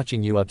scenery are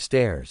watching you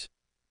upstairs.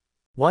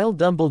 While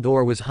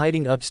Dumbledore was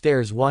hiding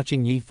upstairs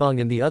watching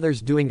Yifeng and the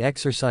others doing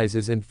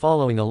exercises and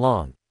following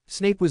along,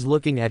 Snape was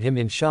looking at him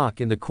in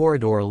shock in the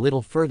corridor a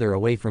little further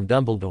away from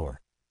Dumbledore.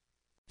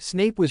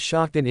 Snape was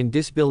shocked and in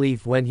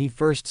disbelief when he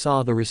first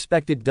saw the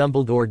respected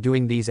Dumbledore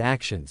doing these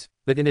actions,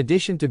 but in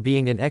addition to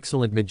being an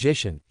excellent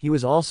magician, he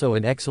was also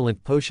an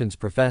excellent potions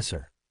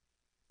professor.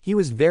 He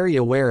was very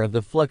aware of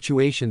the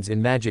fluctuations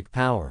in magic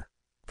power.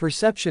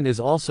 Perception is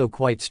also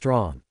quite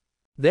strong.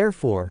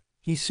 Therefore,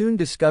 he soon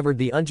discovered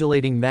the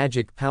undulating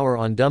magic power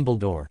on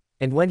Dumbledore,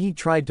 and when he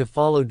tried to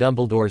follow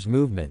Dumbledore's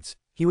movements,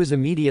 he was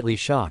immediately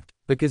shocked,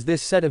 because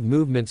this set of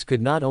movements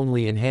could not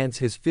only enhance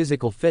his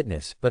physical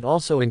fitness but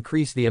also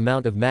increase the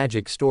amount of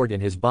magic stored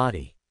in his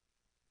body.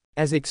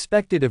 As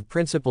expected of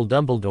Principal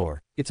Dumbledore,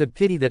 it's a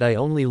pity that I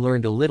only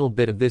learned a little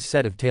bit of this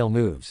set of tail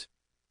moves.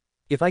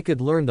 If I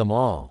could learn them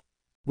all.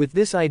 With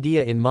this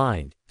idea in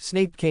mind,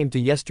 Snape came to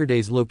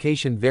yesterday's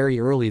location very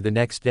early the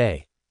next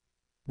day.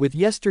 With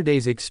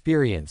yesterday's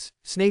experience,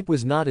 Snape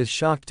was not as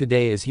shocked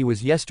today as he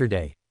was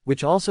yesterday,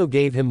 which also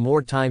gave him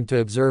more time to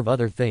observe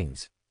other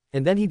things.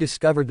 And then he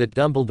discovered that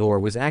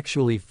Dumbledore was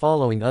actually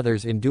following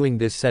others in doing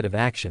this set of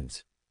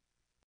actions.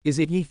 Is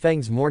it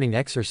Yifeng's morning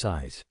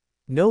exercise?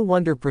 No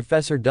wonder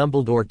Professor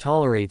Dumbledore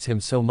tolerates him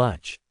so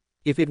much.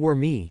 If it were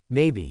me,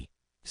 maybe.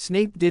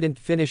 Snape didn't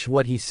finish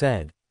what he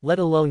said, let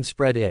alone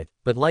spread it,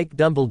 but like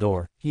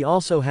Dumbledore, he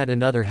also had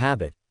another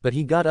habit, but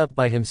he got up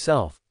by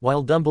himself,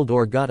 while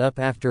Dumbledore got up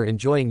after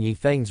enjoying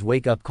Yifeng's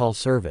wake-up call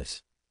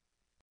service.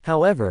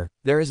 However,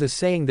 there is a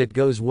saying that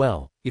goes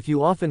well, if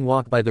you often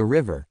walk by the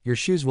river, your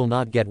shoes will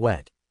not get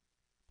wet.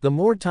 The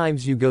more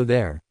times you go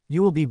there,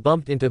 you will be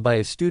bumped into by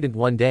a student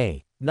one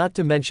day, not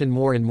to mention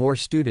more and more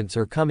students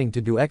are coming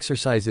to do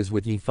exercises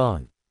with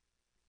Yifeng.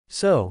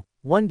 So,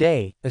 one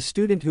day, a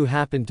student who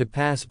happened to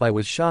pass by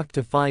was shocked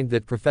to find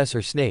that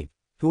Professor Snape,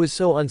 who was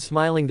so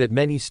unsmiling that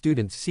many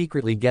students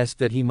secretly guessed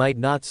that he might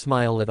not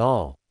smile at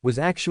all, was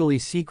actually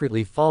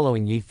secretly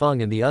following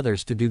Yifeng and the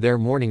others to do their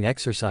morning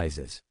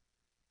exercises.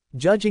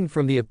 Judging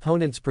from the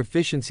opponent's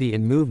proficiency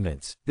in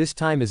movements, this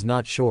time is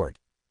not short.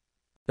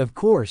 Of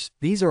course,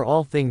 these are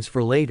all things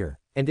for later,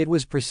 and it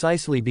was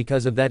precisely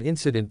because of that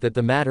incident that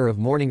the matter of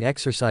morning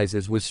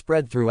exercises was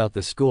spread throughout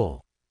the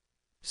school.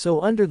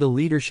 So under the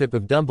leadership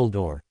of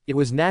Dumbledore, it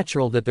was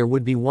natural that there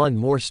would be one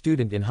more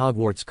student in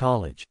Hogwarts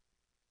College.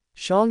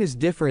 Shang is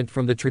different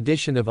from the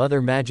tradition of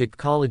other magic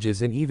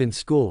colleges and even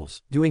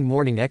schools, doing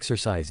morning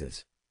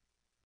exercises.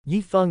 Yi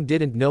Feng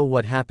didn't know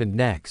what happened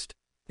next.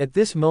 At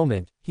this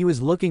moment, he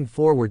was looking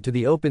forward to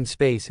the open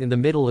space in the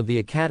middle of the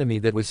academy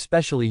that was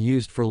specially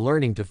used for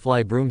learning to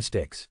fly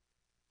broomsticks.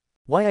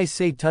 Why I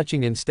say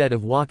touching instead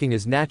of walking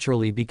is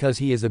naturally because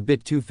he is a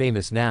bit too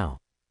famous now.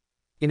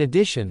 In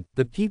addition,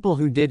 the people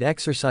who did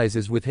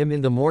exercises with him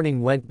in the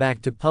morning went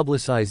back to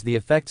publicize the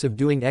effects of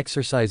doing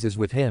exercises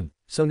with him,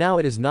 so now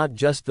it is not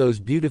just those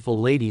beautiful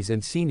ladies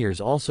and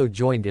seniors also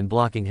joined in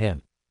blocking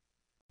him.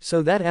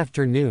 So that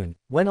afternoon,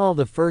 when all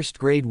the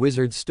first-grade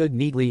wizards stood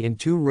neatly in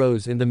 2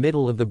 rows in the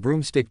middle of the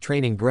broomstick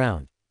training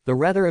ground, the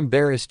rather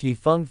embarrassed Yi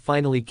Feng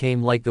finally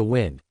came like the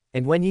wind,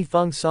 and when Yi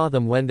Feng saw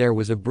them when there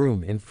was a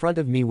broom in front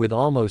of me with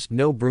almost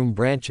no broom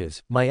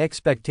branches, my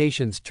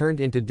expectations turned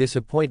into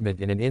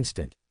disappointment in an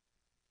instant.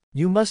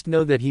 You must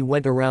know that he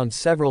went around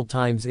several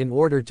times in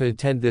order to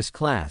attend this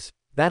class,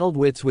 battled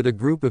wits with a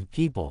group of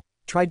people,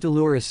 tried to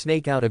lure a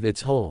snake out of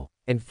its hole,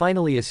 and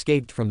finally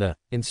escaped from the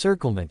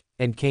encirclement,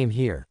 and came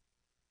here.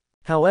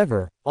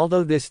 However,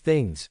 although this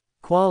thing's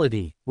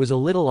quality was a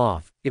little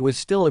off, it was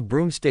still a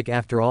broomstick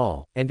after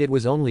all, and it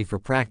was only for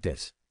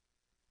practice.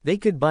 They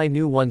could buy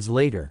new ones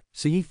later,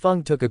 so Yi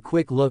Feng took a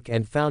quick look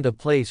and found a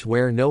place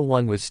where no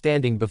one was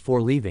standing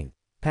before leaving,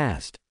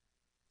 past.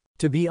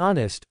 To be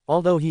honest,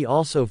 although he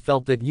also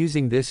felt that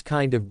using this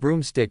kind of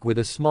broomstick with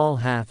a small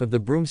half of the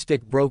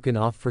broomstick broken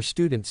off for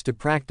students to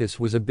practice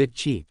was a bit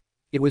cheap,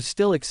 it was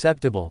still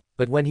acceptable,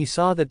 but when he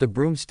saw that the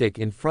broomstick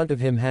in front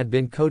of him had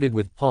been coated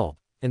with pulp,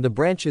 and the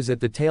branches at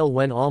the tail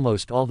when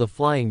almost all the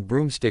flying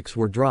broomsticks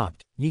were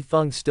dropped, Yi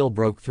Feng still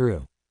broke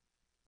through.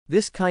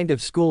 This kind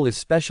of school is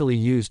specially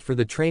used for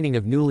the training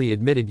of newly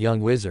admitted young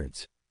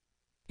wizards.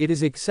 It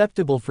is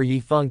acceptable for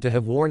Yi Feng to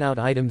have worn out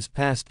items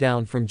passed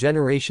down from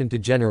generation to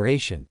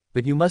generation,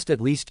 but you must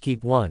at least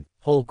keep one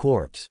whole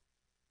corpse.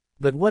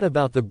 But what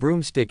about the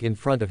broomstick in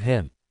front of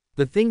him?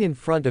 The thing in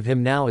front of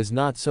him now is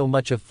not so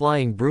much a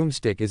flying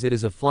broomstick as it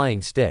is a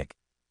flying stick.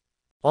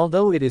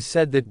 Although it is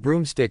said that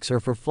broomsticks are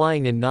for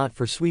flying and not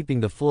for sweeping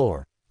the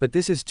floor, but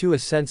this is to a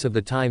sense of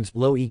the times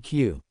low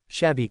EQ,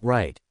 shabby,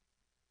 right?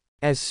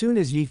 As soon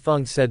as Yi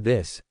Feng said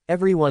this,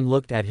 everyone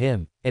looked at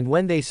him, and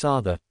when they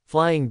saw the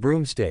flying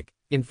broomstick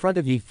in front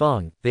of Yi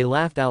Feng, they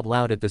laughed out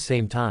loud at the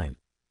same time.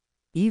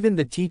 Even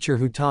the teacher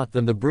who taught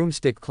them the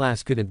broomstick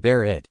class couldn't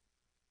bear it.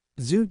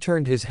 Zhu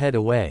turned his head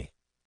away.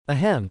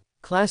 Ahem,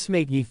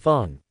 classmate Yi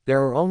Feng,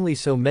 there are only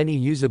so many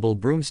usable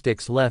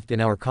broomsticks left in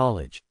our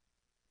college.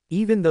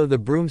 Even though the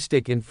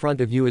broomstick in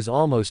front of you is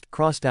almost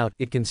crossed out,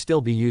 it can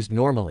still be used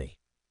normally.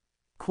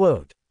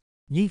 Quote.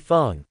 Yi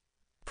Feng.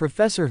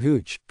 Professor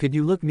Hooch, could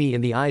you look me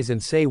in the eyes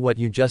and say what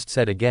you just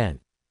said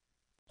again?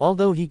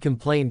 Although he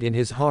complained in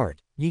his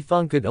heart, Yi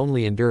Feng could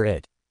only endure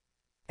it.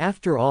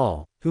 After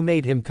all, who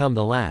made him come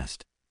the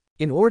last?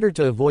 In order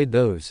to avoid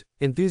those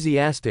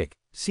enthusiastic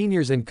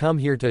seniors and come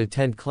here to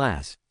attend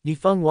class, Yi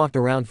Feng walked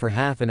around for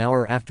half an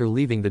hour after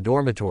leaving the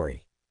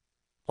dormitory.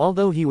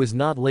 Although he was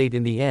not late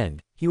in the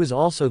end, he was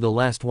also the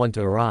last one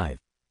to arrive.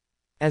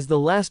 As the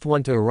last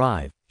one to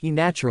arrive, he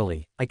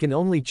naturally, I can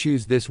only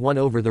choose this one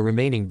over the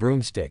remaining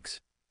broomsticks.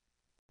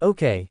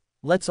 Okay,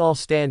 let's all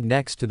stand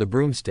next to the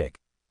broomstick.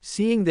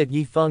 Seeing that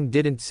Yi Feng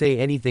didn't say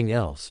anything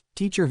else,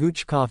 Teacher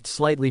Hooch coughed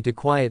slightly to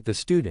quiet the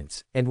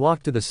students, and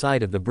walked to the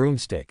side of the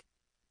broomstick.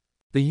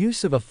 The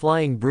use of a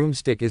flying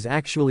broomstick is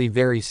actually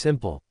very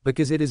simple,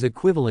 because it is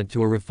equivalent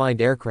to a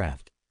refined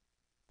aircraft.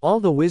 All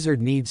the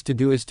wizard needs to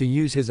do is to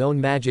use his own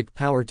magic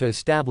power to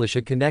establish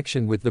a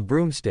connection with the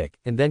broomstick,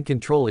 and then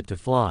control it to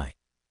fly.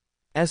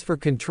 As for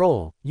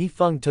control, Yi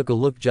Feng took a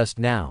look just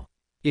now.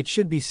 It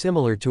should be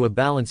similar to a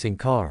balancing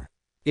car.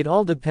 It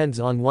all depends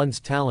on one's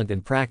talent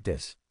and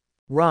practice.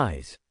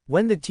 Rise.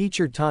 When the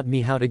teacher taught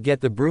me how to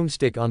get the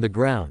broomstick on the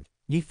ground,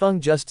 Yi Feng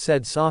just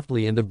said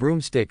softly and the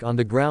broomstick on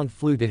the ground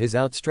flew to his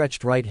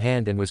outstretched right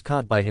hand and was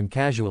caught by him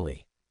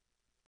casually.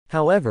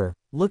 However,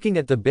 looking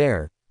at the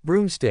bare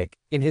broomstick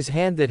in his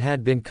hand that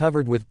had been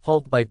covered with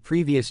pulp by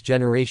previous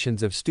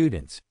generations of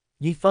students,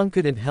 Yi Feng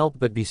couldn't help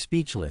but be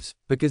speechless,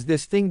 because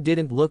this thing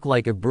didn't look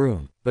like a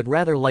broom, but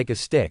rather like a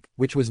stick,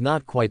 which was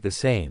not quite the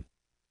same.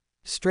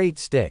 Straight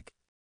stick.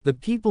 The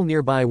people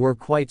nearby were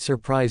quite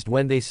surprised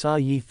when they saw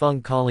Yi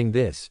Feng calling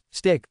this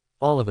stick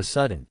all of a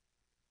sudden.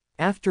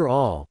 After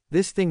all,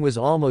 this thing was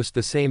almost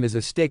the same as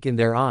a stick in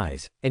their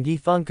eyes, and Yi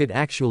Feng could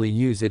actually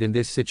use it in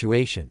this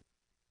situation.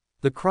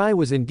 The cry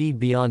was indeed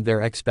beyond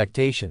their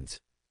expectations.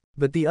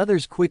 But the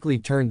others quickly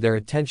turned their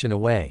attention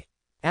away.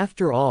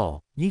 After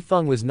all, Yi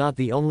Feng was not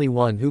the only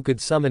one who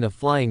could summon a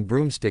flying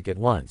broomstick at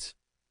once.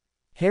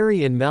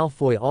 Harry and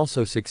Malfoy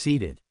also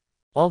succeeded.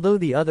 Although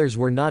the others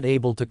were not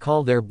able to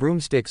call their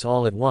broomsticks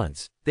all at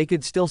once, they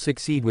could still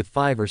succeed with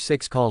 5 or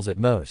 6 calls at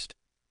most.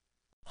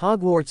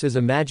 Hogwarts is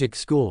a magic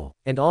school,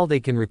 and all they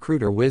can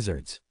recruit are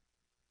wizards.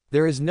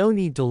 There is no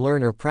need to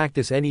learn or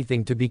practice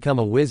anything to become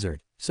a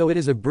wizard, so it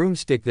is a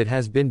broomstick that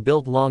has been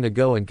built long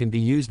ago and can be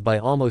used by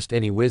almost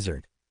any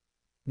wizard.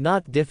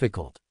 Not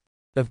difficult.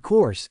 Of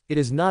course, it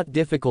is not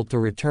difficult to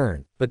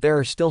return, but there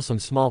are still some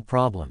small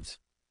problems.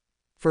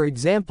 For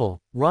example,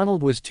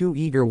 Ronald was too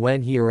eager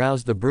when he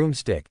aroused the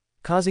broomstick,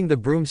 causing the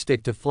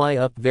broomstick to fly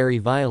up very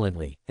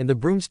violently, and the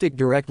broomstick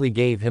directly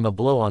gave him a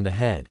blow on the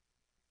head.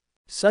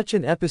 Such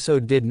an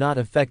episode did not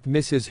affect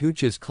Mrs.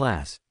 Hooch's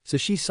class, so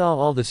she saw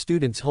all the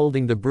students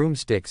holding the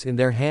broomsticks in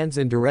their hands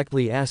and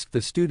directly asked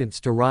the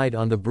students to ride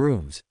on the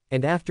brooms,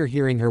 and after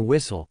hearing her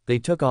whistle, they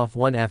took off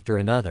one after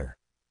another.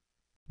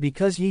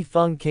 Because Yi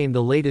Feng came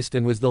the latest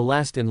and was the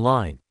last in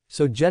line,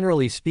 so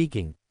generally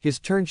speaking, his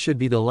turn should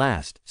be the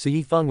last, so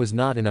Yi Feng was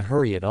not in a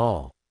hurry at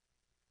all.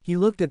 He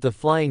looked at the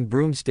flying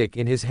broomstick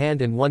in his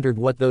hand and wondered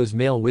what those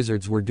male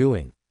wizards were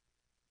doing.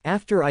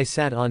 After I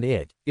sat on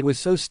it, it was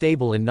so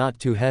stable and not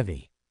too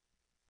heavy.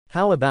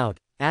 How about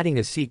adding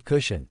a seat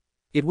cushion?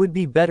 It would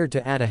be better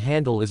to add a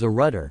handle as a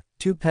rudder,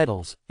 2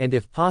 pedals, and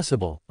if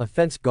possible, a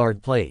fence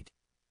guard plate.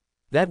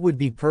 That would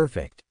be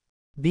perfect.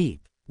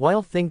 Beep.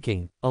 While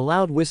thinking, a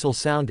loud whistle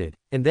sounded,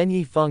 and then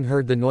Yi Feng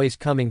heard the noise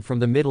coming from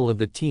the middle of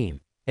the team,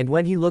 and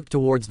when he looked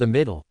towards the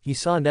middle, he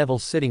saw Neville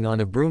sitting on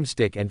a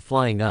broomstick and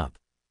flying up.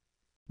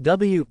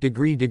 W.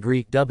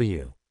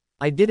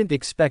 I didn't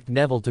expect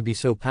Neville to be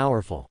so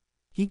powerful.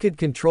 He could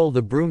control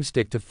the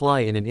broomstick to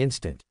fly in an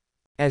instant.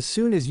 As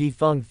soon as Yi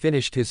Feng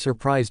finished his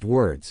surprised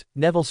words,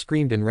 Neville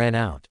screamed and ran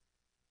out.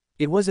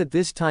 It was at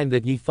this time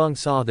that Yi Feng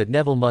saw that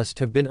Neville must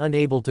have been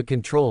unable to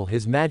control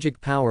his magic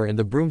power and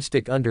the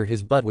broomstick under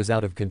his butt was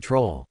out of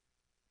control.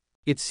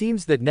 It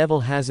seems that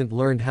Neville hasn't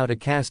learned how to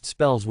cast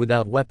spells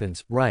without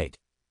weapons, right?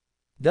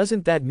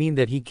 Doesn't that mean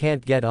that he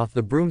can't get off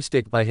the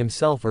broomstick by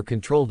himself or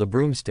control the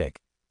broomstick?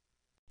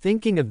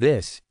 Thinking of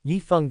this, Yi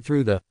Feng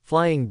threw the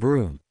flying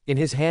broom in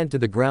his hand to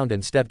the ground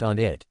and stepped on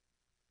it.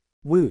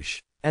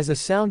 Whoosh! As a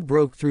sound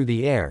broke through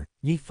the air,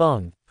 Yi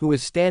Feng, who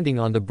was standing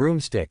on the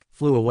broomstick,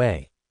 flew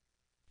away.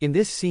 In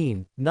this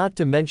scene, not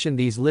to mention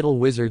these little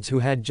wizards who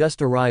had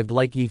just arrived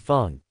like Yi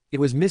Feng, it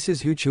was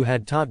Mrs. Hooch who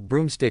had taught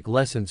broomstick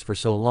lessons for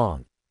so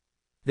long.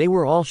 They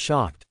were all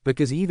shocked,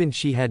 because even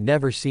she had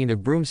never seen a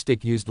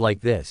broomstick used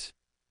like this.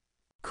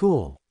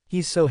 Cool.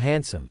 He's so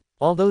handsome.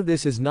 Although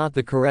this is not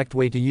the correct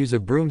way to use a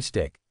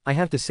broomstick, I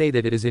have to say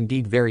that it is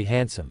indeed very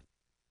handsome.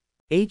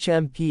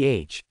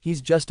 HMPH,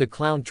 he's just a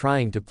clown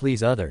trying to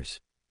please others.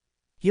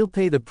 He'll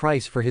pay the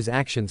price for his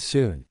actions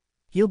soon.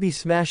 He'll be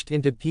smashed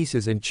into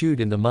pieces and chewed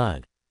in the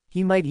mud.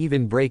 He might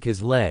even break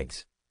his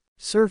legs.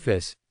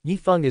 Surface, Yi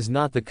Feng is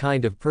not the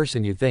kind of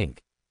person you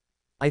think.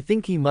 I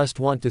think he must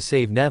want to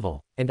save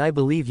Neville, and I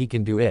believe he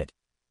can do it.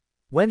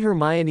 When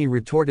Hermione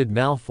retorted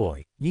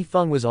Malfoy, Yi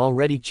Feng was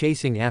already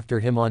chasing after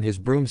him on his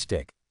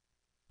broomstick.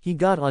 He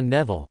got on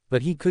Neville,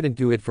 but he couldn't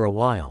do it for a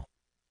while.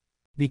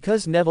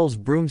 Because Neville's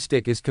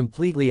broomstick is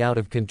completely out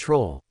of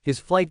control, his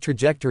flight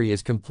trajectory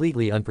is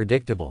completely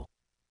unpredictable.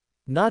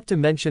 Not to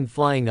mention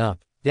flying up,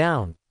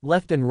 down,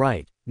 left and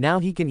right, now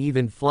he can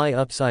even fly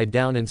upside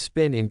down and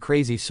spin in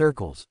crazy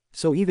circles,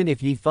 so even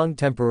if Yi Feng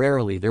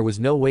temporarily there was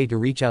no way to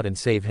reach out and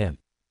save him.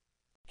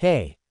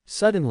 Hey!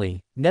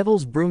 Suddenly,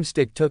 Neville's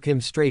broomstick took him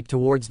straight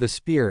towards the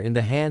spear in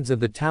the hands of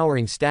the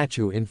towering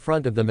statue in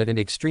front of them at an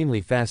extremely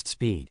fast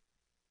speed.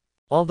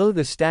 Although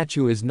the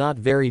statue is not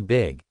very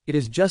big, it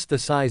is just the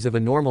size of a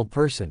normal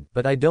person,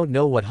 but I don't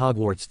know what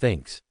Hogwarts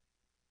thinks.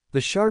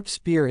 The sharp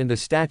spear in the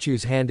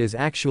statue's hand is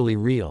actually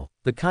real,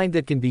 the kind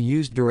that can be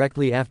used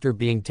directly after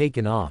being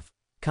taken off,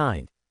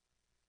 kind.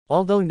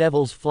 Although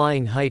Neville's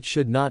flying height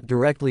should not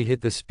directly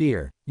hit the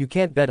spear, you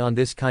can't bet on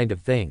this kind of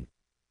thing.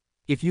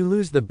 If you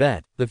lose the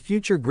bet, the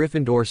future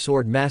Gryffindor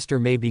sword master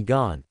may be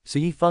gone, so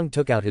Yi Feng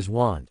took out his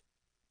wand.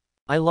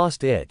 I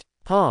lost it.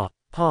 Pa,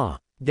 pa,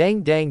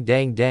 dang dang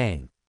dang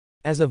dang.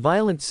 As a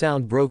violent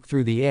sound broke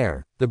through the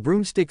air, the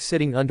broomstick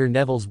sitting under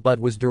Neville's butt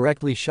was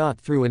directly shot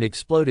through and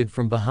exploded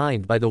from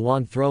behind by the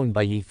wand thrown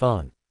by Yi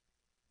Feng.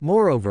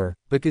 Moreover,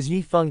 because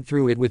Yi Feng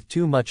threw it with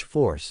too much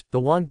force, the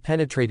wand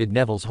penetrated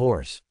Neville's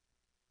horse.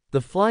 The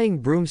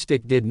flying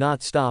broomstick did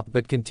not stop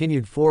but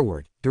continued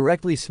forward,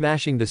 directly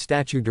smashing the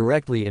statue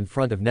directly in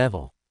front of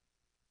Neville.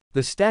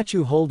 The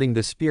statue holding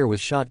the spear was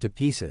shot to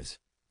pieces.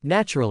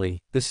 Naturally,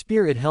 the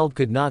spear it held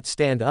could not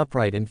stand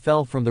upright and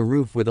fell from the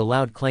roof with a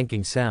loud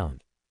clanking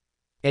sound.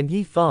 And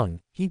Yi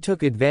Feng, he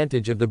took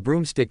advantage of the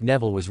broomstick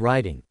Neville was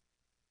riding.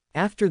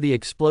 After the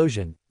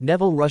explosion,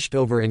 Neville rushed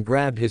over and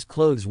grabbed his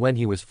clothes when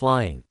he was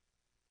flying.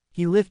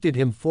 He lifted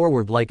him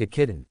forward like a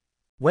kitten.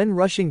 When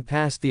rushing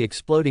past the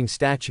exploding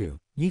statue,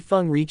 Yi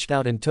Feng reached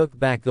out and took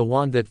back the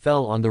wand that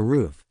fell on the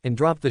roof, and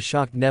dropped the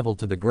shocked Neville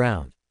to the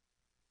ground.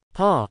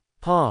 Pa,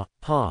 pa,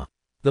 pa.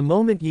 The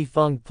moment Yi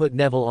Feng put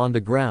Neville on the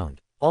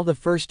ground, all the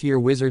first-year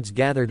wizards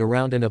gathered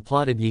around and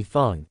applauded Yi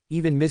Feng,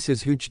 even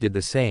Mrs. Hooch did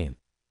the same.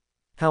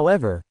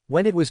 However,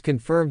 when it was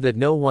confirmed that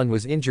no one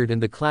was injured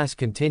and the class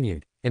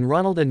continued, and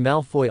Ronald and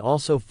Malfoy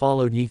also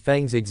followed Yi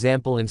Feng's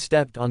example and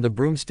stepped on the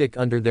broomstick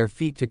under their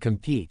feet to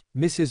compete,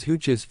 Mrs.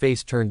 Hooch's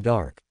face turned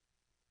dark.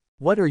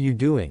 What are you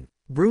doing?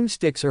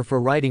 Broomsticks are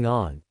for riding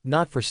on,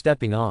 not for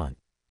stepping on.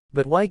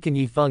 But why can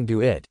Yifeng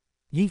do it?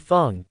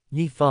 Yifeng,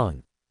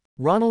 Yifeng.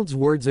 Ronald's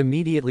words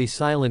immediately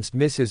silenced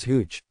Mrs.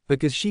 Hooch,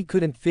 because she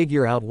couldn't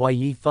figure out why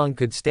Yifeng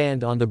could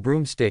stand on the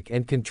broomstick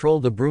and control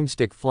the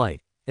broomstick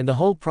flight, and the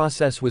whole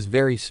process was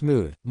very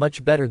smooth,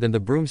 much better than the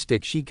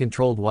broomstick she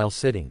controlled while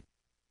sitting.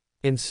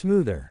 And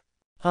smoother.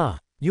 Huh,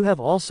 you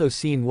have also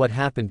seen what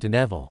happened to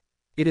Neville.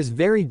 It is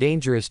very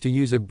dangerous to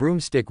use a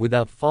broomstick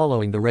without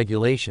following the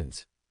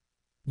regulations.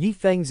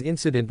 Yifeng's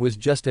incident was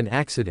just an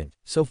accident,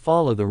 so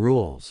follow the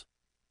rules.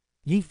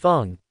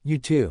 Yifeng, you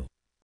too.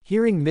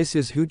 Hearing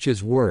Mrs.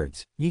 Hooch's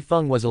words,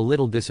 Yifeng was a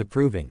little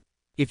disapproving.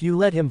 If you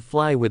let him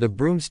fly with a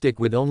broomstick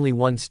with only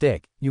one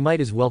stick, you might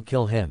as well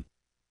kill him.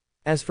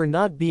 As for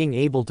not being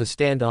able to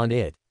stand on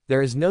it,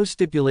 there is no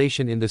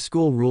stipulation in the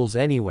school rules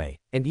anyway,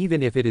 and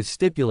even if it is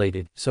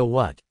stipulated, so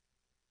what?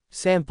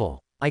 Sample.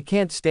 I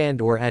can't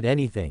stand or add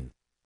anything.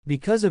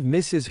 Because of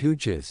Mrs.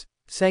 Hooch's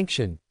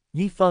sanction,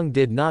 Yifeng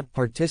did not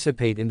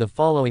participate in the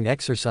following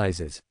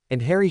exercises,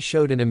 and Harry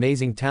showed an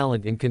amazing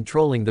talent in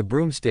controlling the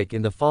broomstick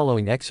in the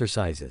following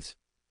exercises.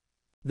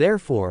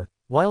 Therefore,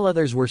 while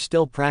others were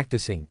still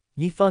practicing,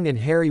 Yifeng and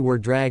Harry were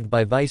dragged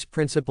by Vice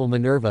Principal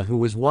Minerva, who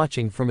was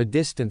watching from a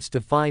distance, to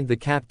find the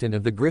captain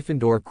of the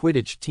Gryffindor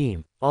Quidditch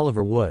team,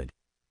 Oliver Wood.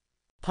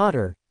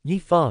 Potter,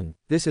 Yifeng,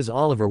 this is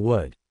Oliver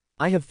Wood.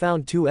 I have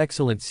found 2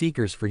 excellent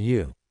seekers for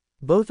you.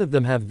 Both of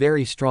them have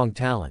very strong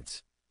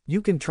talents.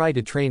 You can try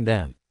to train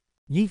them.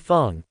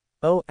 Yifeng.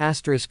 Oh,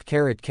 asterisk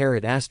caret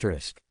caret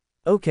asterisk.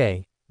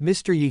 Okay,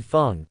 Mr.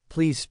 Yifeng,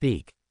 please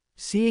speak.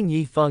 Seeing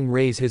Yifeng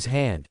raise his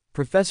hand,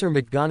 Professor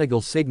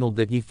McGonagall signaled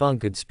that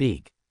Yifeng could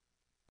speak.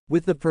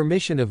 With the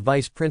permission of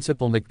Vice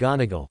Principal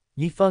McGonagall,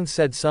 Yifeng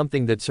said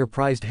something that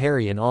surprised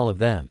Harry and all of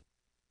them.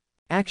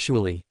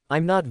 Actually,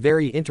 I'm not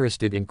very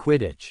interested in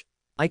Quidditch.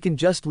 I can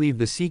just leave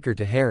the seeker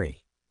to Harry.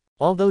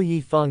 Although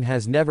Yifeng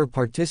has never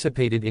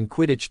participated in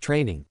Quidditch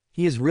training,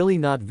 he is really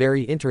not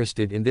very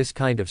interested in this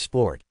kind of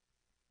sport.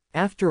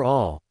 After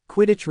all,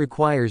 Quidditch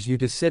requires you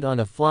to sit on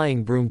a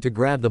flying broom to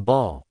grab the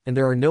ball, and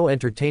there are no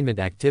entertainment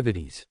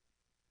activities.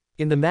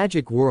 In the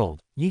magic world,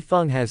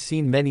 Yifeng has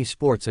seen many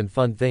sports and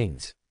fun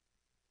things.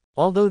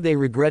 Although they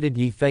regretted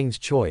Yifeng's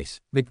choice,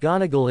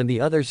 McGonagall and the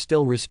others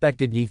still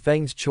respected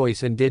Yifeng's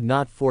choice and did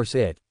not force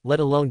it, let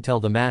alone tell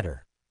the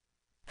matter.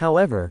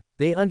 However,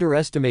 they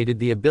underestimated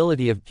the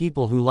ability of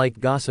people who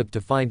like gossip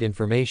to find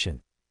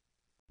information.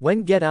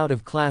 When get out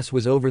of class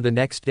was over the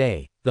next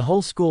day, the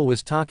whole school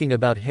was talking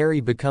about Harry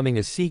becoming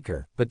a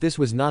seeker, but this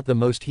was not the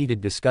most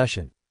heated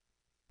discussion.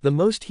 The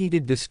most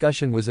heated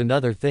discussion was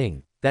another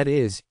thing, that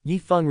is,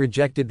 Yifeng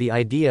rejected the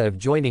idea of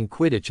joining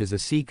Quidditch as a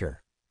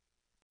seeker.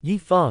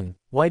 Yifeng,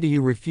 why do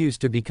you refuse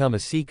to become a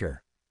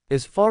seeker?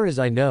 As far as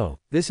I know,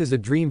 this is a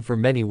dream for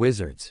many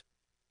wizards.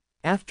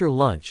 After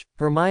lunch,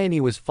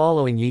 Hermione was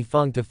following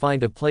Yifeng to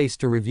find a place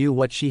to review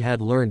what she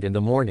had learned in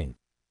the morning.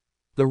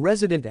 The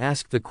resident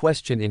asked the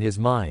question in his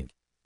mind.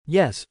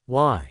 Yes,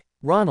 why?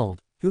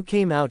 Ronald, who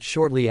came out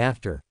shortly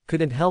after,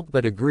 couldn't help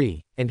but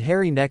agree, and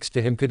Harry next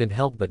to him couldn't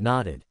help but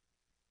nodded.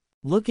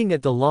 Looking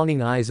at the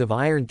longing eyes of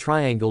Iron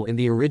Triangle in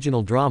the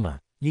original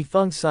drama,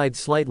 Yifeng sighed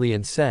slightly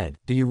and said,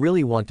 "Do you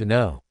really want to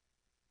know?"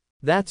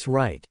 That's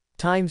right.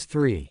 Times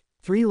 3.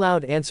 3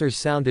 loud answers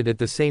sounded at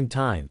the same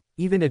time,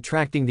 even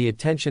attracting the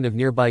attention of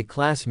nearby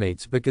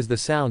classmates because the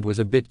sound was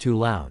a bit too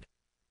loud.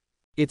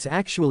 It's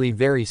actually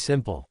very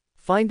simple.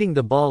 Finding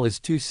the ball is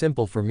too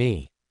simple for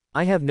me.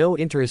 I have no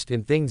interest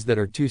in things that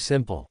are too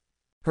simple.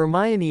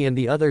 Hermione and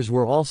the others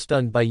were all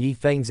stunned by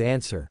Yifeng's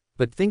answer,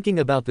 but thinking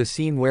about the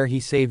scene where he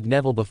saved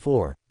Neville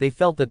before, they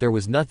felt that there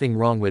was nothing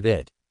wrong with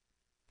it.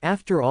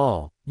 After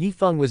all,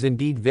 Yifeng was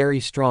indeed very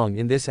strong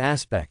in this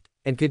aspect,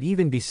 and could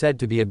even be said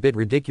to be a bit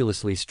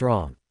ridiculously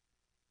strong.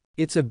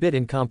 It's a bit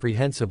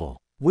incomprehensible.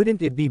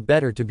 Wouldn't it be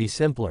better to be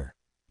simpler?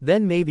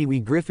 Then maybe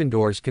we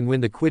Gryffindors can win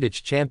the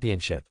Quidditch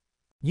championship.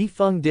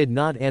 Yifeng did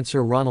not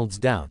answer Ronald's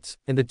doubts,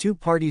 and the 2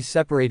 parties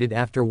separated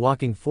after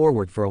walking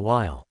forward for a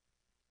while.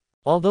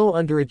 Although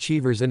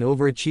underachievers and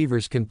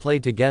overachievers can play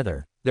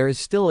together, there is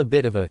still a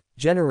bit of a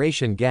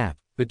generation gap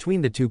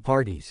between the 2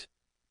 parties.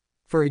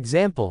 For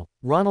example,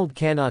 Ronald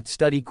cannot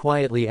study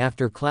quietly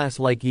after class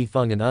like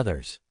Yifeng and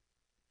others.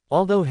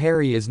 Although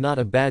Harry is not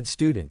a bad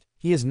student,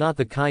 he is not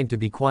the kind to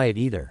be quiet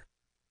either.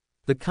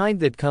 The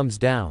kind that comes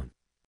down.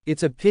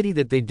 It's a pity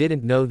that they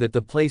didn't know that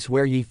the place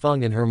where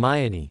Yifeng and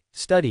Hermione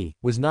study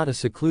was not a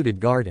secluded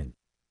garden.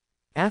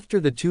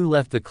 After the 2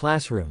 left the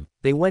classroom,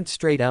 they went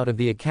straight out of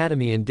the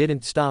academy and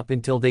didn't stop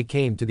until they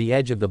came to the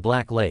edge of the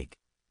Black Lake.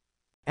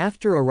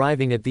 After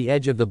arriving at the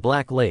edge of the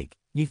Black Lake,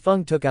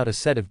 Yifeng took out a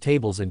set of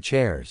tables and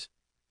chairs.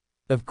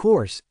 Of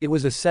course, it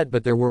was a set,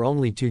 but there were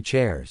only 2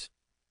 chairs.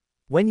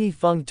 When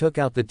Yifeng took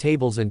out the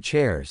tables and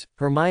chairs,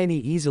 Hermione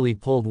easily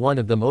pulled one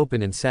of them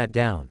open and sat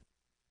down.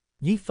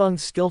 Yifeng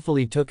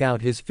skillfully took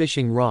out his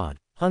fishing rod,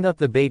 hung up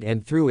the bait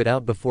and threw it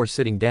out before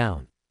sitting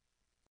down.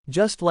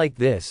 Just like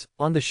this,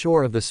 on the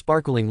shore of the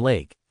sparkling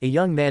lake, a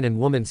young man and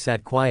woman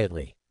sat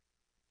quietly.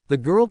 The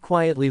girl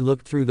quietly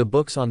looked through the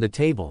books on the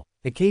table,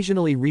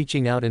 occasionally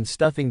reaching out and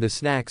stuffing the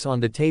snacks on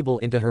the table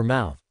into her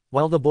mouth,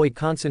 while the boy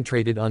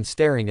concentrated on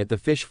staring at the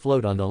fish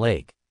float on the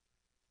lake.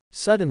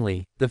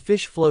 Suddenly, the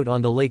fish float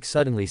on the lake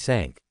suddenly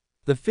sank.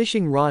 The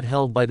fishing rod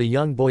held by the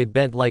young boy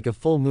bent like a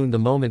full moon the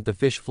moment the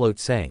fish float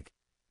sank.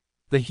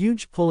 The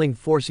huge pulling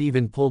force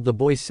even pulled the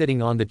boy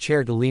sitting on the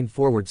chair to lean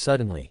forward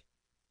suddenly.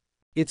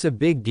 It's a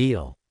big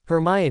deal.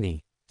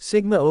 Hermione,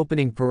 Sigma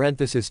opening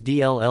parenthesis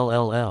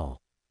DLLLL.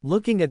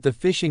 Looking at the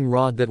fishing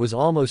rod that was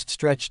almost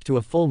stretched to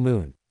a full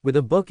moon, with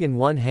a book in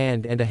one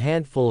hand and a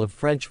handful of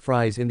French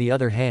fries in the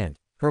other hand,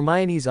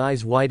 Hermione's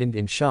eyes widened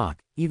in shock,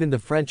 even the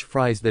French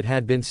fries that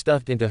had been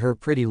stuffed into her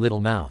pretty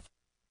little mouth.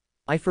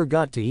 I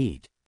forgot to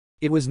eat.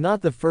 It was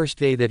not the first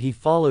day that he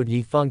followed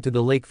Yifeng to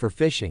the lake for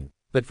fishing,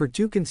 but for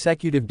 2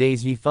 consecutive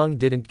days Yifeng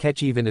didn't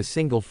catch even a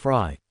single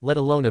fry, let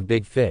alone a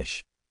big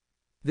fish.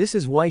 This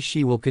is why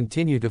she will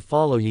continue to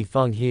follow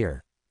Yifeng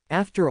here.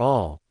 After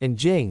all, in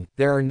Jing,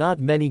 there are not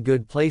many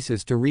good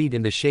places to read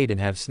in the shade and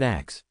have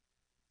snacks.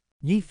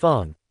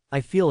 Yifeng,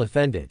 I feel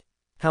offended.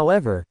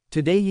 However,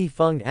 today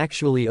Yifeng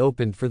actually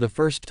opened for the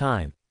first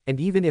time, and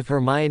even if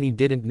Hermione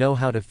didn't know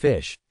how to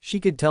fish, she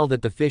could tell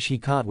that the fish he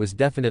caught was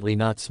definitely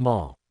not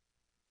small.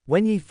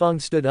 When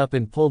Yifeng stood up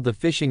and pulled the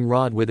fishing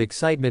rod with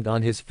excitement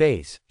on his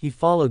face, he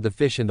followed the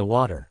fish in the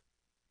water.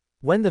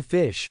 When the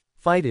fish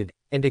fighted,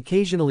 and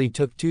occasionally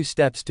took 2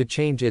 steps to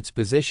change its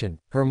position,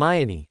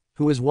 Hermione,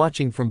 who was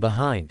watching from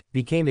behind,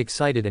 became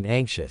excited and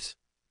anxious.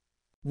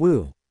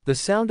 Woo! The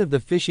sound of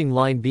the fishing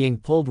line being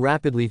pulled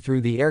rapidly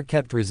through the air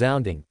kept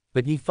resounding,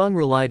 but Yifeng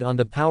relied on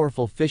the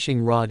powerful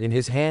fishing rod in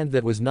his hand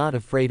that was not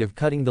afraid of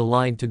cutting the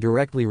line to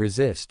directly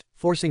resist,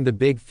 forcing the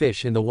big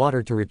fish in the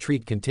water to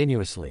retreat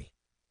continuously.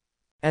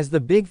 As the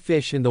big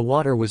fish in the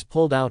water was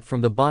pulled out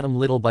from the bottom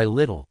little by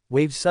little,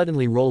 waves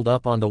suddenly rolled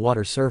up on the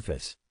water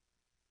surface.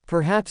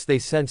 Perhaps they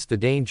sensed the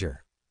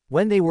danger.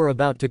 When they were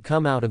about to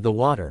come out of the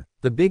water,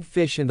 the big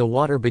fish in the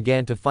water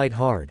began to fight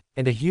hard,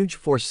 and a huge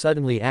force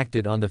suddenly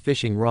acted on the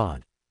fishing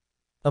rod.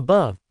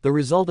 Above, the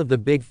result of the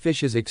big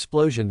fish's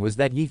explosion was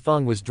that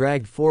Yifeng was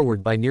dragged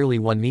forward by nearly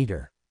 1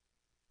 meter.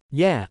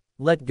 Yeah,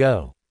 let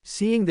go.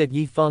 Seeing that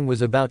Yifeng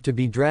was about to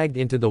be dragged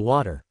into the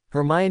water,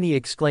 Hermione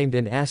exclaimed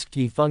and asked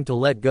Yifeng to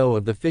let go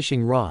of the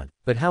fishing rod,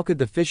 but how could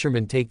the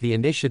fisherman take the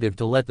initiative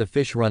to let the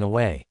fish run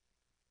away?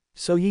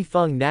 So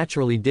Yifeng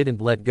naturally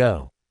didn't let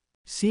go.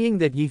 Seeing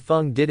that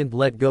Yifeng didn't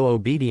let go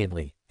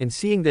obediently, and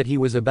seeing that he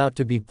was about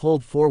to be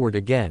pulled forward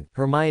again,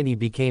 Hermione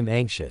became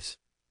anxious.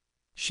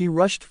 She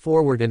rushed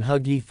forward and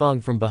hugged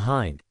Yifeng from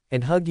behind,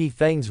 and hugged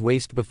Yifeng's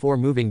waist before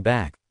moving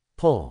back.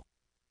 Pull.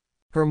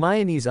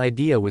 Hermione's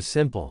idea was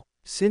simple.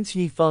 Since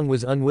Yifeng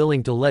was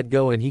unwilling to let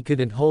go and he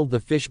couldn't hold the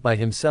fish by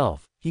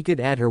himself, he could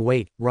add her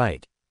weight,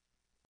 right?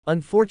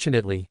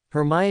 Unfortunately,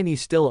 Hermione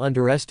still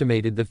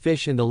underestimated the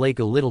fish in the lake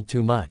a little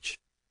too much.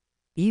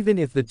 Even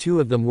if the 2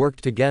 of them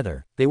worked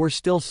together, they were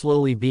still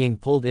slowly being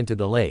pulled into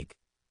the lake.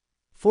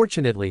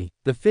 Fortunately,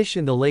 the fish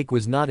in the lake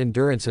was not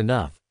endurance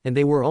enough, and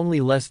they were only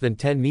less than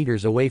 10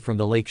 meters away from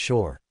the lake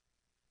shore.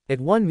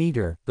 At 1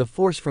 meter, the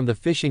force from the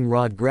fishing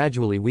rod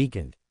gradually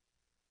weakened.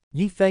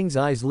 Yifeng's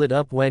eyes lit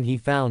up when he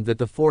found that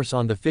the force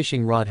on the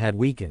fishing rod had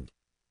weakened.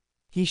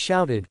 He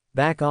shouted,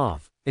 "Back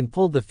off," and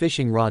pulled the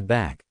fishing rod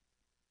back.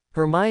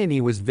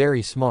 Hermione was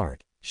very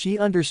smart. She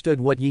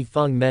understood what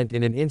Yifeng meant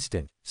in an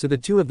instant, so the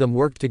 2 of them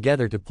worked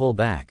together to pull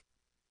back.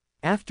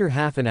 After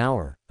half an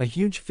hour, a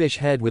huge fish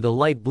head with a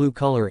light blue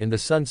color in the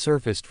sun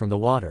surfaced from the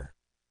water.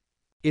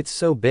 It's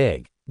so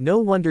big. No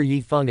wonder,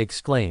 Yifeng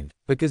exclaimed,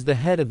 because the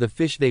head of the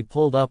fish they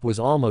pulled up was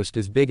almost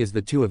as big as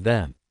the 2 of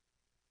them.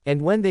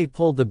 And when they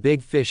pulled the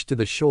big fish to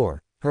the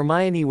shore,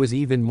 Hermione was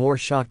even more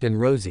shocked and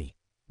rosy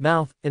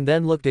mouthed, and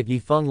then looked at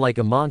Yifeng like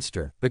a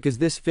monster, because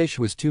this fish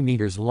was 2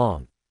 meters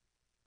long.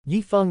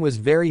 Yifeng was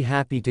very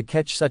happy to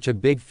catch such a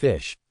big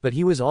fish, but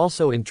he was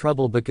also in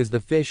trouble because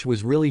the fish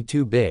was really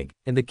too big,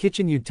 and the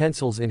kitchen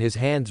utensils in his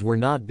hands were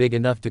not big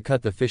enough to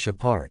cut the fish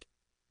apart.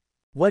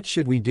 What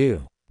should we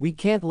do? We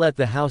can't let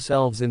the house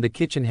elves in the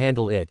kitchen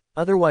handle it,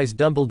 otherwise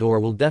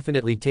Dumbledore will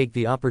definitely take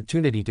the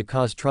opportunity to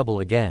cause trouble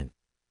again.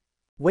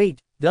 Wait,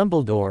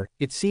 Dumbledore,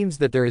 it seems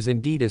that there is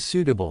indeed a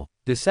suitable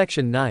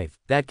dissection knife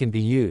that can be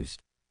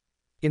used.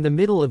 In the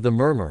middle of the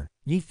murmur,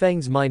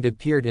 Yifeng's mind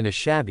appeared in a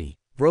shabby,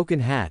 broken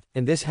hat,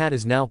 and this hat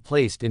is now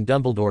placed in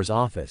Dumbledore's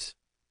office.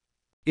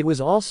 It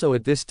was also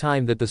at this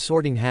time that the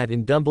sorting hat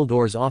in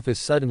Dumbledore's office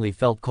suddenly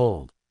felt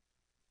cold.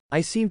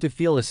 I seem to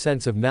feel a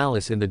sense of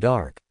malice in the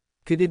dark.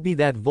 Could it be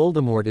that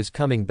Voldemort is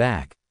coming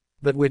back?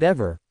 But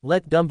whatever,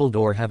 let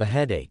Dumbledore have a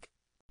headache.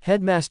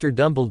 Headmaster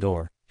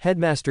Dumbledore,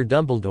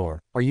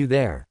 are you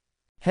there?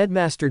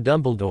 Headmaster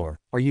Dumbledore,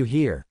 are you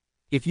here?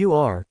 If you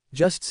are,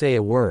 just say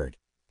a word.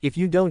 If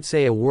you don't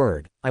say a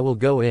word, I will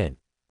go in.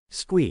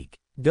 Squeak.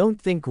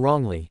 Don't think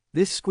wrongly,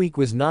 this squeak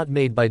was not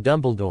made by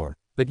Dumbledore,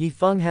 but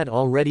Yifeng had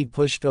already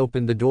pushed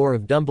open the door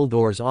of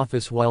Dumbledore's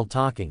office while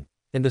talking,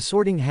 and the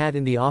sorting hat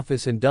in the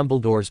office and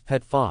Dumbledore's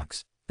pet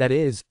fox, that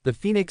is, the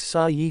phoenix,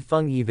 saw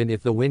Yifeng. Even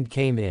if the wind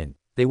came in,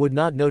 they would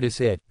not notice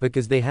it,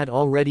 because they had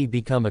already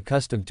become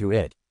accustomed to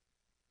it.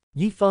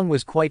 Yi Feng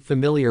was quite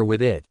familiar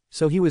with it,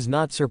 so he was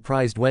not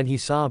surprised when he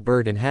saw a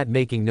bird and hat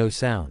making no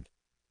sound.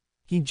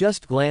 He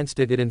just glanced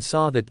at it and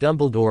saw that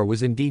Dumbledore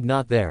was indeed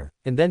not there,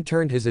 and then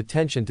turned his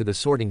attention to the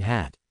sorting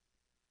hat.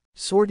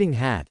 Sorting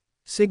hat.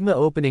 Sigma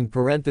opening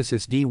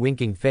parenthesis D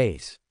winking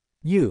face.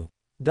 You.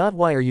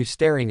 Why are you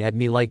staring at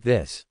me like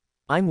this?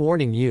 I'm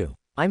warning you.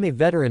 I'm a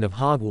veteran of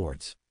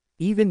Hogwarts.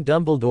 Even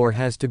Dumbledore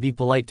has to be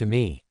polite to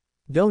me.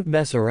 Don't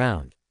mess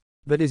around.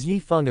 But is Yi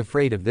Feng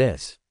afraid of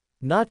this?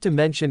 Not to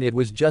mention it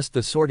was just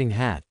the sorting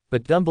hat,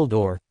 but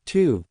Dumbledore,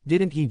 too,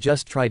 didn't he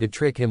just try to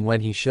trick him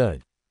when he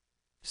should?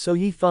 So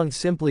Yi Feng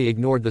simply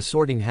ignored the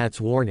sorting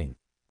hat's warning.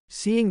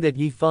 Seeing that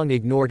Yi Feng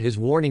ignored his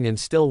warning and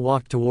still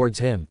walked towards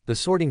him, the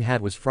sorting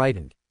hat was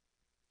frightened.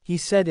 He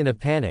said in a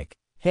panic,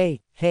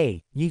 Hey,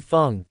 Yi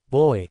Feng,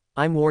 boy,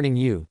 I'm warning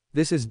you,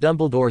 this is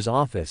Dumbledore's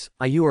office,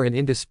 you are an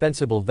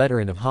indispensable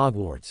veteran of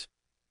Hogwarts.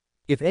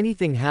 If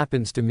anything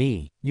happens to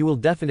me, you will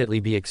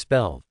definitely be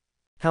expelled.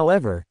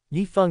 However,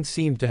 Yi Feng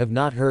seemed to have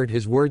not heard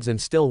his words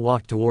and still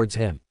walked towards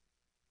him.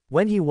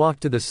 When he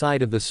walked to the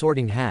side of the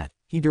sorting hat,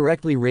 he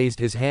directly raised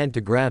his hand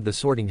to grab the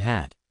sorting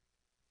hat.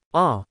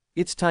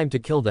 It's time to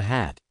kill the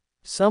hat.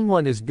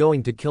 Someone is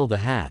going to kill the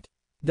hat.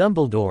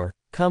 Dumbledore,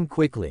 come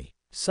quickly.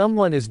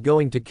 Someone is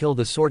going to kill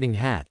the sorting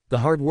hat, the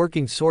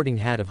hard-working sorting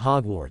hat of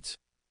Hogwarts.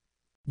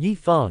 Yi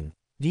Feng,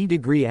 D***.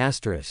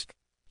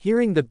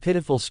 Hearing the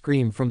pitiful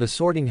scream from the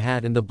sorting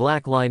hat and the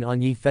black line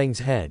on Yi Feng's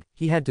head,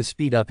 he had to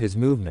speed up his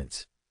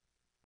movements.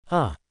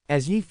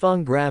 As Yi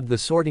Feng grabbed the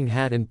sorting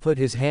hat and put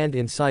his hand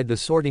inside the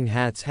sorting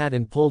hat's hat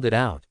and pulled it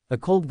out, a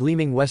cold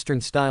gleaming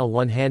Western-style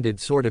one-handed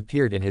sword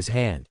appeared in his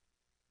hand.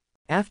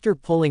 After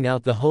pulling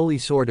out the holy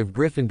sword of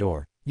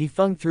Gryffindor, Yi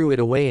Feng threw it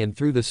away and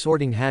threw the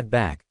sorting hat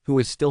back, who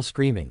was still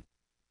screaming.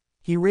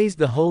 He raised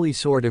the holy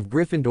sword of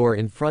Gryffindor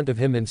in front of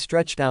him and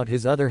stretched out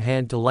his other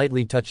hand to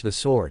lightly touch the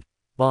sword.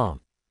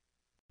 Bomb.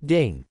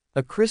 Ding.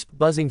 A crisp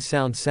buzzing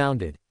sound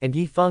sounded, and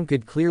Yi Feng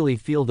could clearly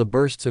feel the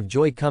bursts of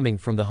joy coming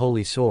from the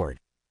holy sword.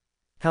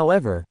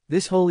 However,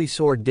 this holy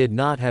sword did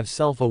not have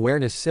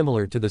self-awareness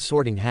similar to the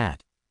sorting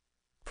hat.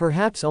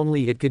 Perhaps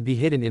only it could be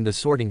hidden in the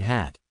sorting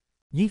hat.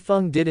 Yi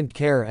Feng didn't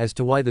care as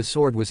to why the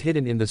sword was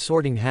hidden in the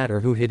sorting hat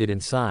or who hid it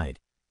inside.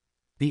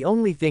 The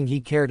only thing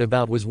he cared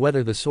about was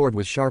whether the sword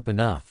was sharp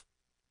enough.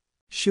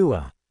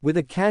 Shua. With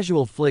a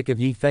casual flick of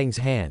Yi Feng's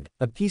hand,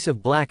 a piece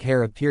of black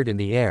hair appeared in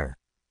the air.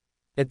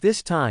 At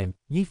this time,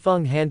 Yi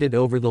Feng handed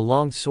over the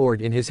long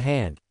sword in his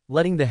hand,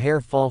 letting the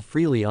hair fall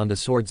freely on the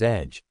sword's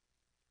edge.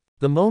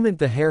 The moment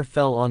the hair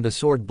fell on the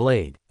sword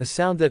blade, a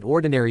sound that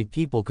ordinary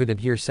people couldn't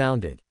hear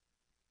sounded.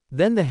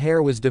 Then the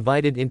hair was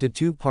divided into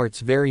two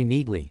parts very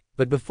neatly,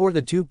 but before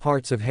the two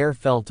parts of hair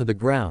fell to the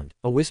ground,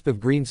 a wisp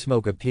of green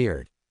smoke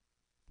appeared.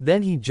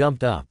 Then he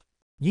jumped up.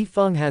 Yi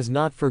Feng has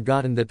not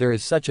forgotten that there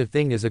is such a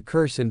thing as a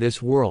curse in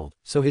this world,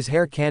 so his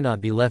hair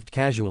cannot be left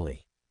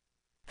casually.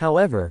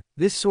 However,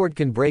 this sword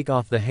can break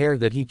off the hair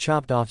that he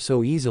chopped off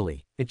so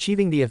easily,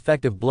 achieving the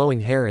effect of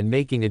blowing hair and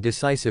making a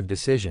decisive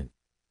decision.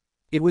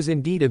 It was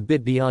indeed a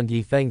bit beyond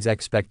Yi Feng's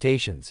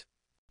expectations.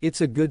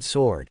 It's a good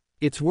sword.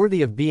 It's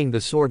worthy of being the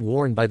sword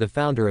worn by the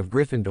founder of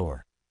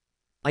Gryffindor.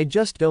 I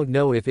just don't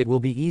know if it will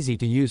be easy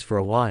to use for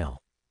a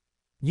while.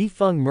 Yi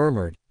Feng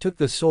murmured, took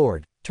the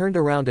sword, turned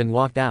around and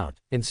walked out,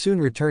 and soon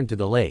returned to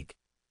the lake.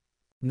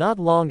 Not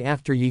long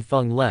after Yi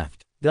Feng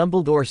left,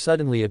 Dumbledore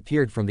suddenly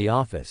appeared from the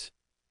office.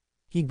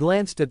 He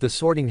glanced at the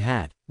sorting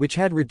hat, which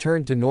had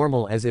returned to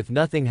normal as if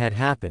nothing had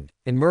happened,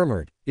 and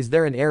murmured, "Is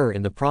there an error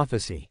in the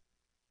prophecy?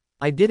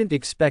 I didn't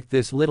expect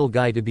this little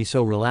guy to be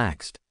so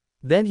relaxed."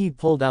 Then he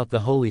pulled out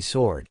the holy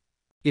sword.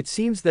 It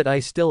seems that I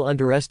still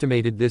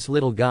underestimated this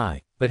little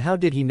guy, but how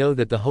did he know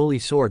that the holy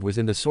sword was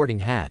in the sorting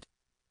hat?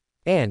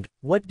 And,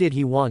 what did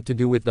he want to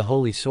do with the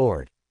holy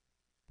sword?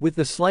 With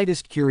the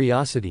slightest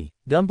curiosity,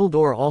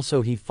 Dumbledore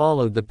also he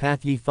followed the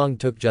path Yi Feng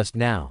took just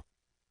now.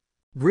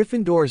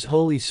 Gryffindor's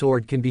holy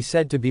sword can be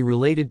said to be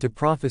related to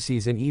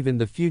prophecies and even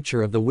the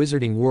future of the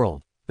wizarding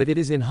world, but it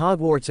is in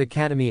Hogwarts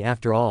Academy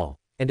after all,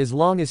 and as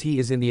long as he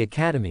is in the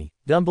academy,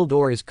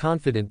 Dumbledore is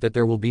confident that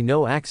there will be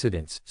no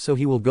accidents, so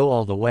he will go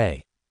all the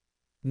way.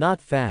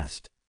 Not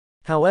fast.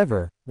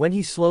 However, when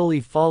he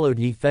slowly followed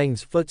Yi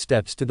Feng's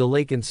footsteps to the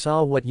lake and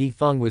saw what Yi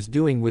Feng was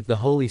doing with the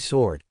holy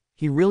sword,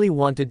 he really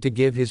wanted to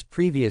give his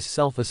previous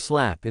self a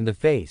slap in the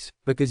face,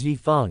 because Yi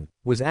Feng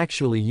was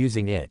actually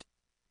using it.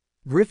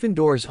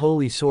 Gryffindor's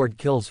holy sword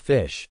kills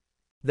fish.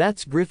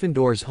 That's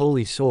Gryffindor's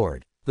holy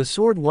sword, the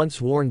sword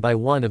once worn by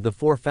one of the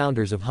four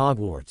founders of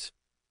Hogwarts.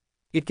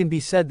 It can be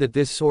said that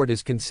this sword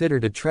is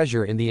considered a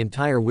treasure in the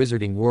entire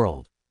wizarding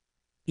world.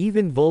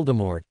 Even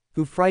Voldemort,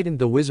 who frightened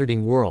the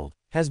wizarding world,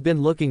 has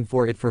been looking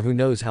for it for who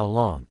knows how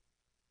long.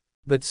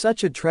 But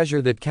such a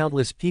treasure that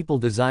countless people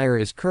desire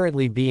is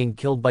currently being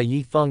killed by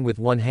Yi Feng with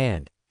one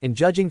hand, and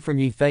judging from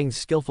Yi Feng's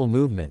skillful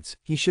movements,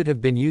 he should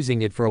have been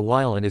using it for a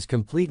while and is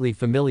completely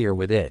familiar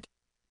with it.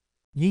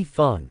 Yi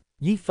Feng,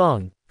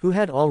 who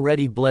had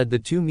already bled the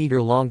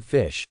 2-meter-long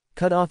fish,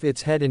 cut off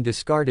its head and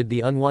discarded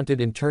the unwanted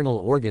internal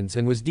organs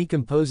and was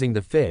decomposing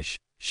the fish,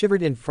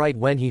 shivered in fright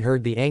when he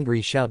heard the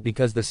angry shout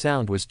because the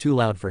sound was too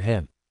loud for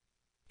him.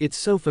 It's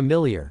so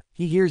familiar,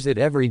 he hears it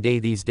every day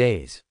these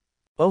days.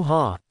 Oh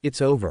ha, it's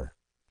over.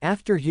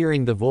 After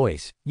hearing the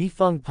voice,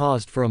 Yifeng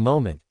paused for a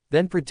moment,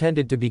 then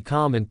pretended to be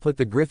calm and put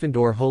the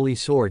Gryffindor holy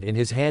sword in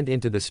his hand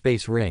into the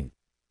space ring.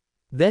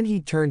 Then he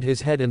turned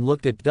his head and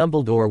looked at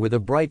Dumbledore with a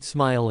bright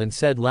smile and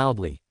said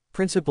loudly,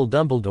 "Principal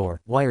Dumbledore,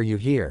 why are you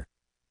here?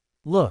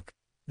 Look.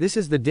 This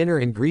is the dinner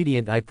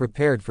ingredient I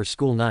prepared for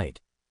school night.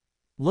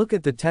 Look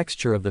at the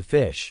texture of the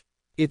fish.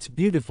 It's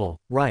beautiful,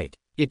 right?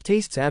 It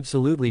tastes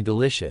absolutely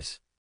delicious."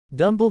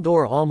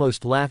 Dumbledore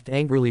almost laughed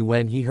angrily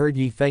when he heard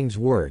Yifeng's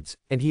words,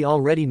 and he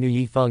already knew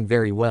Yifeng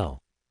very well.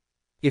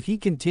 If he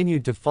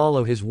continued to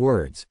follow his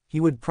words, he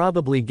would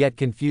probably get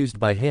confused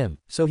by him,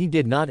 so he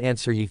did not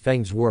answer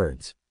Yifeng's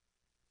words.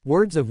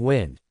 Words of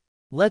wind.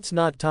 Let's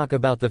not talk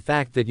about the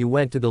fact that you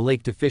went to the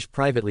lake to fish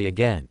privately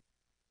again.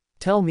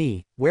 Tell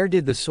me, where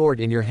did the sword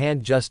in your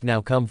hand just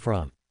now come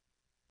from?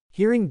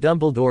 Hearing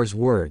Dumbledore's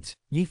words,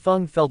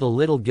 Yifeng felt a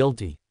little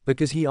guilty,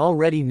 because he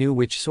already knew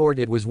which sword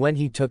it was when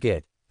he took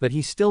it, but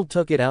he still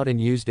took it out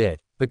and used it,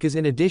 because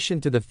in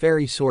addition to the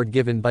fairy sword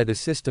given by the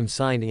system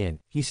sign-in,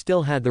 he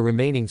still had the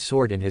remaining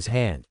sword in his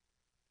hand.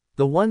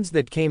 The ones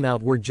that came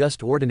out were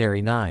just ordinary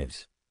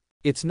knives.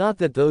 It's not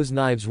that those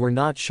knives were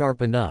not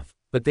sharp enough,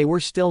 but they were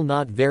still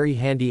not very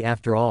handy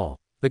after all,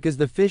 because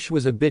the fish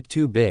was a bit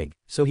too big,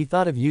 so he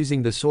thought of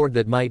using the sword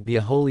that might be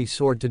a holy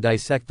sword to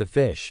dissect the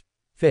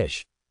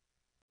fish.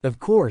 Of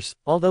course,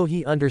 although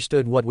he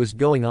understood what was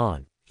going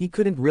on, he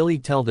couldn't really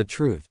tell the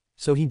truth,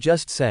 so he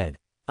just said,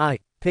 "I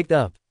picked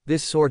up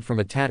this sword from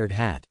a tattered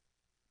hat.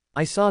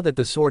 I saw that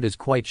the sword is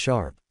quite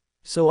sharp.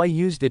 So I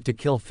used it to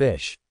kill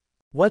fish."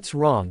 "What's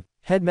wrong,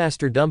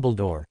 Headmaster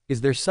Dumbledore? Is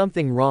there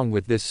something wrong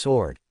with this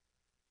sword?"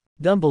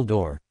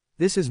 "Dumbledore,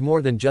 this is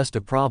more than just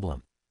a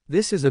problem.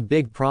 This is a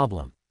big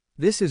problem.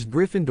 This is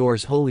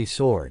Gryffindor's holy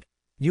sword.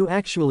 You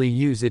actually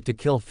use it to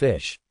kill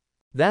fish."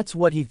 That's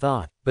what he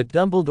thought, but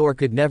Dumbledore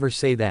could never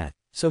say that,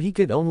 so he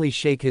could only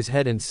shake his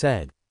head and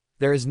said,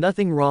 "There is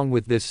nothing wrong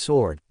with this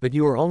sword, but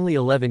you are only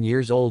 11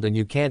 years old and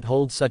you can't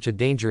hold such a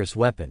dangerous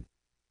weapon.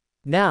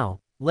 Now,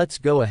 let's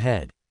go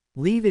ahead.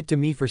 Leave it to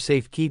me for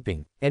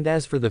safekeeping, and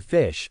as for the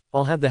fish,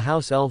 I'll have the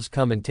house elves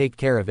come and take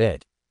care of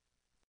it."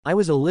 I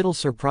was a little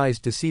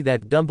surprised to see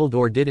that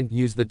Dumbledore didn't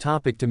use the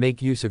topic to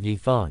make use of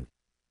Yifeng.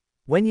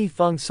 When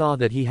Yifeng saw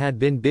that he had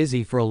been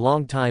busy for a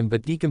long time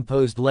but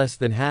decomposed less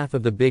than half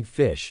of the big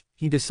fish,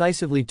 he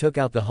decisively took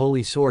out the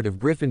holy sword of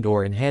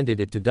Gryffindor and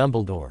handed it to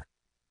Dumbledore.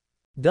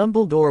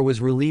 Dumbledore was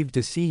relieved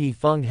to see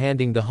Yifeng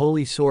handing the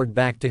holy sword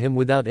back to him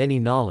without any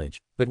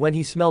knowledge, but when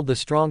he smelled the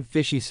strong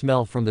fishy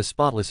smell from the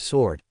spotless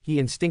sword, he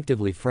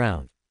instinctively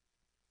frowned.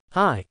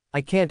 "Hi,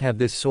 I can't have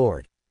this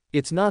sword.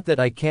 It's not that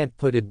I can't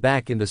put it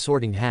back in the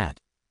sorting hat.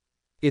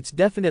 It's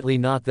definitely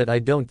not that I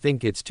don't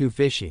think it's too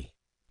fishy.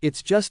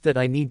 It's just that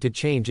I need to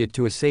change it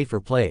to a safer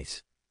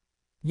place.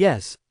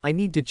 Yes, I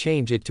need to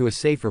change it to a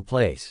safer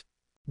place."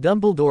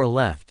 Dumbledore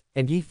left,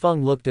 and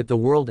Yifeng looked at the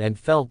world and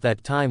felt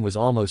that time was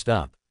almost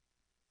up.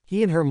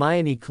 He and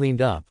Hermione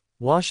cleaned up,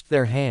 washed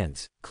their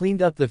hands,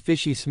 cleaned up the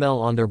fishy smell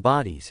on their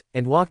bodies,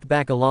 and walked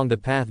back along the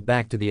path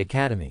back to the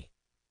academy.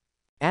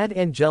 Add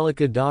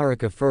Angelica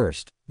Darica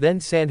first, then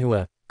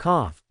Sanhua,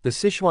 the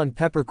Sichuan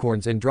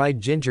peppercorns and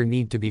dried ginger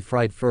need to be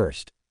fried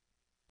first.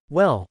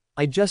 Well,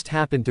 I just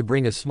happened to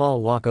bring a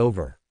small wok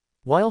over.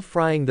 While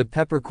frying the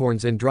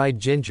peppercorns and dried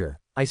ginger,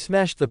 I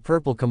smashed the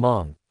purple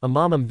kamong,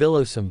 amamam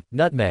villosum,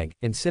 nutmeg,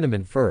 and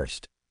cinnamon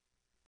first.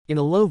 In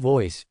a low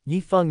voice,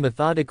 Yifeng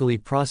methodically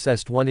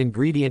processed one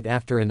ingredient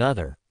after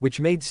another, which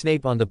made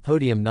Snape on the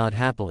podium nod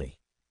happily.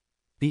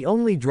 The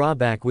only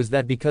drawback was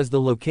that because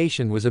the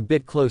location was a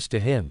bit close to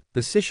him,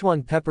 the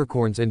Sichuan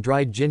peppercorns and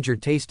dried ginger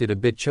tasted a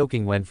bit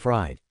choking when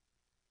fried.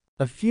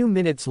 A few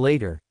minutes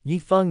later,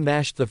 Yifeng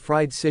mashed the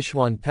fried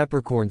Sichuan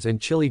peppercorns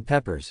and chili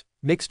peppers,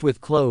 mixed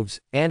with cloves,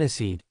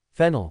 aniseed,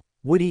 fennel,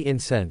 woody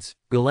incense,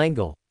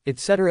 galangal,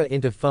 etc.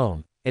 into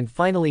foam, and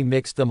finally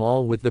mixed them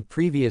all with the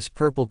previous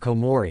purple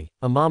komori,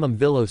 amamam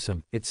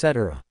villosum,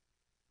 etc.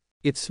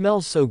 "It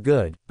smells so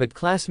good, but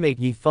classmate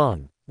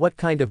Yifeng, what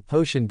kind of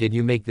potion did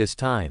you make this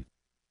time?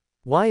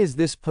 Why is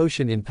this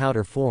potion in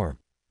powder form?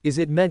 Is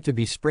it meant to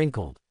be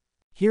sprinkled?"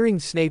 Hearing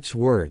Snape's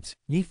words,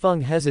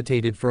 Yifeng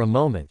hesitated for a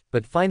moment,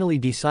 but finally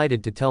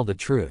decided to tell the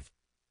truth.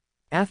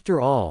 After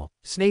all,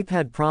 Snape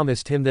had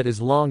promised him that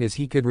as long as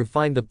he could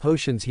refine the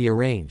potions he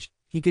arranged,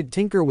 he could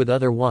tinker with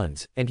other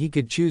ones, and he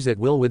could choose at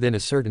will within a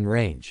certain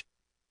range.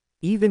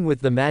 Even with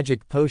the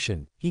magic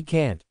potion, he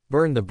can't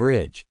burn the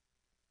bridge.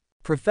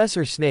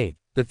 "Professor Snape,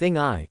 the thing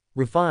I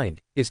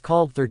refined is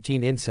called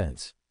 13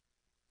 incense.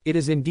 It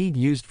is indeed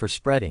used for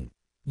spreading."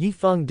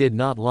 Yifeng did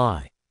not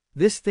lie.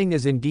 This thing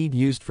is indeed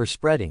used for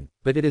spreading,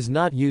 but it is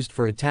not used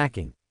for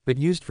attacking, but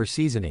used for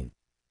seasoning.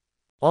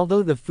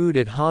 Although the food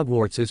at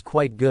Hogwarts is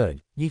quite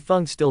good,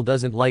 Yifeng still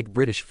doesn't like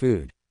British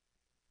food.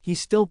 He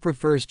still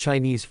prefers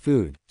Chinese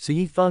food, so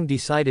Yifeng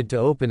decided to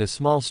open a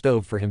small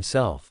stove for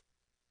himself.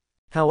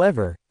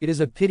 However, it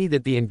is a pity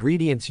that the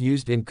ingredients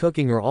used in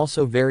cooking are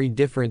also very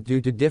different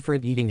due to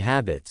different eating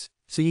habits,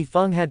 so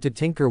Yifeng had to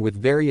tinker with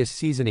various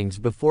seasonings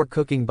before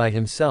cooking by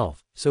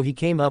himself, so he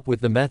came up with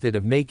the method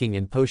of making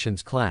in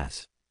potions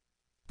class.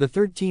 The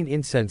 13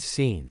 incense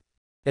scene.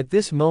 At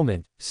this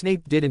moment,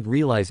 Snape didn't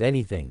realize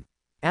anything.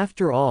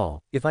 After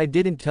all, if I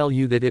didn't tell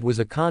you that it was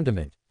a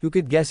condiment, who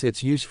could guess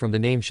its use from the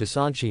name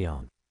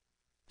Shisanxiang?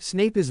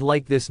 Snape is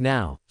like this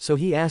now, so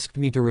he asked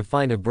me to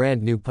refine a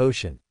brand new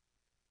potion.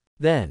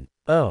 Then,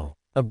 oh,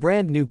 a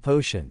brand new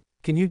potion.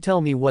 Can you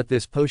tell me what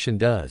this potion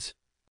does?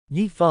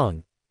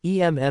 Yifeng,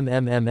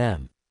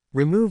 EMMMMM.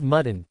 Remove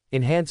mutton,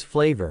 enhance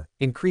flavor,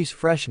 increase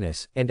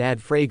freshness, and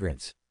add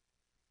fragrance.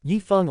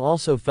 Yifeng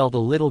also felt a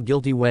little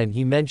guilty when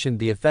he mentioned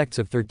the effects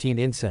of 13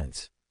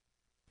 incense.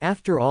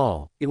 After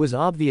all, it was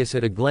obvious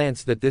at a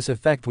glance that this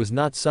effect was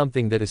not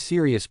something that a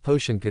serious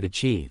potion could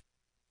achieve.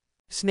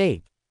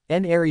 Snape.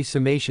 N. airy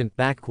summation,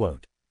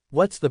 backquote.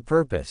 What's the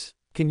purpose?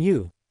 Can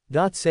you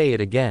say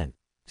it again?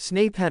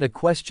 Snape had a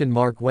question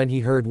mark when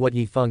he heard what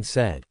Yifeng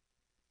said.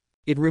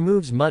 It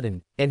removes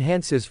mutton,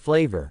 enhances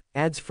flavor,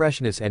 adds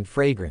freshness and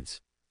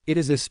fragrance. It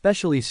is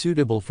especially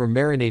suitable for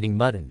marinating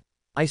mutton.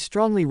 I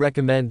strongly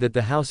recommend that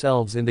the house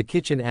elves in the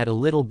kitchen add a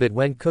little bit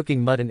when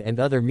cooking mutton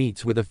and other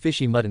meats with a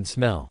fishy mutton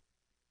smell.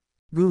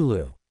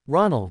 Gulu.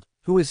 Ronald,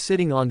 who was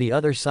sitting on the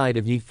other side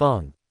of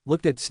Yifeng,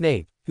 looked at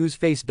Snape, whose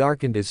face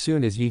darkened as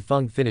soon as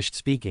Yifeng finished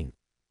speaking.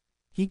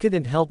 He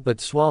couldn't help but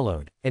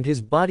swallowed, and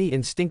his body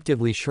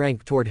instinctively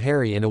shrank toward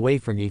Harry and away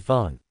from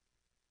Yifeng.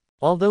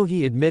 Although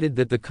he admitted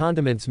that the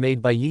condiments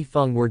made by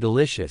Yifeng were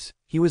delicious,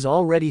 he was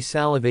already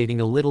salivating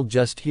a little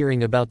just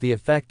hearing about the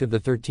effect of the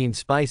 13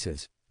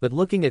 spices, but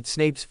looking at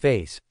Snape's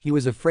face, he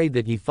was afraid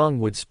that Yifeng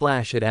would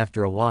splash it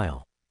after a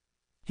while.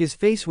 His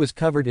face was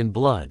covered in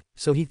blood,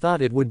 so he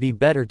thought it would be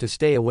better to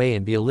stay away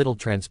and be a little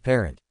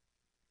transparent.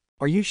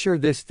 Are you sure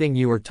this thing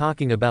you are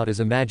talking about is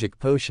a magic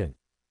potion?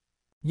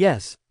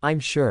 Yes,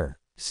 I'm sure.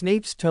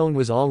 Snape's tone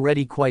was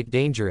already quite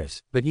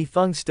dangerous, but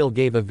Yifeng still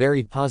gave a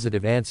very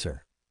positive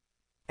answer.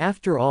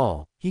 After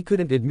all, he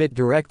couldn't admit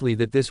directly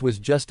that this was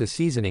just a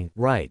seasoning,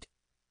 right?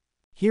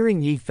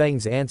 Hearing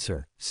Yifeng's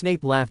answer,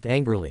 Snape laughed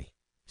angrily.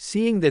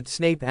 Seeing that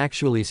Snape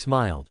actually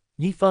smiled,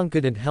 Yifeng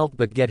couldn't help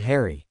but get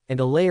hairy, and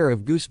a layer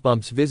of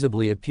goosebumps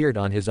visibly appeared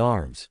on his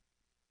arms.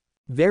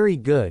 Very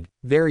good,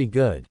 very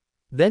good.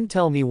 Then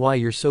tell me why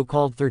your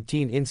so-called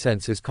 13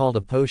 incense is called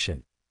a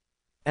potion.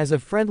 As a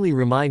friendly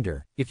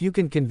reminder, if you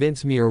can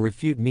convince me or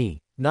refute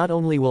me, not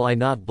only will I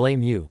not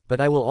blame you,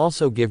 but I will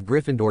also give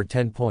Gryffindor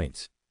 10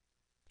 points.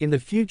 In the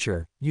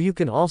future, you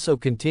can also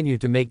continue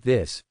to make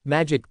this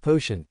magic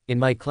potion in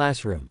my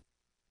classroom.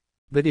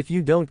 But if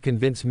you don't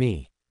convince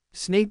me.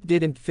 Snape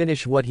didn't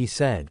finish what he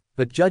said,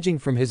 but judging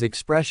from his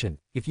expression,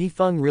 if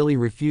Yifeng really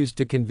refused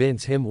to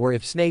convince him or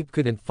if Snape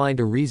couldn't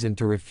find a reason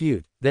to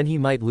refute, then he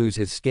might lose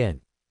his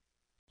skin.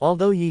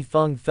 Although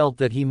Yifeng felt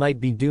that he might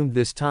be doomed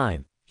this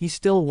time, he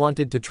still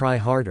wanted to try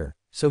harder,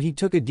 so he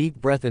took a deep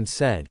breath and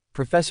said,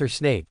 Professor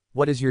Snape,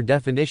 what is your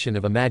definition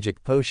of a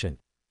magic potion?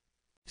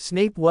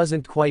 Snape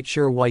wasn't quite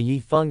sure why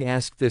Yifeng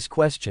asked this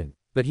question,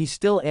 but he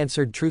still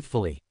answered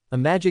truthfully. A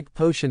magic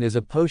potion is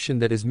a potion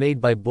that is made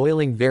by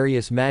boiling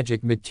various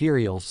magic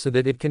materials so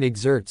that it can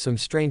exert some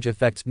strange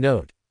effects.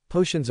 Note,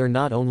 potions are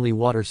not only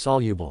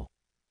water-soluble.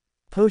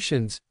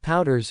 Potions,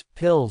 powders,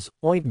 pills,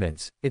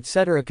 ointments,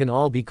 etc. can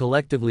all be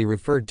collectively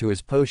referred to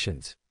as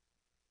potions.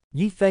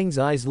 Yifeng's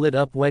eyes lit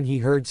up when he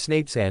heard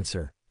Snape's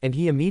answer, and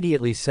he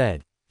immediately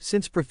said,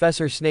 since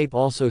Professor Snape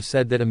also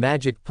said that a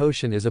magic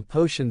potion is a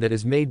potion that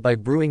is made by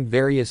brewing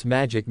various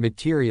magic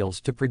materials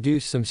to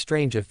produce some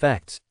strange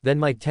effects, then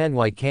my 10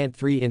 why can't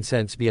 3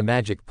 incense be a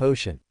magic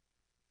potion?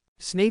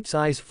 Snape's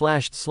eyes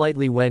flashed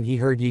slightly when he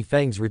heard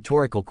Yifeng's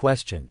rhetorical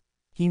question.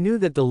 He knew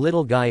that the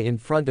little guy in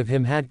front of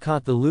him had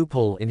caught the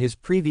loophole in his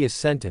previous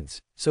sentence,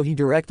 so he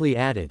directly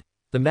added,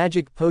 the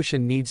magic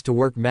potion needs to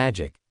work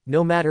magic.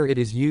 No matter it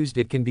is used,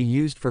 it can be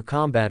used for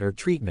combat or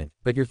treatment,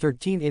 but your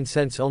 13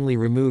 incense only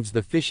removes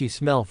the fishy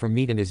smell from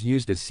meat and is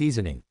used as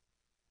seasoning.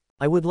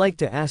 I would like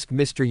to ask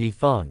Mr.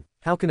 Yifeng,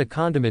 how can a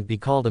condiment be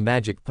called a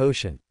magic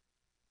potion?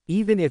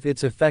 Even if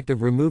its effect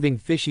of removing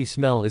fishy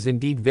smell is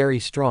indeed very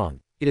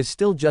strong, it is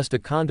still just a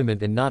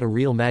condiment and not a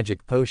real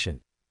magic potion.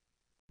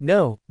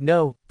 No,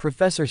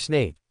 Professor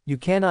Snape, you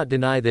cannot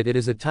deny that it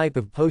is a type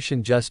of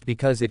potion just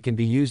because it can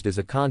be used as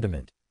a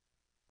condiment.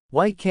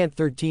 Why can't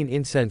 13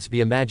 incense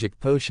be a magic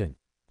potion?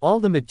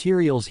 All the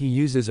materials he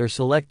uses are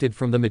selected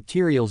from the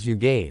materials you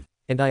gave,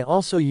 and I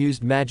also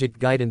used magic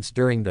guidance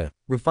during the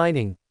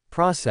refining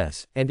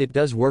process, and it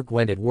does work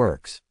when it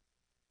works.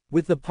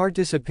 With the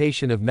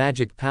participation of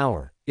magic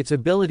power, its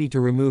ability to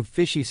remove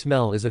fishy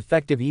smell is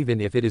effective even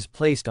if it is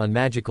placed on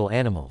magical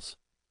animals.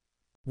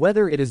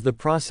 Whether it is the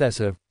process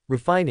of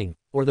refining,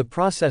 or the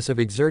process of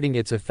exerting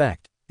its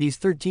effect, these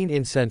 13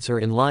 incense are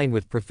in line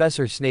with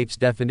Professor Snape's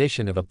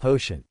definition of a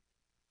potion.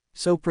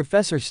 So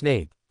Professor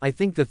Snape, I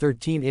think the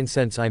 13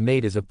 incense I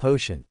made is a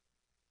potion.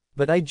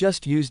 But I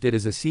just used it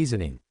as a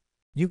seasoning.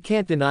 You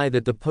can't deny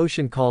that the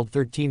potion called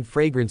 13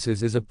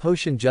 fragrances is a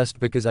potion just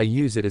because I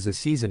use it as a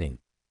seasoning.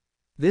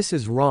 This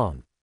is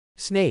wrong.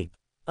 Snape.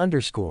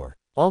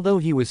 Although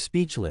he was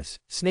speechless,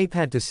 Snape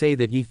had to say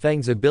that Yi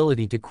Feng's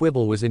ability to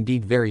quibble was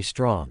indeed very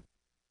strong.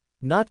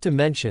 Not to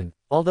mention,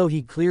 although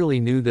he clearly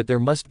knew that there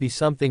must be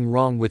something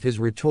wrong with his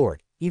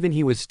retort, even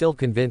he was still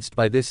convinced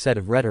by this set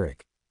of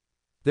rhetoric.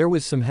 There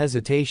was some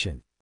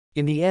hesitation.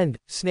 In the end,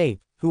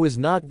 Snape, who was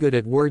not good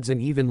at words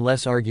and even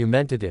less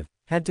argumentative,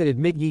 had to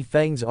admit Yi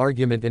Feng's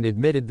argument and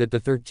admitted that the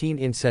 13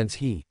 incense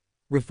he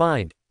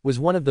refined was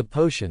one of the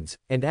potions,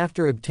 and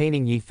after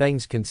obtaining Yi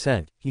Feng's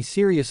consent, he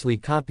seriously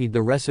copied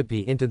the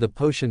recipe into the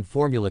potion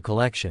formula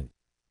collection.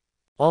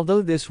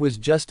 Although this was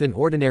just an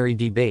ordinary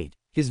debate,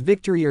 his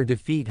victory or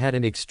defeat had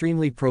an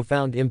extremely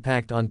profound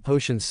impact on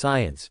potion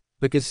science,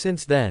 because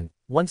since then,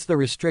 once the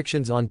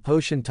restrictions on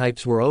potion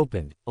types were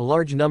opened, a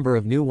large number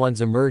of new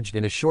ones emerged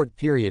in a short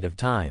period of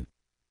time.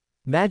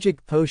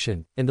 Magic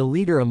potion, and the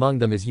leader among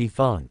them is Yi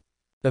Feng.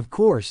 Of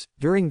course,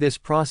 during this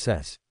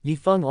process, Yi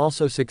Feng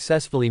also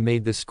successfully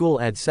made the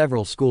school add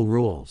several school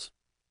rules.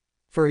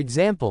 For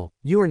example,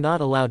 you are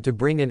not allowed to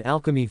bring an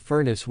alchemy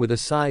furnace with a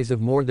size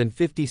of more than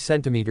 50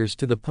 centimeters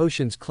to the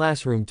potions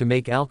classroom to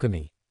make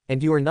alchemy,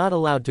 and you are not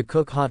allowed to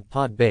cook hot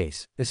pot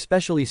base,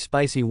 especially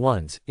spicy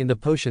ones, in the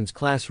potions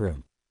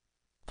classroom.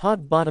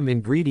 Pot bottom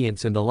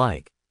ingredients and the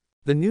like.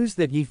 The news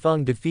that Yi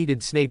Feng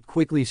defeated Snape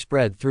quickly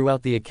spread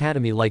throughout the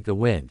academy like the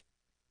wind.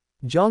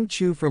 Zhang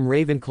Chu from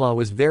Ravenclaw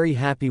was very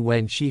happy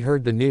when she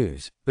heard the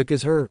news,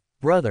 because her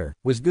brother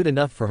was good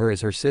enough for her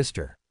as her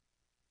sister.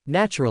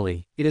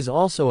 Naturally, it is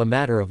also a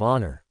matter of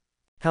honor.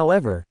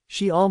 However,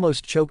 she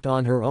almost choked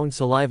on her own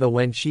saliva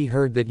when she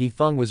heard that Yi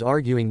Feng was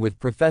arguing with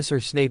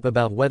Professor Snape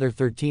about whether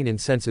 13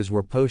 incenses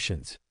were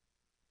potions.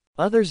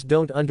 Others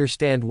don't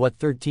understand what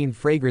 13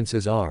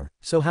 fragrances are,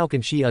 so how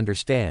can she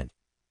understand?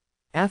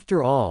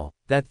 After all,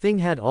 that thing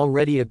had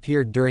already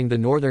appeared during the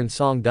Northern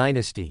Song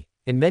dynasty,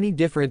 and many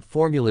different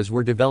formulas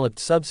were developed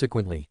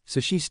subsequently, so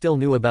she still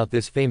knew about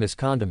this famous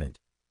condiment.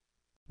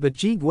 But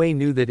Ji Gui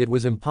knew that it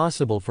was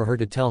impossible for her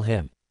to tell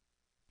him.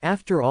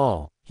 After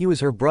all, he was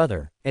her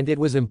brother, and it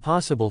was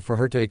impossible for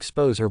her to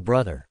expose her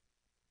brother.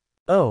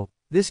 Oh,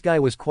 this guy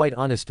was quite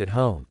honest at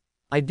home.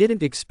 I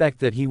didn't expect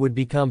that he would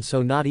become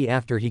so naughty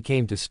after he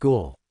came to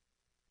school.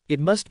 It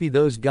must be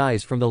those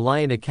guys from the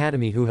Lion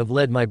Academy who have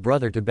led my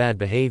brother to bad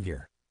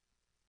behavior.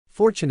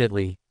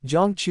 Fortunately,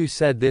 Zhang Chu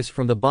said this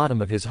from the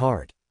bottom of his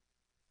heart.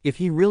 If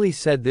he really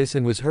said this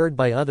and was heard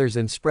by others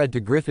and spread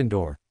to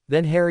Gryffindor,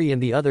 then Harry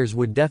and the others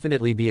would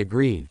definitely be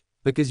aggrieved,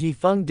 because Yi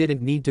Feng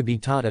didn't need to be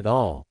taught at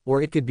all,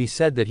 or it could be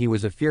said that he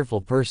was a fearful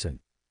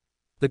person.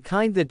 The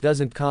kind that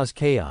doesn't cause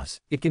chaos.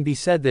 It can be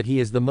said that he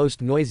is the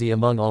most noisy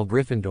among all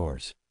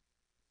Gryffindors.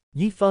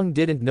 Yi Feng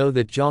didn't know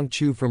that Zhang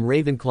Chu from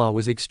Ravenclaw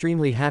was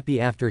extremely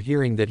happy after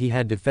hearing that he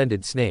had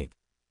defended Snape.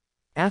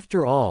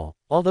 After all,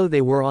 although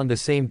they were on the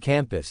same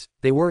campus,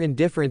 they were in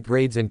different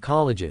grades and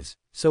colleges,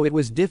 so it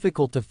was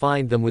difficult to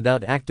find them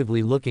without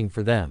actively looking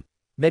for them.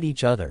 Met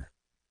each other.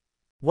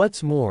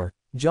 What's more,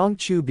 Zhang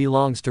Chu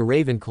belongs to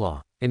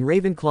Ravenclaw, and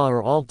Ravenclaw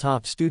are all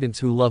top students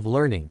who love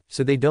learning,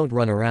 so they don't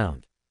run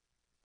around.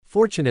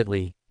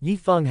 Fortunately, Yi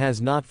Feng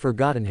has not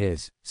forgotten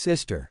his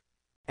sister.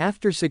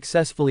 After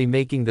successfully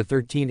making the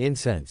 13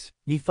 incense,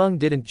 Yi Feng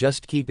didn't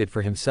just keep it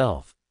for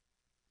himself.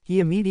 He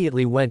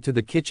immediately went to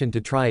the kitchen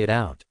to try it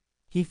out.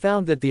 He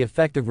found that the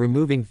effect of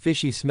removing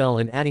fishy smell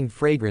and adding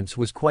fragrance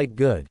was quite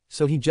good,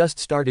 so he just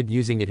started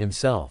using it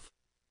himself.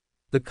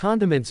 The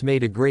condiments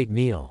made a great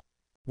meal.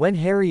 When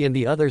Harry and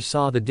the others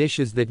saw the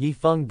dishes that Yi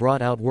Feng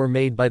brought out were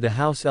made by the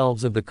house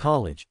elves of the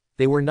college,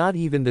 they were not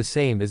even the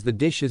same as the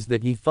dishes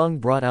that Yi Feng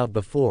brought out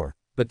before,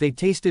 but they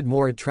tasted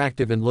more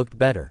attractive and looked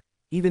better.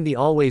 Even the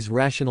always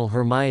rational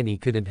Hermione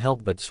couldn't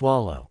help but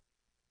swallow.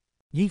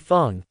 Yi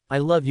Feng, I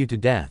love you to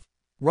death.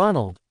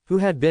 Ronald, who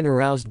had been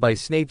aroused by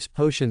Snape's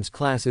potions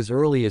class as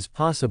early as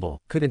possible,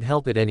 couldn't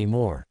help it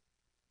anymore.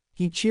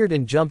 He cheered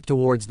and jumped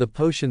towards the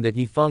potion that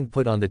Yi Feng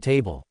put on the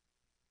table.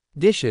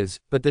 Dishes,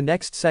 but the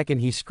next second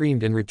he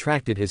screamed and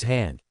retracted his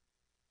hand.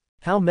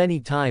 How many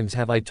times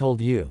have I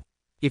told you?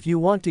 If you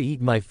want to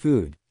eat my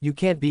food, you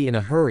can't be in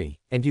a hurry,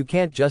 and you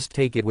can't just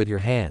take it with your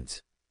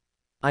hands.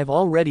 I've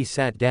already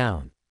sat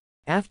down.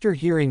 After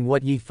hearing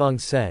what Yi Feng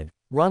said,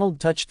 Ronald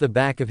touched the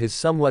back of his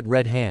somewhat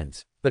red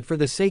hands, but for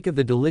the sake of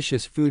the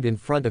delicious food in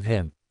front of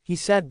him, he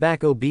sat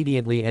back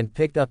obediently and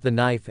picked up the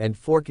knife and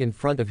fork in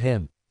front of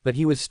him, but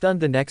he was stunned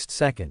the next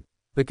second,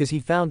 because he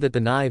found that the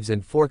knives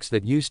and forks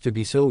that used to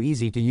be so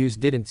easy to use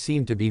didn't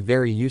seem to be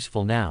very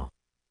useful now.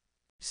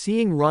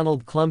 Seeing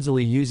Ronald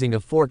clumsily using a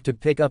fork to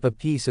pick up a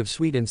piece of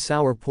sweet and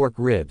sour pork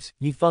ribs,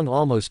 Yi Feng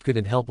almost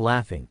couldn't help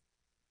laughing.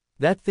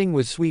 That thing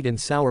was sweet and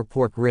sour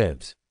pork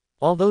ribs.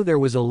 Although there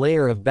was a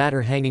layer of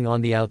batter hanging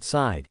on the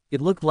outside,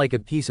 it looked like a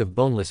piece of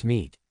boneless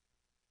meat.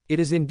 It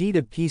is indeed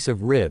a piece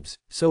of ribs,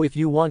 so if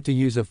you want to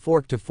use a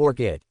fork to fork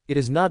it, it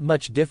is not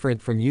much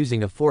different from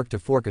using a fork to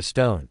fork a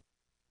stone.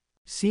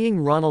 Seeing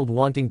Ronald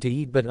wanting to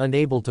eat but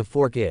unable to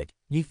fork it,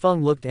 Yi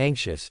Feng looked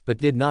anxious but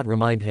did not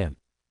remind him.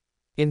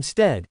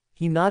 Instead,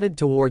 he nodded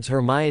towards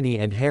Hermione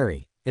and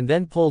Harry, and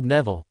then pulled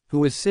Neville, who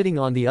was sitting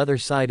on the other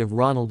side of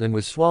Ronald and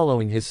was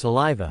swallowing his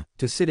saliva,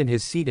 to sit in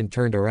his seat and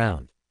turned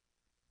around.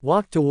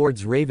 Walked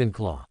towards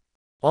Ravenclaw.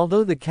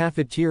 Although the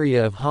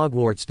cafeteria of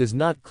Hogwarts does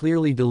not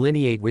clearly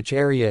delineate which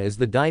area is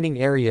the dining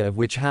area of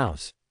which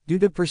house, due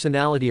to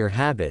personality or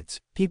habits,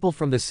 people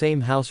from the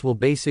same house will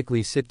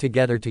basically sit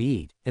together to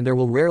eat, and there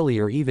will rarely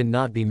or even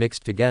not be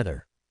mixed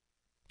together.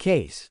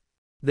 Case.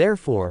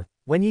 Therefore,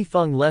 when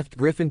Yifeng left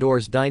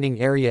Gryffindor's dining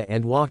area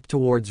and walked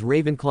towards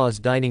Ravenclaw's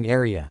dining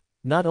area,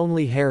 not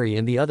only Harry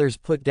and the others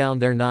put down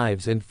their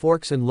knives and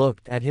forks and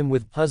looked at him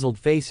with puzzled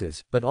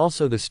faces, but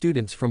also the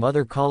students from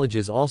other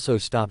colleges also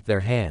stopped their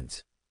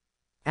hands.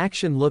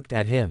 Action looked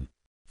at him.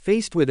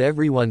 Faced with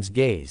everyone's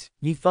gaze,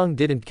 Yifeng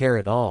didn't care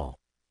at all.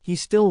 He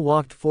still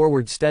walked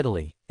forward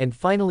steadily, and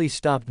finally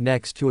stopped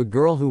next to a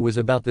girl who was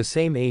about the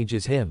same age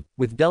as him,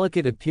 with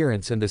delicate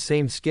appearance and the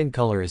same skin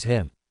color as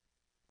him.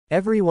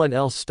 Everyone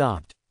else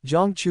stopped.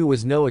 Zhongchu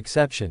was no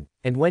exception,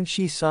 and when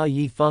she saw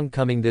Yifeng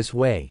coming this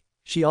way,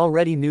 she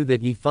already knew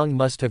that Yifeng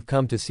must have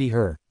come to see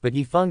her, but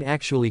Yifeng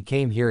actually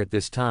came here at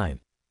this time.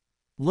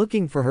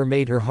 Looking for her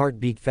made her heart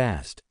beat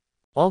fast.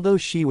 Although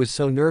she was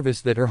so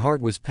nervous that her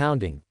heart was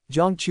pounding,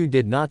 Zhongchu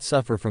did not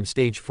suffer from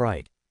stage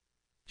fright.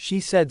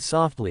 She said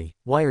softly,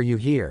 "Why are you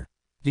here?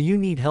 Do you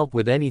need help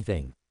with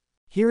anything?"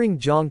 Hearing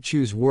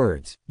Zhongchu's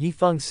words,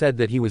 Yifeng said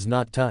that he was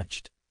not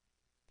touched.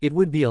 It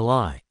would be a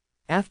lie.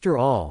 After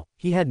all,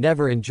 he had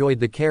never enjoyed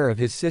the care of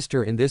his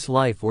sister in this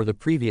life or the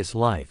previous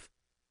life.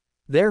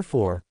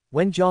 Therefore,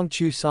 when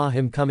Zhongchu saw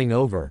him coming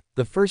over,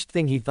 the first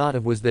thing he thought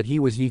of was that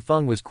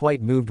Yifeng was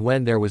quite moved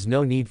when there was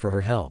no need for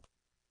her help.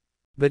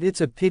 But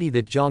it's a pity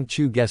that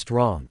Zhongchu guessed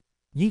wrong.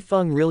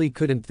 Yifeng really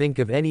couldn't think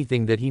of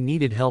anything that he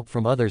needed help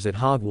from others at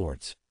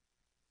Hogwarts.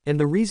 And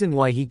the reason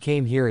why he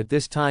came here at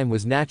this time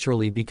was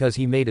naturally because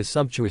he made a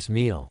sumptuous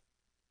meal.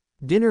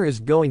 Dinner is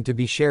going to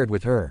be shared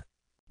with her.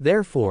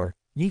 Therefore,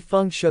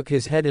 Yifeng shook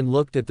his head and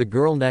looked at the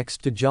girl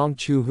next to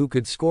Zhongchu who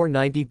could score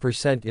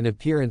 90% in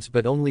appearance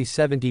but only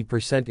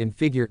 70% in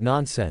figure.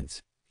 Nonsense.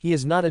 He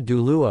is not a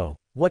Duluo.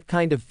 What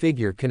kind of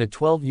figure can a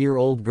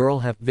 12-year-old girl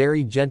have?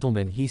 Very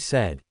gentleman, he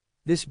said.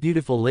 This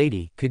beautiful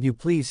lady, could you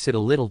please sit a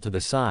little to the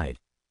side?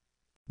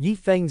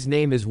 Yifeng's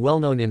name is well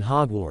known in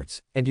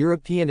Hogwarts, and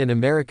European and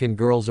American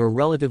girls are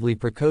relatively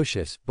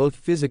precocious, both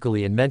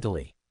physically and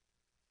mentally.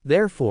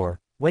 Therefore,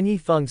 when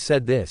Yifeng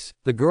said this,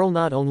 the girl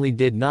not only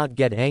did not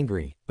get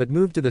angry, but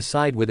moved to the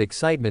side with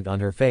excitement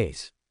on her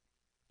face.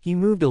 He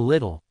moved a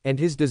little, and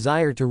his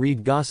desire to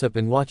read gossip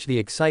and watch the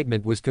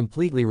excitement was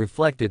completely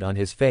reflected on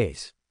his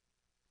face.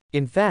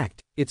 In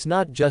fact, it's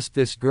not just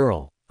this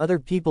girl. Other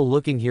people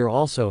looking here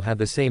also have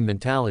the same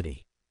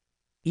mentality.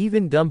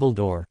 Even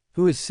Dumbledore,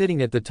 who is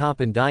sitting at the top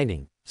and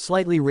dining,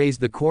 slightly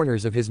raised the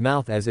corners of his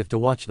mouth as if to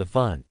watch the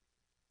fun.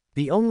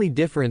 The only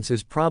difference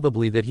is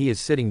probably that he is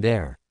sitting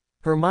there.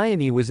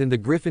 Hermione was in the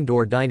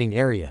Gryffindor dining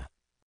area.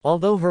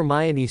 Although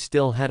Hermione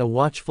still had a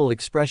watchful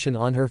expression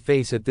on her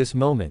face at this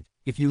moment,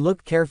 if you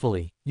look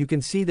carefully, you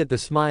can see that the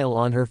smile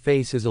on her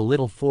face is a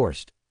little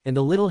forced, and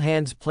the little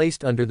hands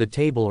placed under the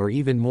table are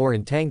even more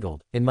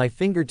entangled, and my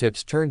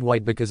fingertips turned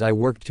white because I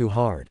worked too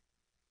hard.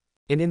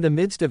 And in the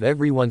midst of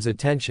everyone's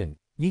attention,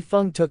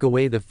 Yifeng took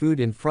away the food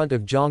in front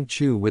of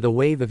Zhongchu with a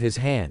wave of his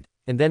hand,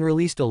 and then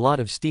released a lot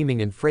of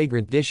steaming and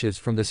fragrant dishes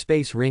from the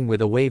space ring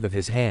with a wave of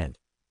his hand.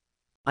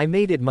 I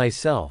made it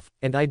myself,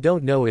 and I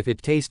don't know if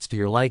it tastes to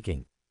your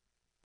liking.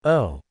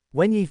 Oh.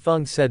 When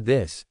Yifeng said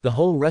this, the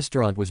whole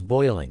restaurant was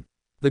boiling.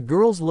 The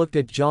girls looked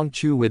at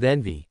Zhongchu with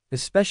envy,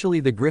 especially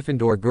the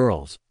Gryffindor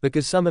girls,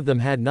 because some of them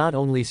had not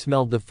only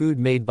smelled the food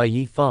made by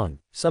Yifeng,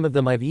 some of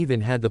them I've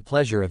even had the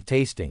pleasure of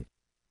tasting.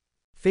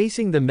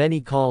 Facing the many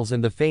calls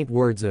and the faint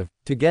words of,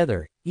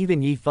 together,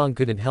 even Yifeng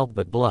couldn't help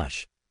but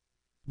blush.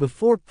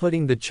 Before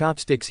putting the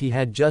chopsticks he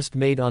had just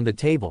made on the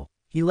table,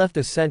 he left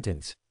a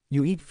sentence,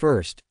 "You eat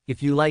first,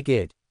 if you like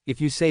it,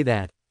 if you say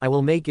that, I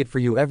will make it for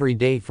you every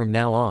day from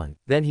now on."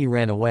 Then he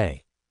ran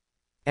away.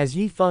 As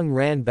Yifeng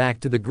ran back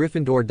to the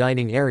Gryffindor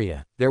dining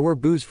area, there were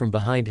boos from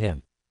behind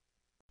him.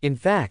 In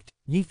fact,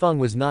 Yifeng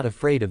was not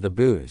afraid of the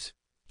boos.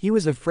 He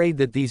was afraid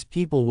that these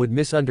people would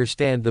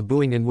misunderstand the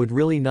booing and would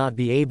really not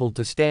be able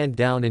to stand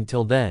down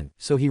until then,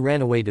 so he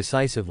ran away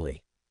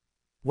decisively.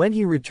 When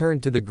he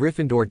returned to the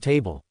Gryffindor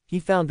table, he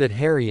found that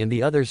Harry and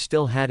the others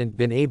still hadn't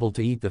been able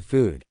to eat the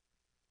food.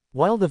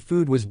 While the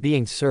food was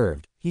being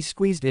served, he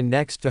squeezed in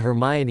next to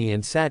Hermione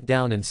and sat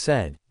down and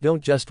said,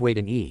 "Don't just wait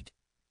and eat.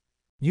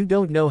 You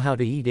don't know how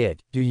to eat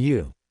it, do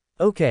you?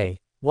 Okay,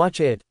 watch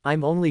it,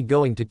 I'm only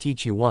going to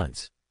teach you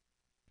once."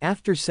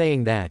 After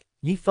saying that,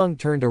 Yifeng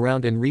turned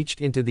around and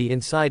reached into the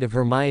inside of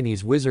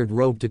Hermione's wizard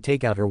robe to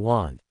take out her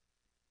wand.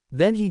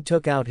 Then he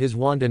took out his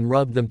wand and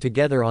rubbed them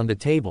together on the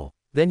table,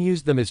 then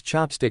used them as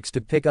chopsticks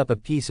to pick up a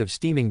piece of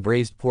steaming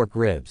braised pork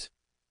ribs.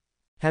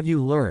 Have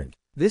you learned?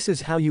 This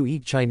is how you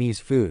eat Chinese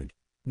food.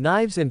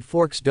 Knives and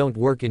forks don't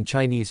work in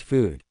Chinese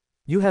food.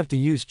 You have to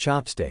use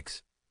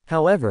chopsticks.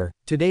 However,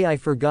 today I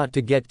forgot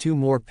to get 2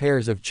 more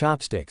pairs of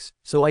chopsticks,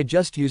 so I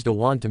just used a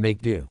wand to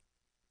make do.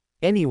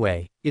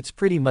 Anyway, it's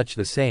pretty much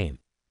the same.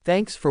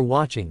 Thanks for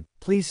watching,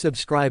 please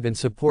subscribe and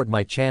support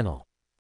my channel.